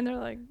 And they're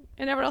like,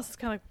 and everyone else is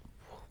kind of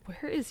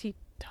like, where is he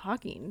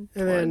talking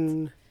And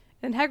towards?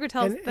 And Hagrid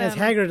tells them. as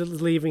Hagrid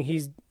is leaving,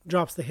 he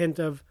drops the hint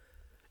of,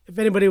 if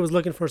anybody was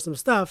looking for some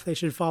stuff, they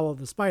should follow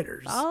the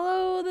spiders.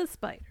 Follow the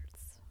spiders.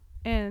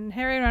 And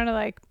Harry and Ron are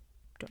like,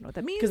 don't know what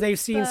that means. Because they've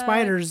seen but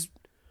spiders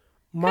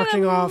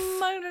marching off.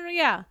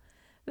 Yeah.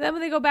 Then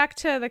when they go back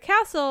to the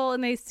castle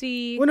and they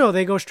see. Well, no,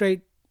 they go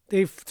straight.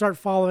 They start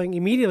following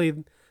immediately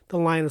the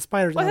line of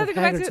spiders. Well, out I of think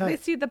they go back Hagrid's to, hut. they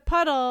see the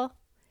puddle.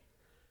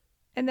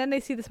 And then they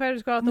see the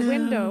spiders go out the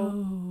window.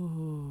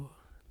 No.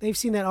 They've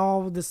seen that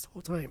all this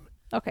whole time.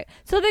 Okay.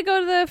 So they go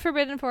to the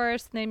Forbidden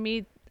Forest and they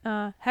meet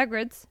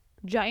Hagrid's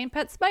giant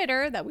pet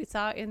spider that we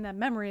saw in the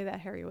memory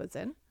that Harry was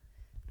in.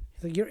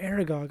 He's like, you're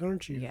Aragog,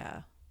 aren't you?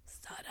 Yeah.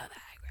 Son of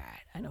Hagrid.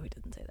 I know he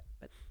didn't say that,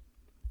 but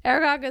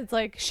Aragog is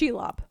like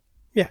Shelob.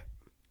 Yeah.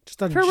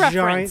 Just a For giant.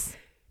 reference.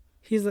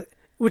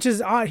 Which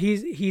is odd.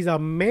 He's a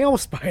male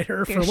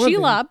spider for one thing.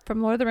 Shelob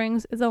from Lord of the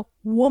Rings is a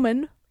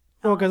woman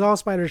Well, because all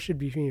spiders should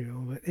be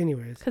female. But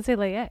anyways. because they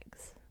lay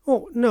eggs.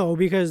 Oh, no,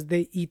 because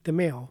they eat the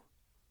male.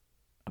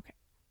 Okay.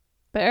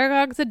 But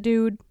Aragog's a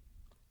dude.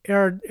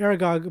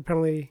 Aragog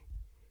apparently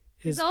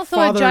is He's also a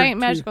father giant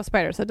to- magical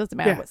spider, so it doesn't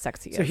matter Yeah. what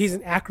sex he is. So he's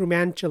an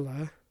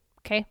acromantula.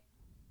 Okay.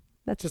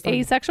 That's Just just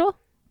asexual?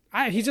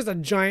 He's just a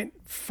giant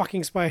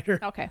fucking spider.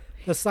 Okay.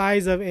 The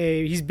size of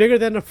he's bigger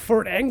than a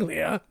Fort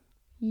Anglia,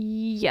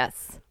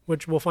 Yes.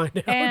 which we'll find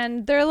out.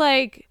 And they're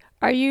like,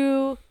 are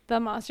you the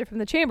monster from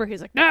the chamber?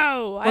 He's like,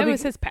 no, I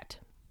was his pet.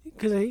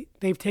 Because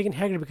they've taken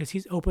Hagrid because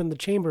he's opened the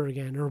chamber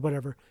again or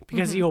whatever.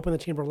 Because Mm-hmm. he opened the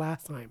chamber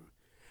last time.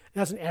 And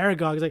that's an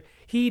Aragog. He's like,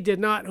 he did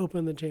not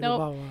open the chamber, Nope.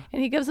 blah, blah, blah.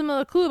 And he gives them a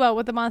little clue about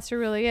what the monster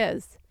really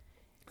is.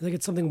 I think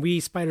it's something we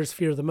spiders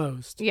fear the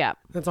most. Yeah.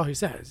 That's all he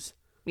says.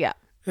 Yeah.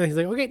 And he's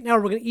like, okay, now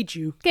we're going to eat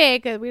you. Okay,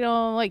 because we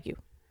don't like you.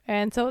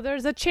 And so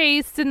there's a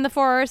chase in the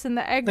forest, and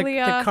the The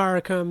Eglia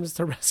car comes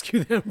to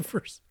rescue them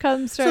first.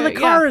 comes to. So the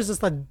car is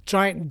just a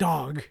giant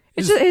dog.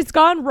 It's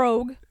gone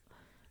rogue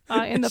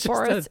in the It's just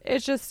forest.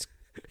 It's just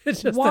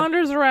It's just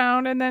wanders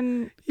around and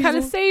then kind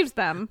of a- saves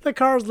them. the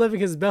car is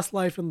living his best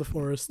life in the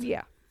forest.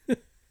 Yeah.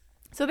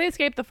 So they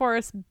escape the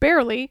forest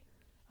barely.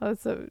 Oh,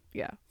 so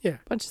yeah, Yeah.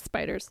 bunch of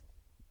spiders.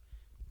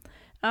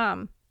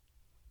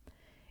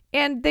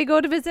 And they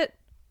go to visit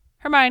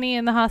Hermione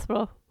in the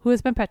hospital, who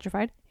has been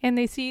petrified, and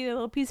they see a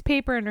little piece of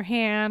paper in her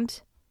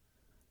hand,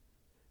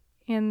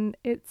 and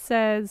it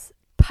says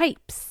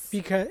pipes.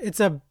 Because it's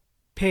a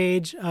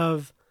page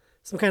of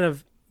some kind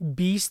of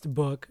beast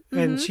book,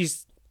 and Mm-hmm.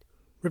 she's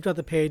ripped out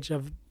the page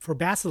for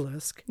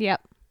Basilisk,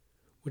 Yep.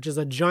 which is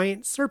a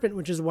giant serpent,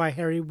 which is why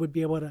Harry would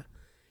be able to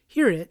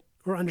hear it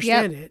or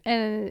understand it.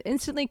 And it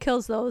instantly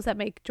kills those that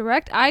make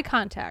direct eye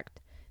contact.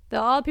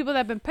 All the people that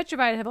have been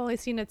petrified have only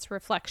seen its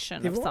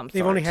reflection of some sort.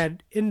 They've only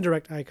had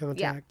indirect eye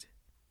contact.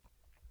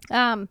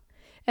 And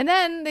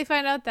then they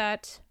find out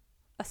that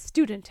a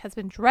student has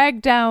been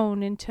dragged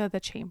down into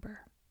the chamber.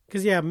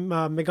 Because,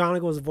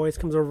 McGonagall's voice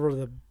comes over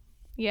the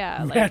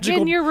Yeah, like magical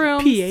get in your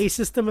rooms. PA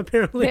system,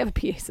 apparently. They have a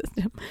PA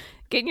system.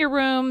 Get in your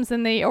rooms,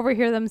 and they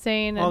overhear them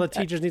saying, All the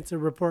teachers need to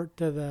report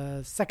to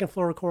the second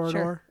floor corridor.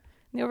 Sure.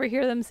 They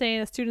overhear them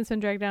saying a student's been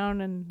dragged down,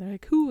 and they're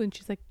like, who? And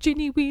she's like,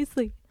 Ginny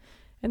Weasley.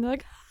 And they're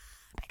like,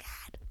 oh my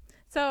God.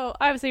 So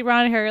obviously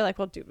Ron and Harry are like,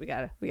 well, dude, we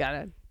gotta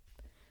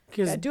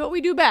Because do what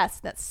we do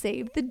best. That's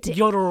save the day.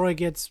 Gilderoy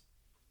gets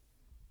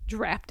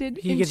drafted.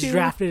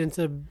 drafted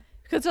into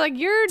because they're like,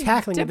 you're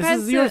tackling it.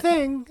 This is your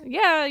thing.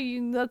 Yeah,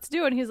 let's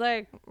do it. And he's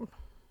like,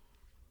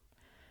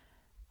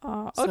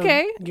 So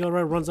okay.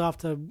 Gilderoy runs off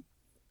to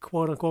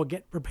quote unquote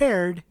get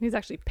prepared, He's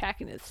actually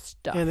packing his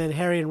stuff. and then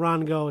Harry and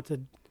Ron go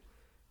to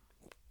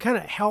kind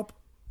of help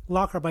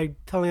Lockhart by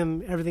telling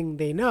him everything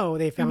they know.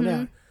 They found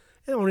Mm-hmm. out,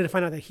 and only to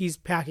find out that he's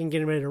packing,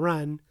 getting ready to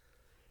run.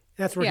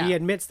 That's where he Yeah.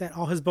 admits that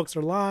all his books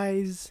are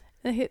lies.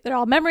 They're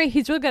all memory.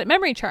 He's really good at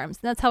memory charms.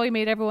 And that's how he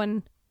made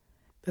everyone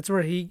That's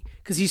where he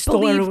stole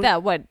believe everyone,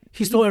 that what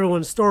he stole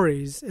everyone's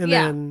stories and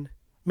Yeah. then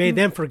made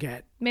them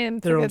forget. made them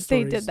their own forget they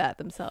stories. did that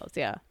themselves.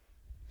 Yeah.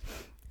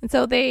 And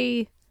so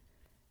they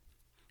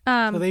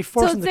So they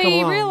force him to come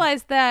along.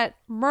 realized that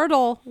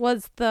Myrtle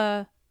was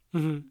the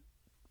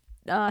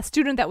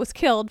student that was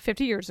killed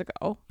 50 years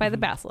ago by the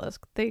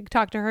basilisk. They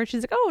talked to her.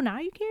 She's like, oh, now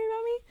you care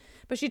about me?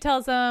 But she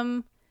tells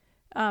them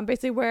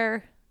basically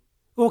where,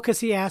 Well, because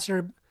he asked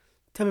her,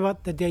 "Tell me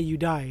about the day you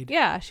died."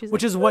 yeah, she's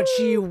Which like, is what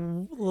she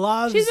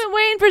loves. she's been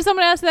waiting for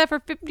someone to ask that for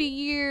 50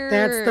 years.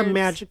 That's the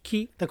magic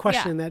key, the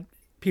question that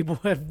people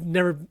have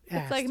never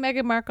asked. It's like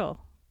Meghan Markle.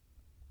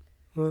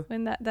 Huh?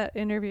 In that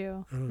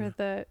interview where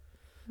the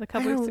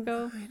couple weeks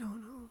ago. I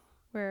don't know.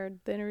 Where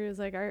the interview was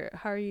like,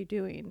 how are you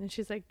doing? And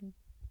she's like,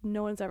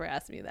 no one's ever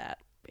asked me that,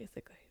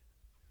 basically.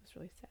 It was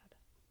really sad.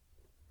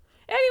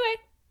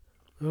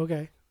 Anyway.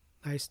 Okay.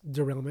 Nice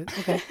derailment.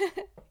 Okay.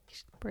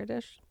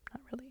 British,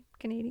 not really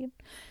Canadian.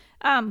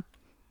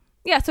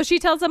 Yeah, so she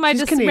tells him, I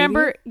She's just Canadian?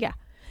 remember,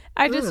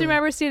 I just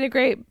remember seeing a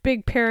great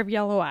big pair of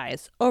yellow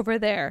eyes over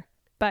there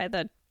by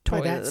the By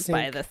toilet, that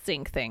by sink. the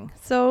sink thing.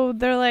 So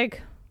they're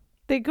like,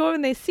 they go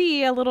and they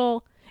see a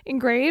little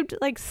engraved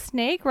like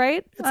snake,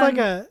 right? It's like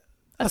a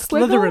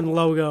squiggle? Slytherin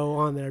logo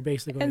on there,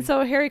 basically. And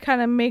so Harry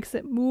kind of makes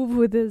it move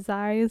with his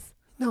eyes.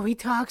 no, he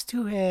talks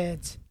to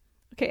it.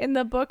 Okay, in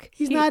the book,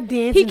 He's he- not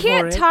dancing He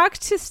can't for it. talk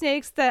to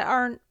snakes that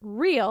aren't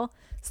real.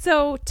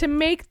 So to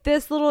make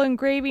this little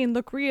engraving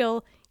look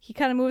real, he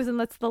kind of moves and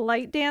lets the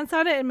light dance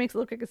on it and makes it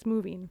look like it's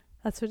moving.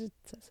 That's what it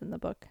says in the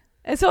book.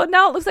 And so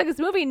now it looks like it's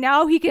moving.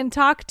 Now he can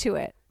talk to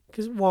it.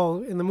 Because,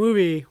 well, in the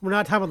movie, we're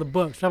not talking about the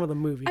book, we're talking about the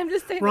movie. I'm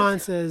just saying. Ron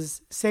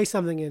says, say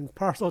something in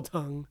parcel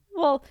tongue.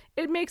 Well,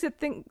 it makes it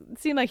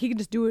seem like he can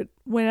just do it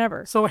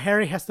whenever. So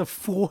Harry has to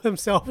fool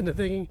himself into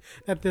thinking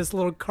that this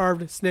little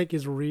carved snake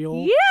is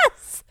real.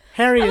 Yes.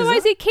 Harry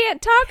Otherwise, he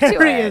can't talk to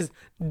Harry it. is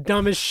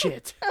dumb as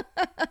shit.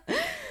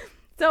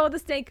 So the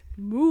snake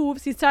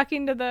moves. He's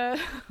talking to the.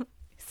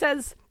 He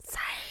says.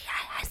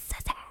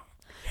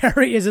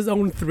 Harry is his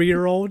own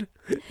 3-year-old.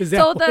 Is that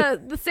So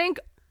what the sink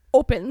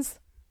opens,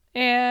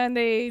 and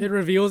they it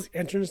reveals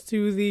entrance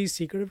to the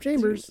secret of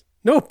chambers?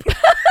 Nope.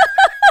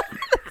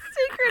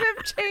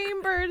 secretive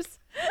chambers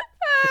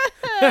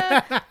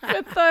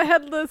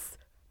with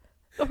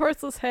the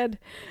horseless head.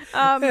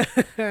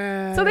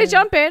 So they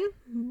jump in.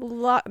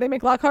 They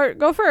make Lockhart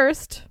go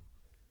first.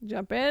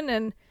 Jump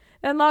in,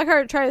 and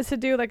Lockhart tries to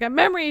do like a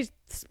memory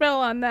spell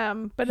on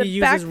them, but He it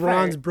uses backfired.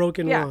 Ron's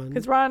broken Yeah, wand.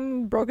 because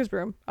Ron broke his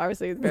broom.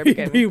 Obviously, at the very he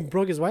beginning,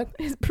 broke his what?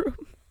 his broom,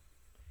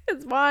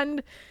 his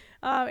wand,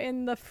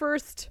 in the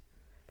first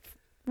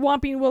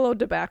Whomping Willow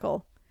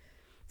debacle.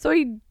 So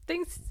he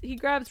thinks he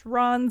grabs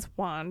Ron's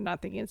wand,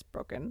 not thinking it's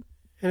broken.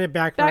 And it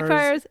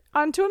backfires.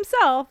 Onto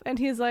himself, and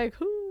he's like,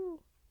 who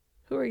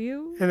are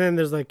you? And then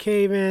there's like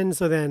cave in.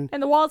 So then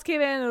And the walls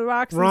cave in, and the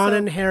rocks. Ron and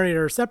and Harry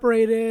are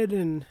separated,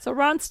 and so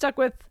Ron's stuck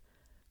with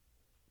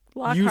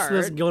Lockhart.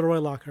 useless Gilderoy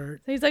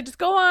Lockhart. So he's like, just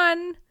go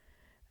on.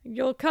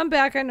 You'll come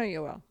back. I know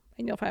you will.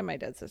 And you'll find my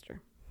dead sister.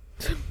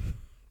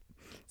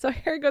 So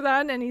Harry goes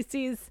on, and he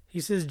sees. He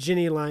says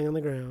Ginny lying on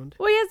the ground.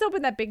 Well, he has to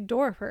open that big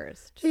door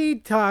first.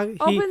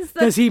 Opens the-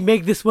 Does he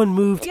make this one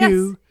move Yes.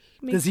 too?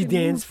 Makes Does he you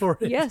dance move.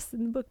 for it? Yes,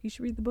 in the book. You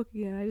should read the book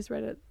again. I just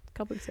read it a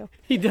couple weeks ago.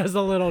 He does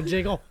a little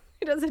jiggle.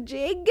 He does a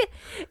jig,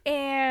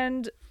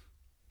 and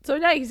so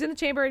now he's in the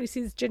chamber and he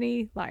sees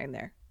Ginny lying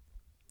there.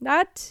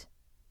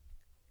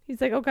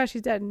 He's like, oh gosh,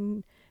 she's dead,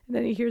 and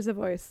then he hears a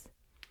voice.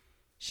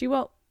 She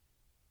won't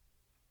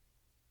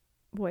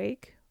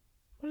wake.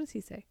 What does he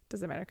say?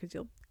 Doesn't matter because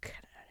you'll cut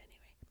it out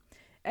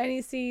anyway. And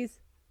he sees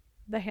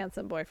the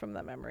handsome boy from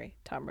the memory,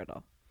 Tom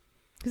Riddle.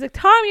 He's like,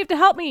 Tom, you have to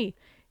help me.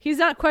 He's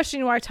not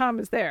questioning why Tom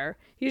is there.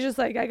 He's just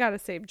like, I gotta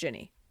save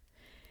Ginny.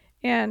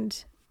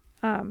 And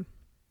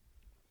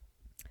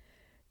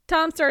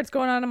Tom starts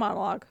going on a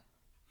monologue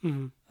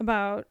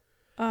about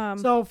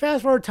So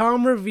fast forward,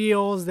 Tom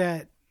reveals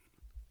that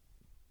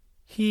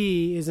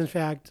he is in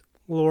fact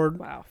Lord.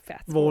 wow,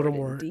 fast forward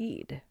Voldemort.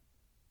 indeed.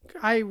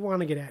 I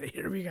want to get out of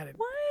here. We gotta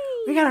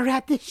Why?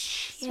 wrap this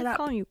shit I'm up.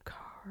 calling you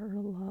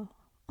Carla.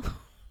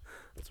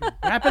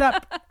 Wrap it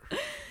up.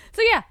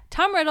 So yeah,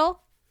 Tom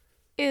Riddle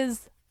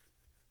is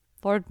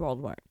Lord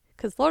Voldemort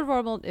because Lord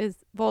Voldemort is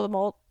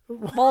Voldemort.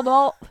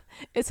 Voldemort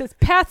is his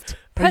past,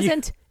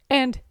 present,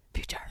 and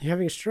future. You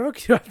having a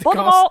stroke? You have to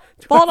Voldemort.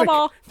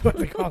 Voldemort. You have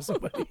to call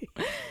somebody.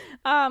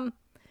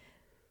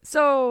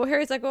 So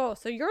Harry's like, oh,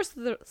 so you're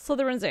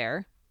Slytherin's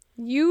heir.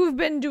 You've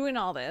been doing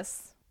all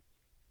this.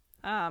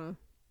 And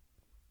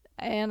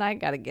I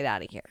gotta get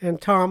out of here.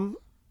 And Tom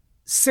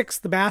sicks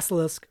the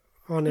basilisk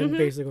on him,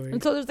 basically.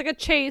 And so there's like a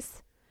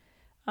chase.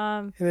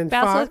 And then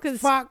Basilisk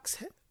is-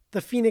 Fox,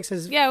 the Phoenix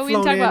has Yeah, we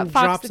can flown talk in, about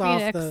Fox drops the off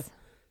Phoenix. the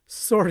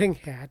sorting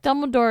hat.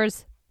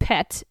 Dumbledore's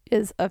pet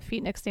is a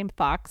phoenix named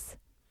Fox.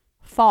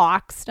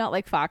 Fox, not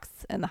like Fox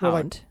and the Or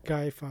Hound, like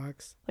Guy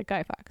Fox. like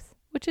Guy Fox,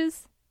 which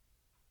is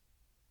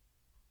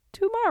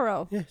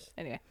tomorrow. Yes.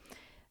 Anyway,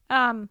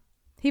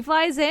 he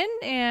flies in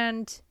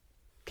and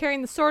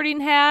carrying the sorting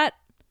hat,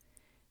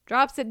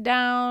 drops it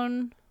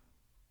down.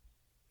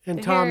 And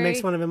To Tom Harry.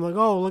 makes fun of him, like,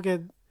 oh, look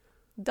at,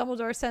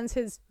 Dumbledore sends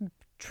his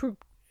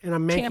troop and a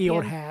manky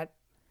old Champion. hat.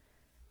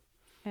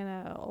 and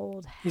an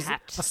old He's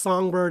hat. a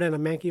songbird and a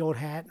manky old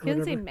hat. or He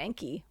doesn't say whatever.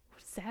 manky.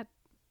 What's that?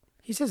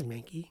 He says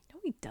manky. No,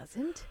 he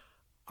doesn't.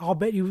 I'll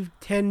bet you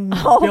 10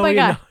 Oh my billion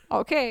god.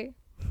 Okay.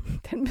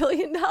 $10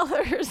 billion.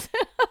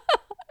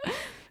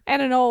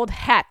 And an old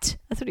hat.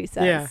 That's what he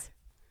says. Yeah.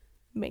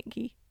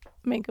 Manky.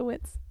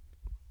 Mankowitz.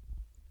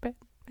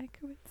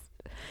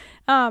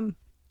 Mankowitz.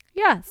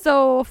 Yeah,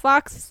 so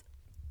Fox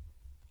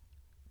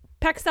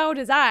pecks out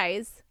his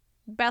eyes.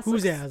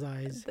 Who's has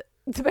eyes?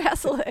 The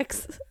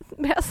basilisks.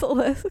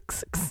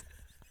 Basilisks.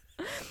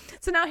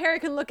 So now Harry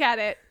can look at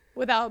it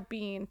without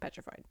being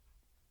petrified.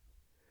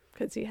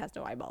 Because he has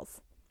no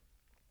eyeballs.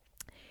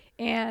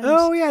 And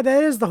Oh, yeah,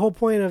 that is the whole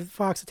point of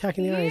Fox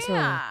attacking the eyes. Huh?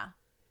 yeah.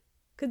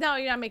 Because now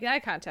you're not making eye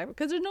contact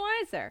because there's no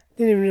eyes there.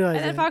 Didn't even realize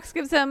And then that. Fox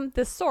gives him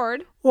this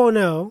sword. Well,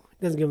 no,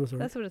 it doesn't give him the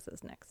sword. That's what it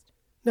says next.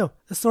 No,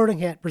 the sorting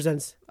hat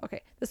presents.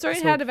 Okay. The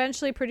sorting Sword. hat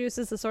eventually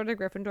produces the sword of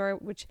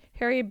Gryffindor, which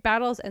Harry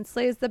battles and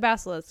slays the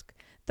basilisk.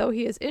 though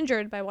he is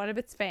injured by one of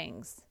its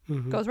fangs.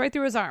 Goes right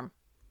through his arm.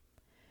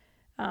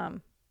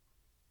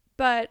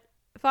 But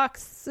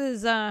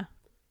Fox's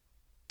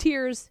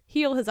tears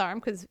heal his arm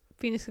because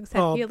Phoenix had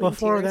healing tears.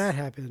 Before that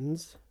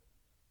happens,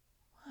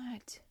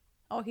 what?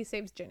 Oh, he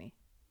saves Ginny.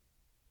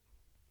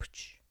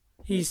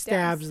 He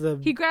stabs the.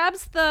 He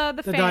grabs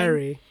the fang,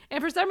 diary,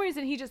 and for some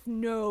reason he just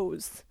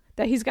knows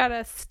that he's got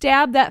to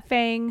stab that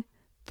fang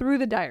through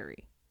the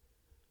diary.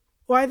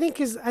 Well, I think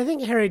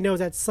Harry knows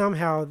that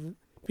somehow,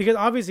 because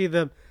obviously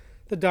the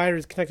diary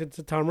is connected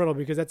to Tom Riddle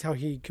because that's how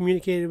he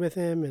communicated with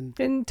him,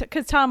 and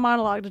because Tom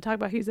monologued to talk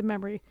about he's a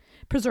memory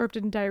preserved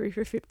in diary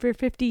for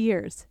 50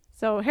 years.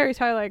 So Harry's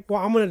probably like,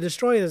 well, I'm going to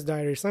destroy this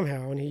diary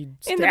somehow, and he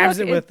stabs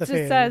it with the fang. It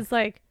just says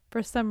like,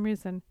 for some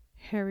reason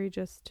Harry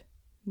just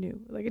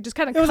knew, like it just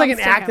kind of. It was like an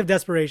act of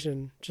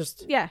desperation.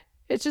 Just yeah,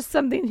 it's just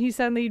something he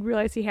suddenly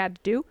realized he had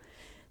to do.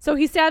 So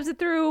he stabs it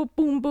through,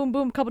 boom, boom,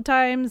 boom, a couple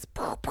times.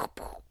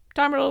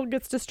 Tom Riddle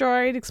gets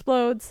destroyed,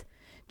 explodes.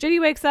 Ginny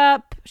wakes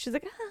up. She's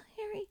like,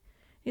 Harry.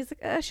 He's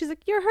like, she's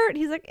like, you're hurt.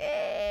 He's like,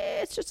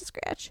 it's just a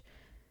scratch.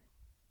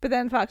 But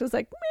then Fox was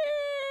like,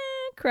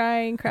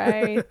 crying,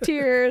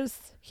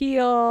 tears,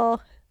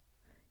 heal.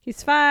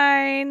 He's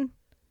fine.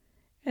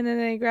 And then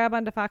they grab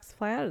onto Fox to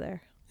fly out of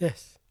there.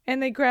 Yes.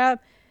 And they grab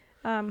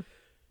Ron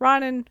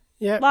and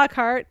Yep.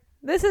 Lockhart.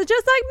 This is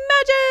just like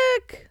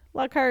magic!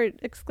 Lockhart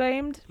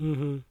exclaimed.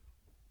 Mm-hmm.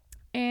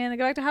 And they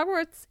go back to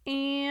Hogwarts.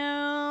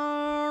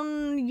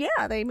 And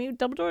yeah, they meet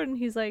Dumbledore. And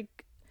he's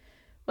like,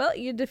 well,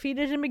 you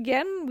defeated him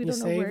again. We don't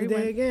know where he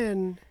went.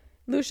 Again.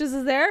 Lucius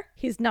is there.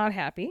 He's not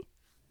happy.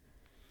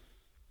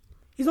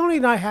 He's only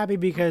not happy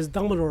because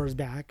Dumbledore is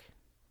back.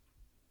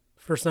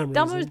 For some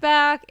reason. Dumbledore's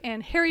back.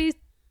 And Harry's,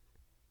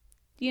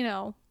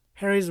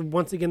 Harry's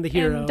once again the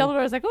hero. And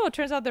Dumbledore's like, oh, it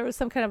turns out there was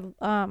some kind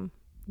of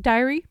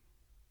diary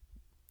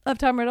of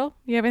Tom Riddle.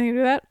 You have anything to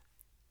do with that?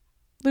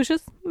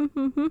 Lucius?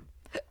 Mm-hmm.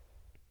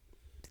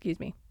 Excuse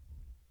me.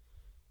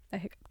 I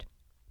hiccuped.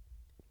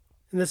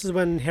 And this is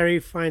when Harry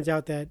finds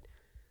out that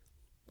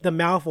the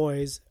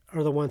Malfoys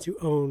are the ones who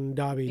own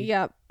Dobby.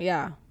 Yep,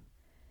 yeah.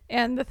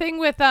 And the thing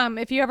with,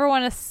 if you ever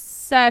want to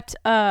set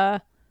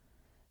a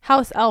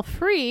house elf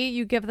free,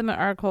 you give them an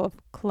article of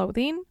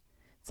clothing.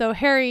 So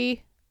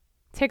Harry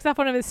takes off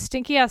one of his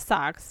stinky ass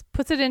socks,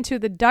 puts it into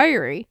the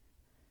diary,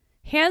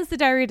 hands the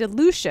diary to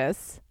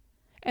Lucius,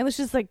 and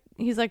Lucius is like,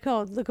 he's like,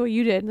 oh, look what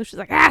you did. And Lucius is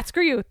like,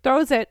 screw you,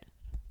 throws it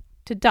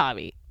to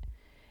Dobby.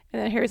 And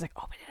then Harry's like,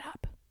 open it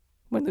up,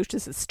 when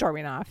Lucius is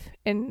storming off.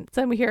 And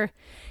then we hear,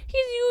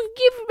 you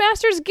give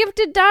Master's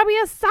gifted Dobby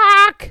a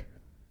sock.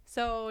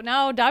 So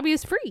now Dobby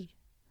is free.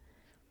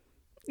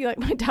 You like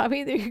my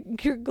Dobby?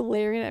 You're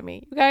glaring at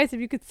me. You guys, if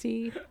you could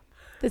see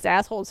this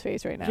asshole's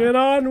face right now. Get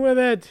on with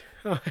it.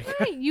 Oh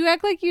right, you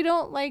act like you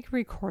don't like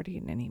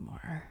recording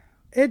anymore.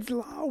 It's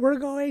long. We're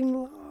going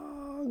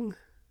long.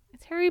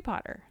 It's Harry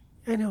Potter.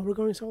 I know, we're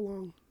going so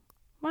long.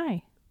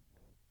 Why?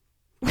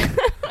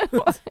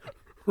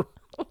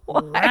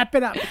 Wrap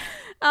it up.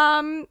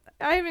 I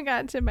haven't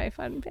gotten to my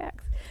fun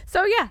facts.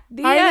 So yeah,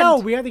 the end. I know,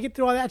 we have to get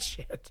through all that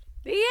shit.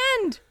 The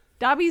end.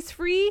 Dobby's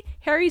free.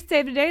 Harry's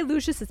saved today.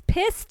 Lucius is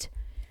pissed.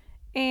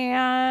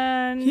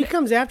 And he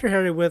comes after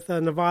Harry with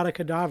a Nevada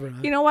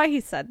Kedavra. You know why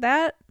he said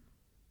that?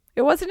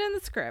 It wasn't in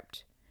the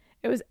script.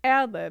 It was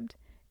ad-libbed.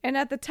 And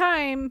at the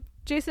time,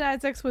 Jason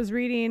Isaacs was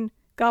reading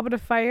Goblet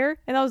of Fire,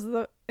 and there's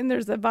the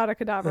Avada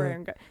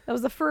Kedavra. That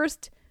was the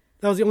first.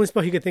 That was the only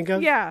spell he could think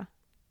of? Yeah.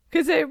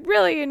 Because it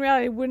really, in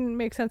reality, wouldn't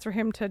make sense for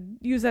him to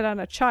use that on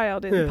a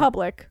child in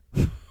public.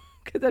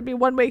 Because that'd be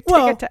one way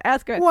ticket to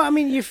ask him. Well, I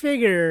mean, you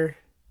figure.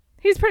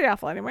 He's pretty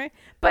awful anyway.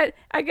 But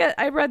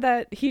I read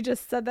that he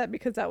just said that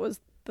because that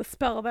was the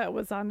spell that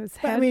was on his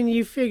head. I mean,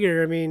 you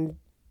figure. I mean,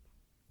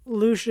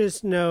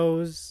 Lucius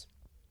knows.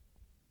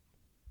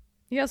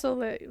 He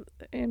also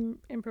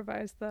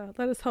improvised the,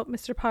 let us hope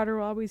Mr. Potter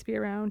will always be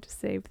around to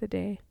save the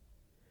day.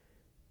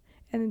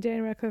 And then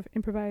Dan Radcliffe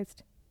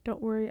improvised,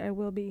 don't worry, I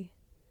will be.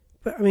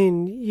 But, I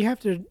mean, you have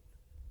to...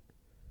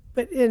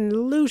 But in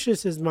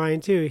Lucius's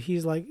mind, too,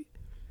 he's like,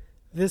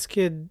 this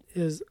kid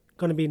is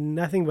going to be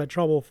nothing but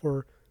trouble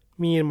for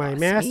me and my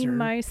master. Me,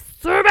 my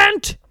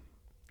servant!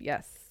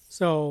 Yes.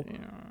 So,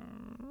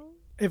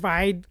 if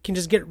I can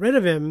just get rid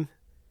of him,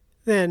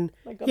 then,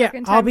 like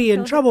I'll be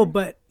in trouble,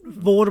 but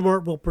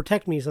Voldemort will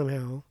protect me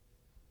somehow.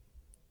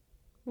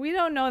 We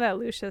don't know that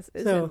Lucius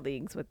is in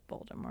leagues with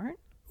Voldemort.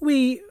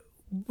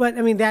 But,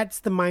 I mean, that's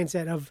the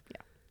mindset of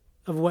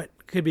what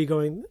could be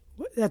going...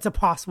 That's a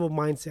possible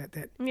mindset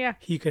that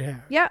he could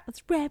have. Yeah,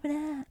 let's wrap it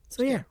up.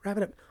 So, wrap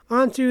it up.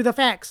 On to the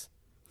facts.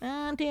 Is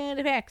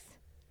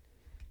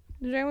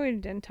there anyone we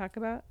didn't talk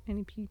about?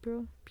 Any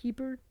peeper?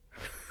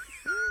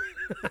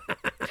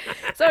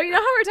 So, you know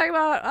how we were talking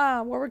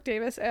about Warwick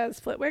Davis as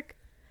Flitwick?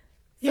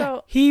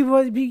 Yeah, he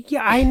was...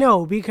 Yeah, I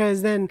know,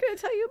 because then... I'm going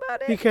to tell you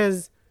about it.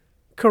 Because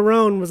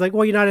Carone was like,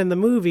 well, you're not in the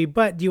movie,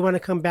 but do you want to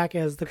come back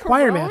as the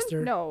choir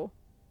master? No.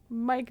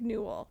 Mike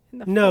Newell in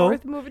the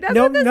fourth movie. That's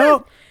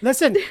no.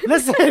 Is.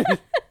 Listen.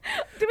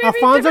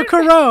 Alfonso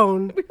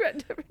Cuarón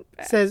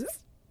says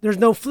there's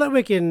no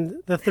Flitwick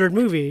in the third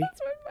movie. That's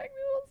what Mike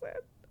Newell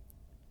said.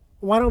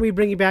 why don't we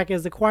bring you back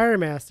as the choir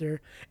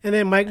master? And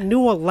then Mike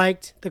Newell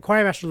liked the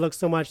choir master look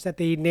so much that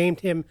they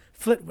named him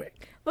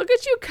Flitwick. Look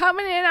at you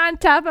coming in on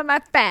top of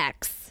my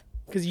facts.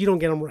 Because you don't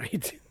get them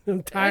right. I'm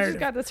I tired. just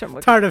got this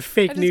from Tired of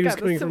fake I just news got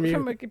coming this from you.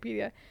 from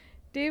Wikipedia.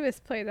 Davis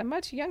played a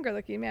much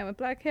younger-looking man with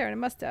black hair and a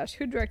mustache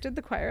who directed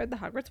the choir at the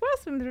Hogwarts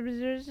Wells.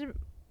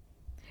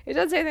 It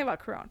doesn't say anything about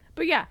Corone.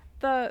 But yeah,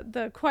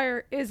 the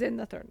choir is in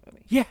the third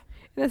movie. Yeah.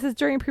 And this is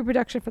during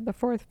pre-production for the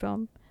fourth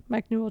film.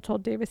 Mike Newell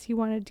told Davis he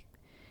wanted to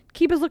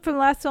keep his look from the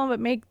last film, but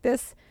make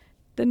this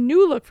the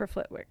new look for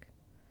Flitwick.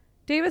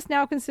 Davis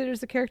now considers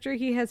the character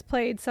he has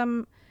played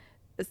some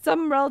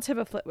relative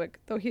of Flitwick,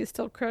 though he is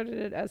still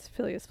credited as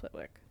Phileas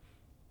Flitwick.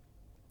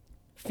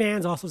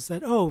 Fans also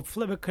said,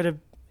 Flitwick could have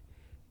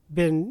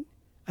been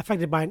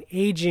affected by an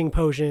aging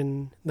potion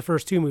in the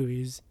first two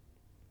movies.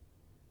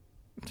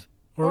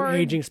 Or an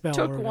aging spell.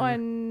 Took or whatever.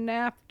 one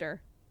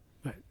after.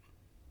 Right.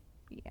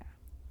 Yeah.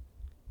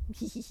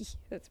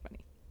 That's funny.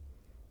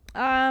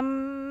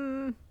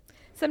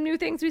 Some new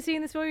things we see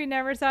in this movie we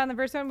never saw in the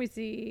first one. We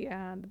see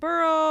the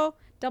Burrow,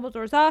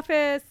 Dumbledore's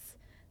office,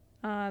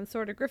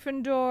 Sword of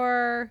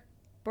Gryffindor,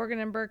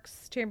 Borgin and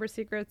Burke's Chamber of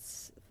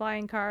Secrets,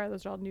 flying car.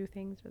 Those are all new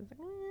things.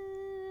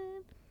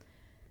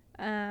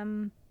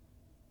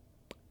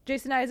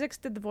 Jason Isaacs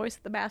did the voice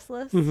of the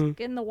basilisk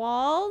in the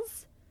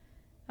walls,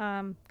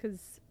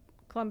 because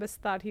Columbus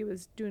thought he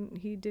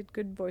did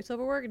good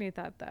voiceover work, and he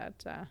thought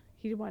that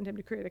he wanted him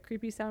to create a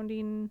creepy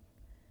sounding.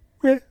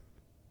 Yeah.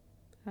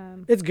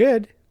 It's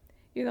good.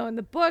 You know, in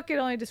the book, it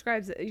only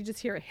describes it. You just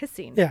hear it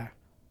hissing. Yeah.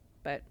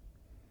 But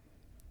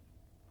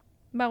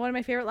one of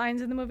my favorite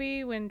lines in the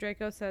movie, when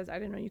Draco says, "I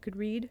didn't know you could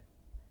read,"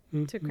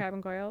 to Crabbe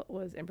and Goyle,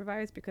 was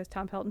improvised because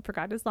Tom Felton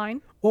forgot his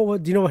line. Well,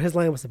 do you know what his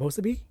line was supposed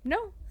to be?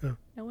 No. Oh.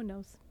 No one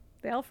knows.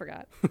 They all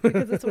forgot.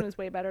 Because this one is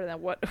way better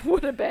than what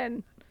would have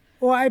been.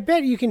 Well, I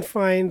bet you can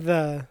find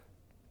the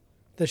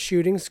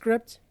shooting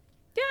script,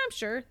 Yeah, I'm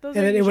sure. Those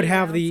and are then it would usually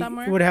have around the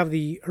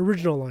somewhere.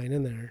 original line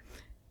in there.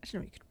 I didn't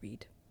know you could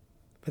read.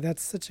 But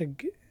that's such a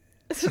good.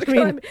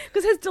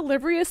 Because his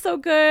delivery is so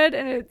good,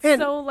 and it's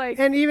so like.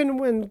 And even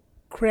when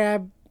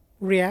Crabbe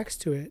reacts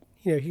to it,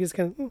 he just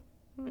kind of.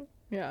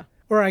 Yeah.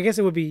 Or I guess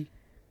it would be.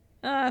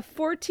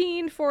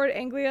 14 Ford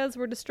Anglias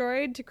were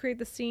destroyed to create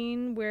the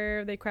scene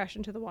where they crash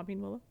into the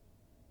Whomping Willow.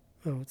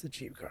 Oh, it's a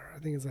cheap car. I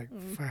think it's like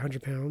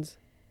 500 pounds.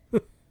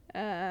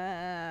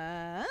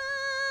 I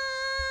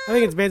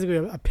think it's basically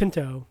a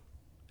Pinto.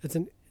 It's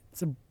a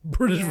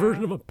British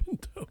version of a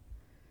Pinto.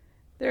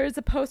 There is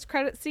a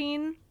post-credit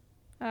scene,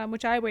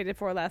 which I waited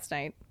for last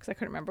night because I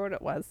couldn't remember what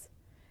it was.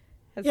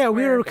 We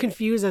were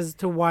confused as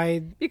to why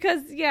they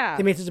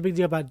made such a big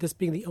deal about this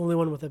being the only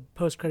one with a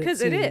post-credit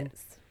scene. Because it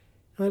is.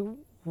 I'm like,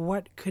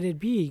 what could it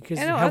be? Because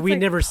have we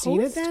never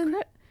seen it then?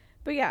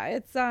 But yeah,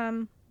 it's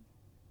Diagon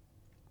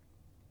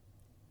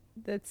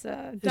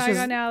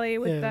Alley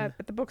with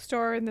at the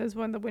bookstore, and there's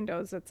one of the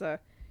windows. It's a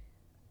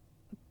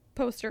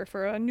poster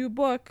for a new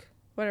book,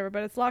 whatever.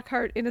 But it's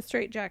Lockhart in a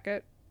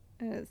straitjacket,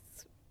 and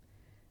it's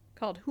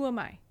called "Who Am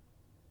I?"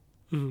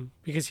 Mm-hmm.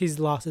 Because he's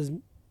lost his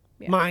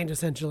mind,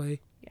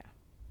 essentially. Yeah.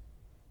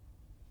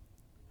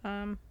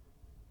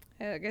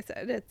 Like I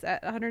said, it's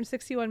at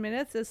 161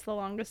 minutes. It's the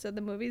longest of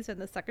the movies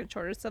and the second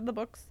shortest of the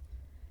books.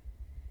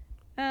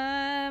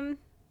 Rotten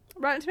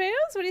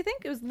Tomatoes, what do you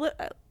think? It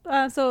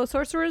was so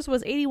Sorcerers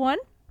was 81.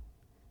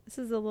 This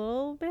is a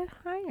little bit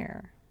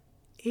higher.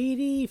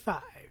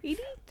 85.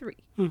 83.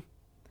 Not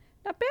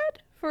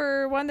bad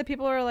for one that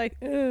people are like,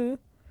 ugh.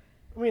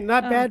 I mean,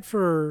 not bad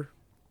for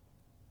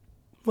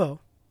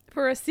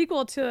a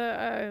sequel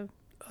to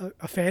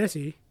a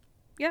fantasy.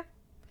 Yeah.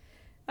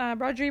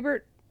 Roger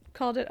Ebert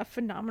called it a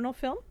phenomenal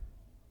film.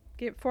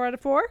 Gave it 4 out of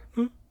 4.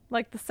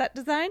 Like the set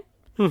design.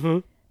 Mm-hmm.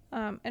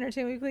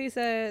 Entertainment Weekly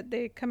said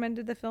they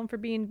commended the film for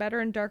being better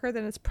and darker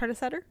than its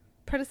predecessor.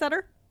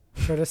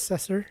 The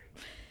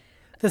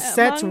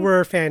sets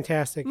were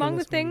fantastic. Among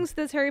the things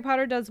this Harry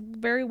Potter does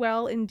very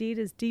well indeed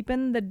is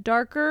deepen the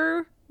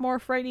darker, more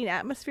frightening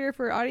atmosphere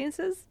for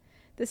audiences.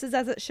 This is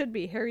as it should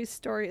be. Harry's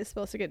story is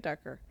supposed to get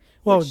darker.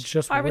 Well,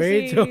 just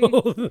wait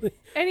till...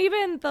 And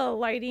even the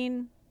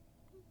lighting,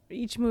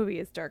 each movie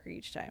is darker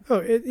each time.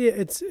 Oh,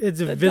 it's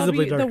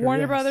visibly darker. The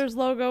Warner Brothers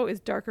logo is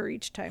darker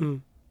each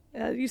time.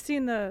 You've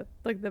seen the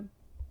the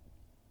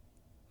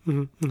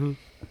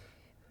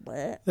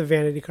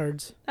vanity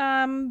cards.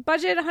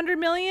 Budget $100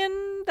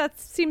 million. That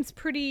seems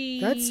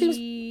pretty. That seems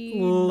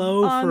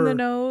low on the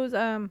nose.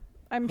 I'm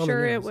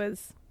sure it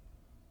was.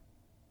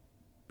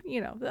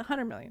 The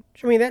 $100 million.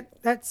 Sure. I mean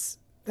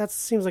that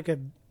seems like a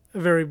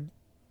very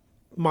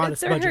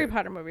modest budget. They're Harry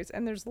Potter movies,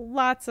 and there's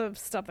lots of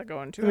stuff that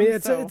go into them. I mean,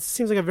 it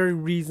seems like a very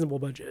reasonable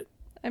budget.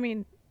 I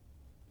mean,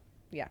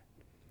 yeah.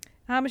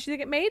 How much do you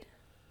think it made?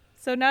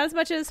 So not as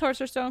much as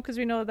Sorcerer's Stone, because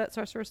we know that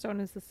Sorcerer's Stone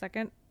is the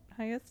second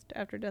highest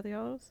after Deathly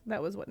Hallows.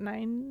 That was what,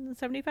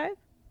 $975?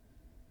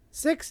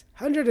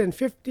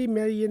 $650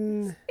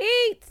 million.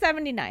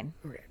 $879.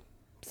 Okay.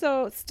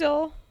 So it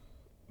still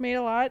made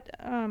a lot.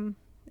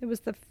 It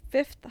was the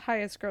 5th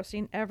highest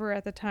grossing ever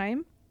at the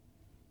time,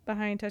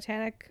 behind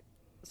Titanic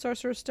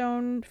Sorcerer's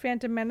Stone,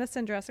 Phantom Menace,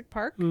 and Jurassic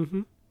Park.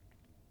 Mm-hmm.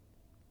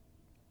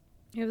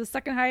 It was the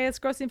second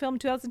highest grossing film in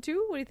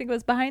 2002. What do you think it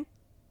was behind?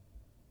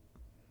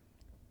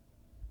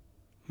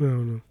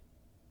 No.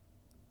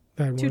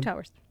 That Two one.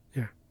 Towers.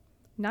 Yeah.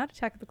 Not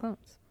Attack of the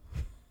Clones.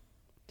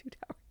 Two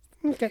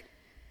Towers. Okay.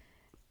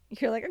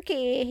 You're like,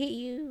 okay, I hate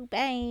you.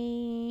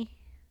 Bye.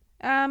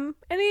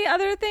 Any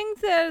other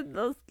things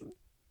those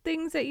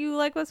things that you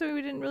like? Last week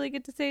we didn't really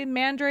get to say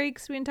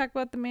mandrakes. We didn't talk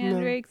about the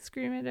mandrakes,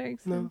 scream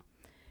mandrakes. No.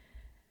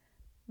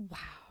 Wow.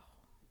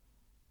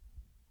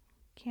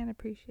 Can't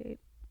appreciate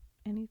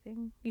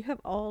anything. You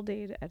have all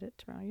day to edit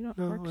tomorrow. You don't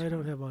No, work I don't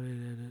tomorrow. have all day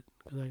to edit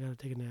because I gotta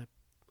take a nap.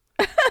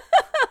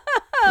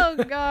 Oh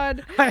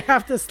God. I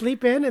have to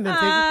sleep in and then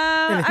take.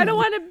 I don't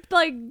want to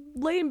like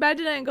lay in bed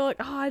tonight and go like,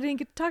 oh, I didn't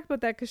get to talk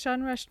about that because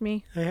Sean rushed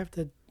me. I have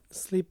to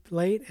sleep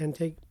late and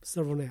take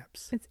several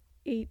naps. It's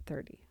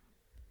 8:30.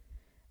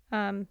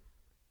 I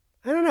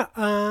don't know.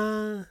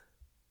 I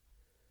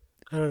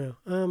don't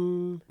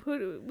know. Who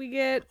do we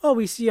get? Oh,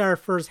 we see our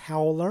first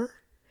howler.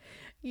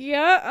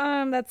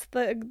 Yeah. That's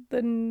the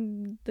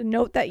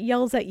note that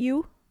yells at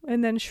you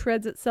and then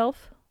shreds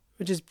itself.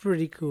 Which is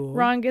pretty cool.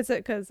 Ron gets it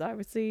because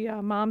obviously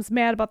Mom's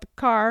mad about the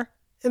car.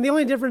 And the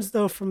only difference,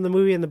 though, from the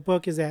movie and the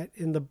book is that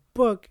in the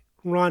book,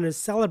 Ron is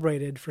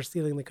celebrated for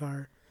stealing the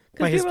car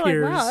by his people are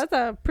peers. like, wow, that's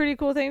a pretty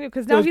cool thing.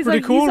 Because That now was he's pretty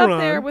like cool, he's up Ron.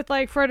 there with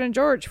like Fred and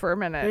George for a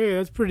minute. Hey,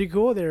 that's pretty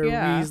cool there,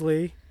 Yeah.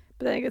 Weasley.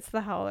 But then he gets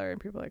the howler,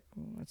 and people are like,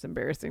 it's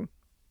embarrassing.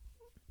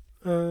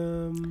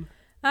 Um,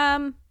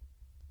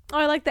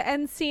 I like the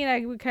end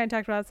scene. We kind of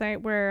talked about last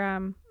night,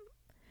 where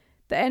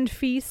the end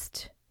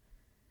feast,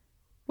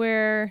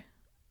 where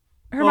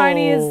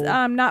Hermione is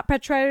not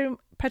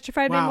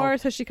petrified Wow. anymore,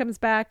 so she comes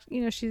back.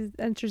 You know, she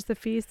enters the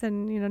feast,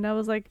 and you know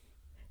Neville's like,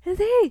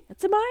 "Hey,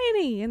 it's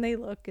Hermione," and they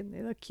look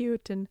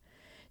cute, and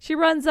she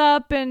runs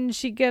up and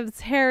she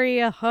gives Harry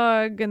a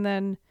hug, and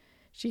then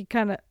she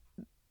kind of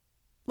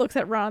looks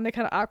at Ron. They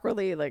kind of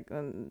awkwardly like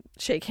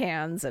shake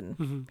hands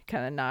and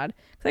kind of nod.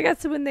 So I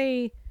guess when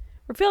they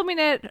were filming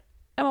it,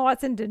 Emma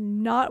Watson did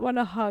not want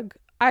to hug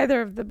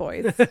either of the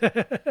boys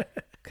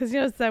because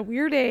it's that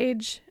weird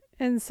age,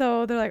 and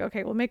so they're like,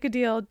 okay, we'll make a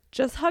deal.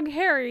 Just hug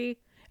Harry,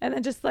 and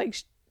then just like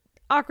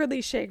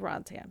awkwardly shake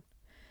Ron's hand.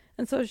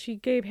 And so she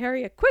gave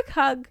Harry a quick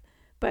hug,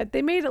 but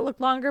they made it look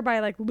longer by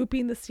like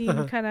looping the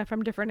scene kind of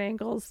from different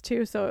angles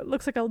too, so it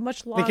looks like a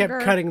much longer. they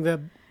kept cutting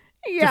the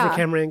different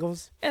camera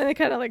angles. And they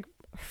kind of like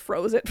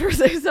froze it for a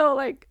second. So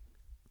like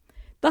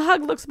the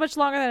hug looks much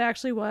longer than it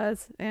actually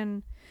was.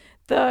 And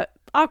the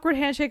awkward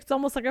handshake is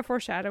almost like a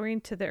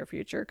foreshadowing to their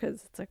future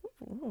because it's like,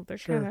 oh, they're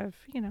Sure. kind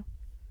of,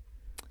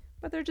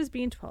 but they're just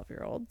being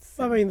 12-year-olds.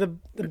 Well, I mean,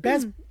 the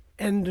best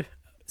end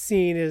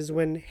scene is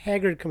when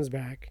Hagrid comes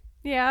back.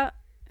 Yeah.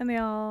 And they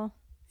all,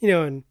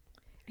 And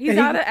he's And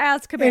out he- of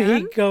Azkaban. and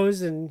he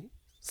goes and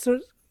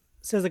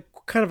says a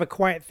kind of a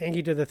quiet thank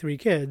you to the three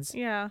kids.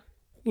 Yeah.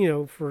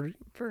 For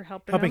For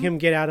helping him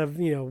get out of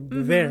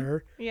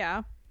there.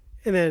 Yeah.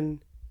 And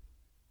then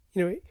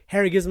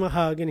Harry gives him a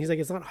hug and he's like,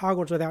 it's not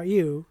Hogwarts without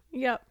you.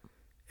 Yep.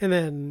 And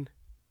then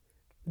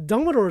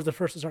Dumbledore is the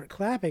first to start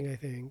clapping, I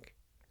think.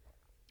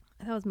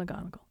 That was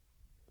McGonagall.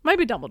 Might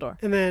be Dumbledore.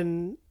 And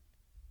then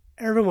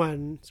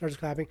everyone starts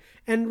clapping,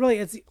 and really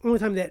it's the only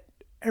time that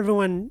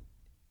everyone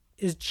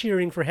is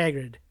cheering for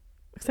Hagrid.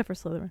 Except for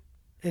Slytherin.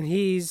 And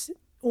most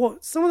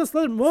of the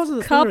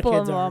Slytherin Couple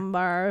kids of them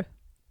are.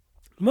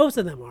 Most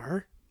of them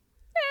are.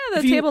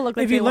 Yeah, the table looked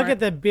like if you look at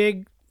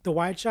the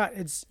wide shot,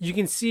 you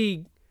can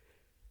see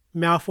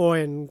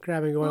Malfoy and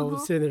Crabbe and Goyle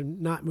sitting there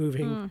not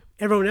moving.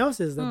 Everyone else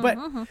is though, but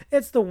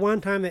it's the one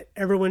time that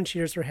everyone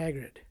cheers for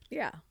Hagrid,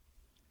 Yeah.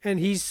 and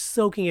he's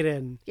soaking it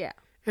in, Yeah.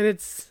 and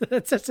it's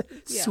such a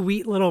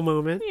sweet little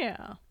moment.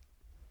 Yeah.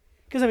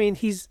 Because I mean,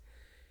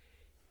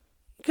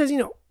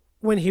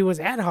 when he was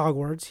at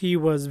Hogwarts, he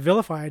was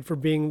vilified for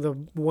being the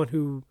one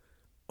who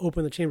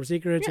opened the Chamber of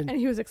Secrets, And and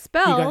he was he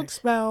expelled got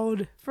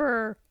expelled.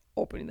 for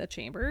opening the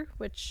chamber,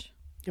 which,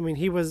 I mean,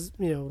 he was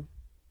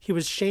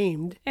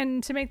shamed.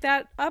 and to make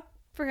that up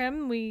for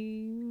him,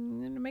 we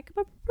need to make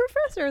him a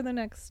professor the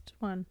next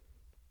one.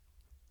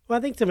 Well,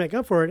 I think to make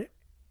up for it,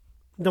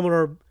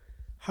 Dumbledore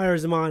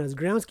hires him on as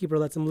groundskeeper,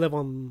 lets him live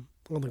on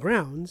the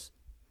grounds.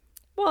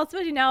 Well,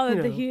 especially now that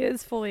You know. he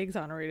is fully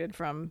exonerated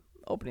from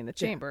opening the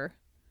chamber.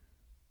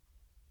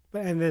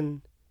 And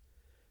then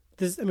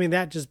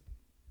that just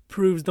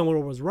proves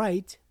Dumbledore was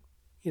right.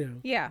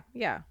 Yeah,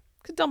 yeah.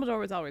 Because Dumbledore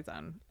was always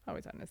on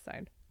his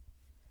side.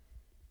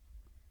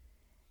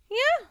 Yeah.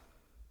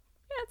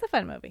 Yeah, it's a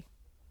fun movie.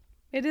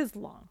 It is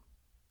long.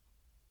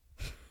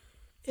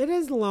 It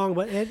is long,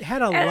 but it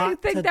had a And lot. I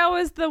think that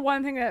was the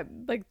one thing that,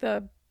 like,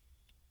 the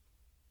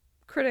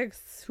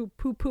critics who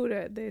poo-pooed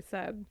it, they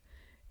said,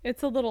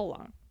 it's a little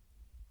long.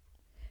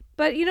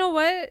 But you know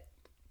what?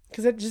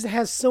 because it just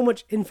has so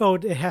much info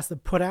it has to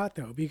put out,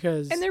 though.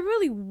 Because And there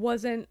really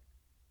wasn't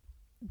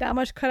that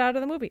much cut out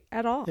of the movie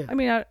at all. Yeah. I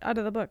mean, out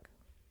of the book.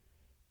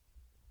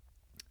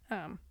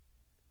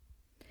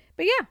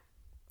 But yeah,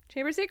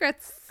 Chamber of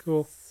Secrets.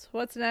 Cool.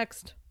 What's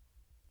next?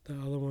 the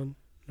other one,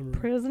 number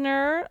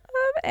Prisoner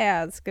of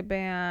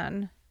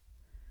Azkaban.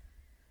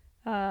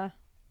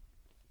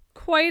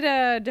 Quite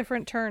a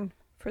different turn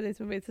for these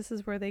movies. This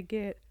is where they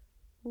get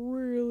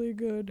really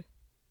good.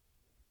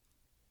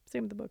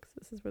 Same with the books.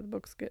 This is where the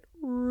books get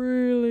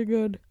really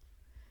good.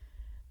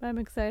 I'm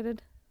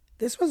excited.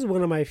 This was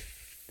one of my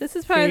This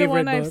is probably the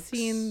one favorite I've books.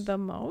 seen the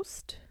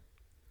most.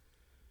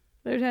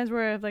 There are times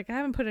where I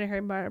haven't put in a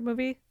Harry Potter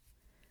movie.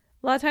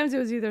 A lot of times it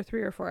was either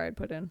 3 or 4 I'd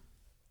put in.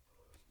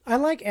 I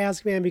like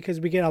Azkaban because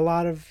we get a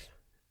lot of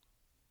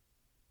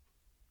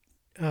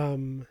I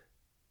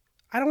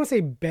don't want to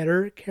say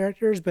better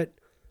characters, but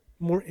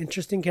more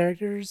interesting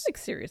characters. Like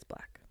Sirius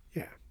Black.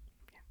 Yeah.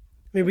 I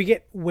mean, we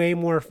get way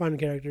more fun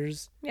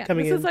characters Yeah,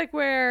 coming this in. is like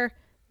where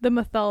the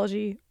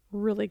mythology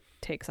really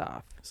takes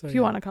off, So, if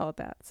you yeah. want to call it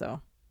that.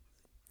 So,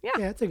 Yeah,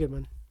 it's a good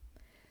one.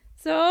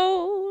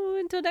 so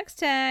until next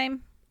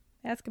time,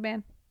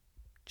 Azkaban,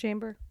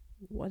 Chamber,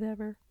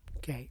 whatever.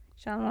 Okay.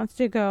 Sean wants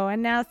to go,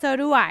 and now so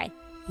do I.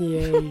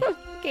 Yay.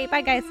 Okay,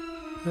 bye guys.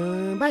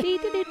 Bye.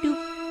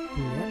 Dee-doo-doo-doo.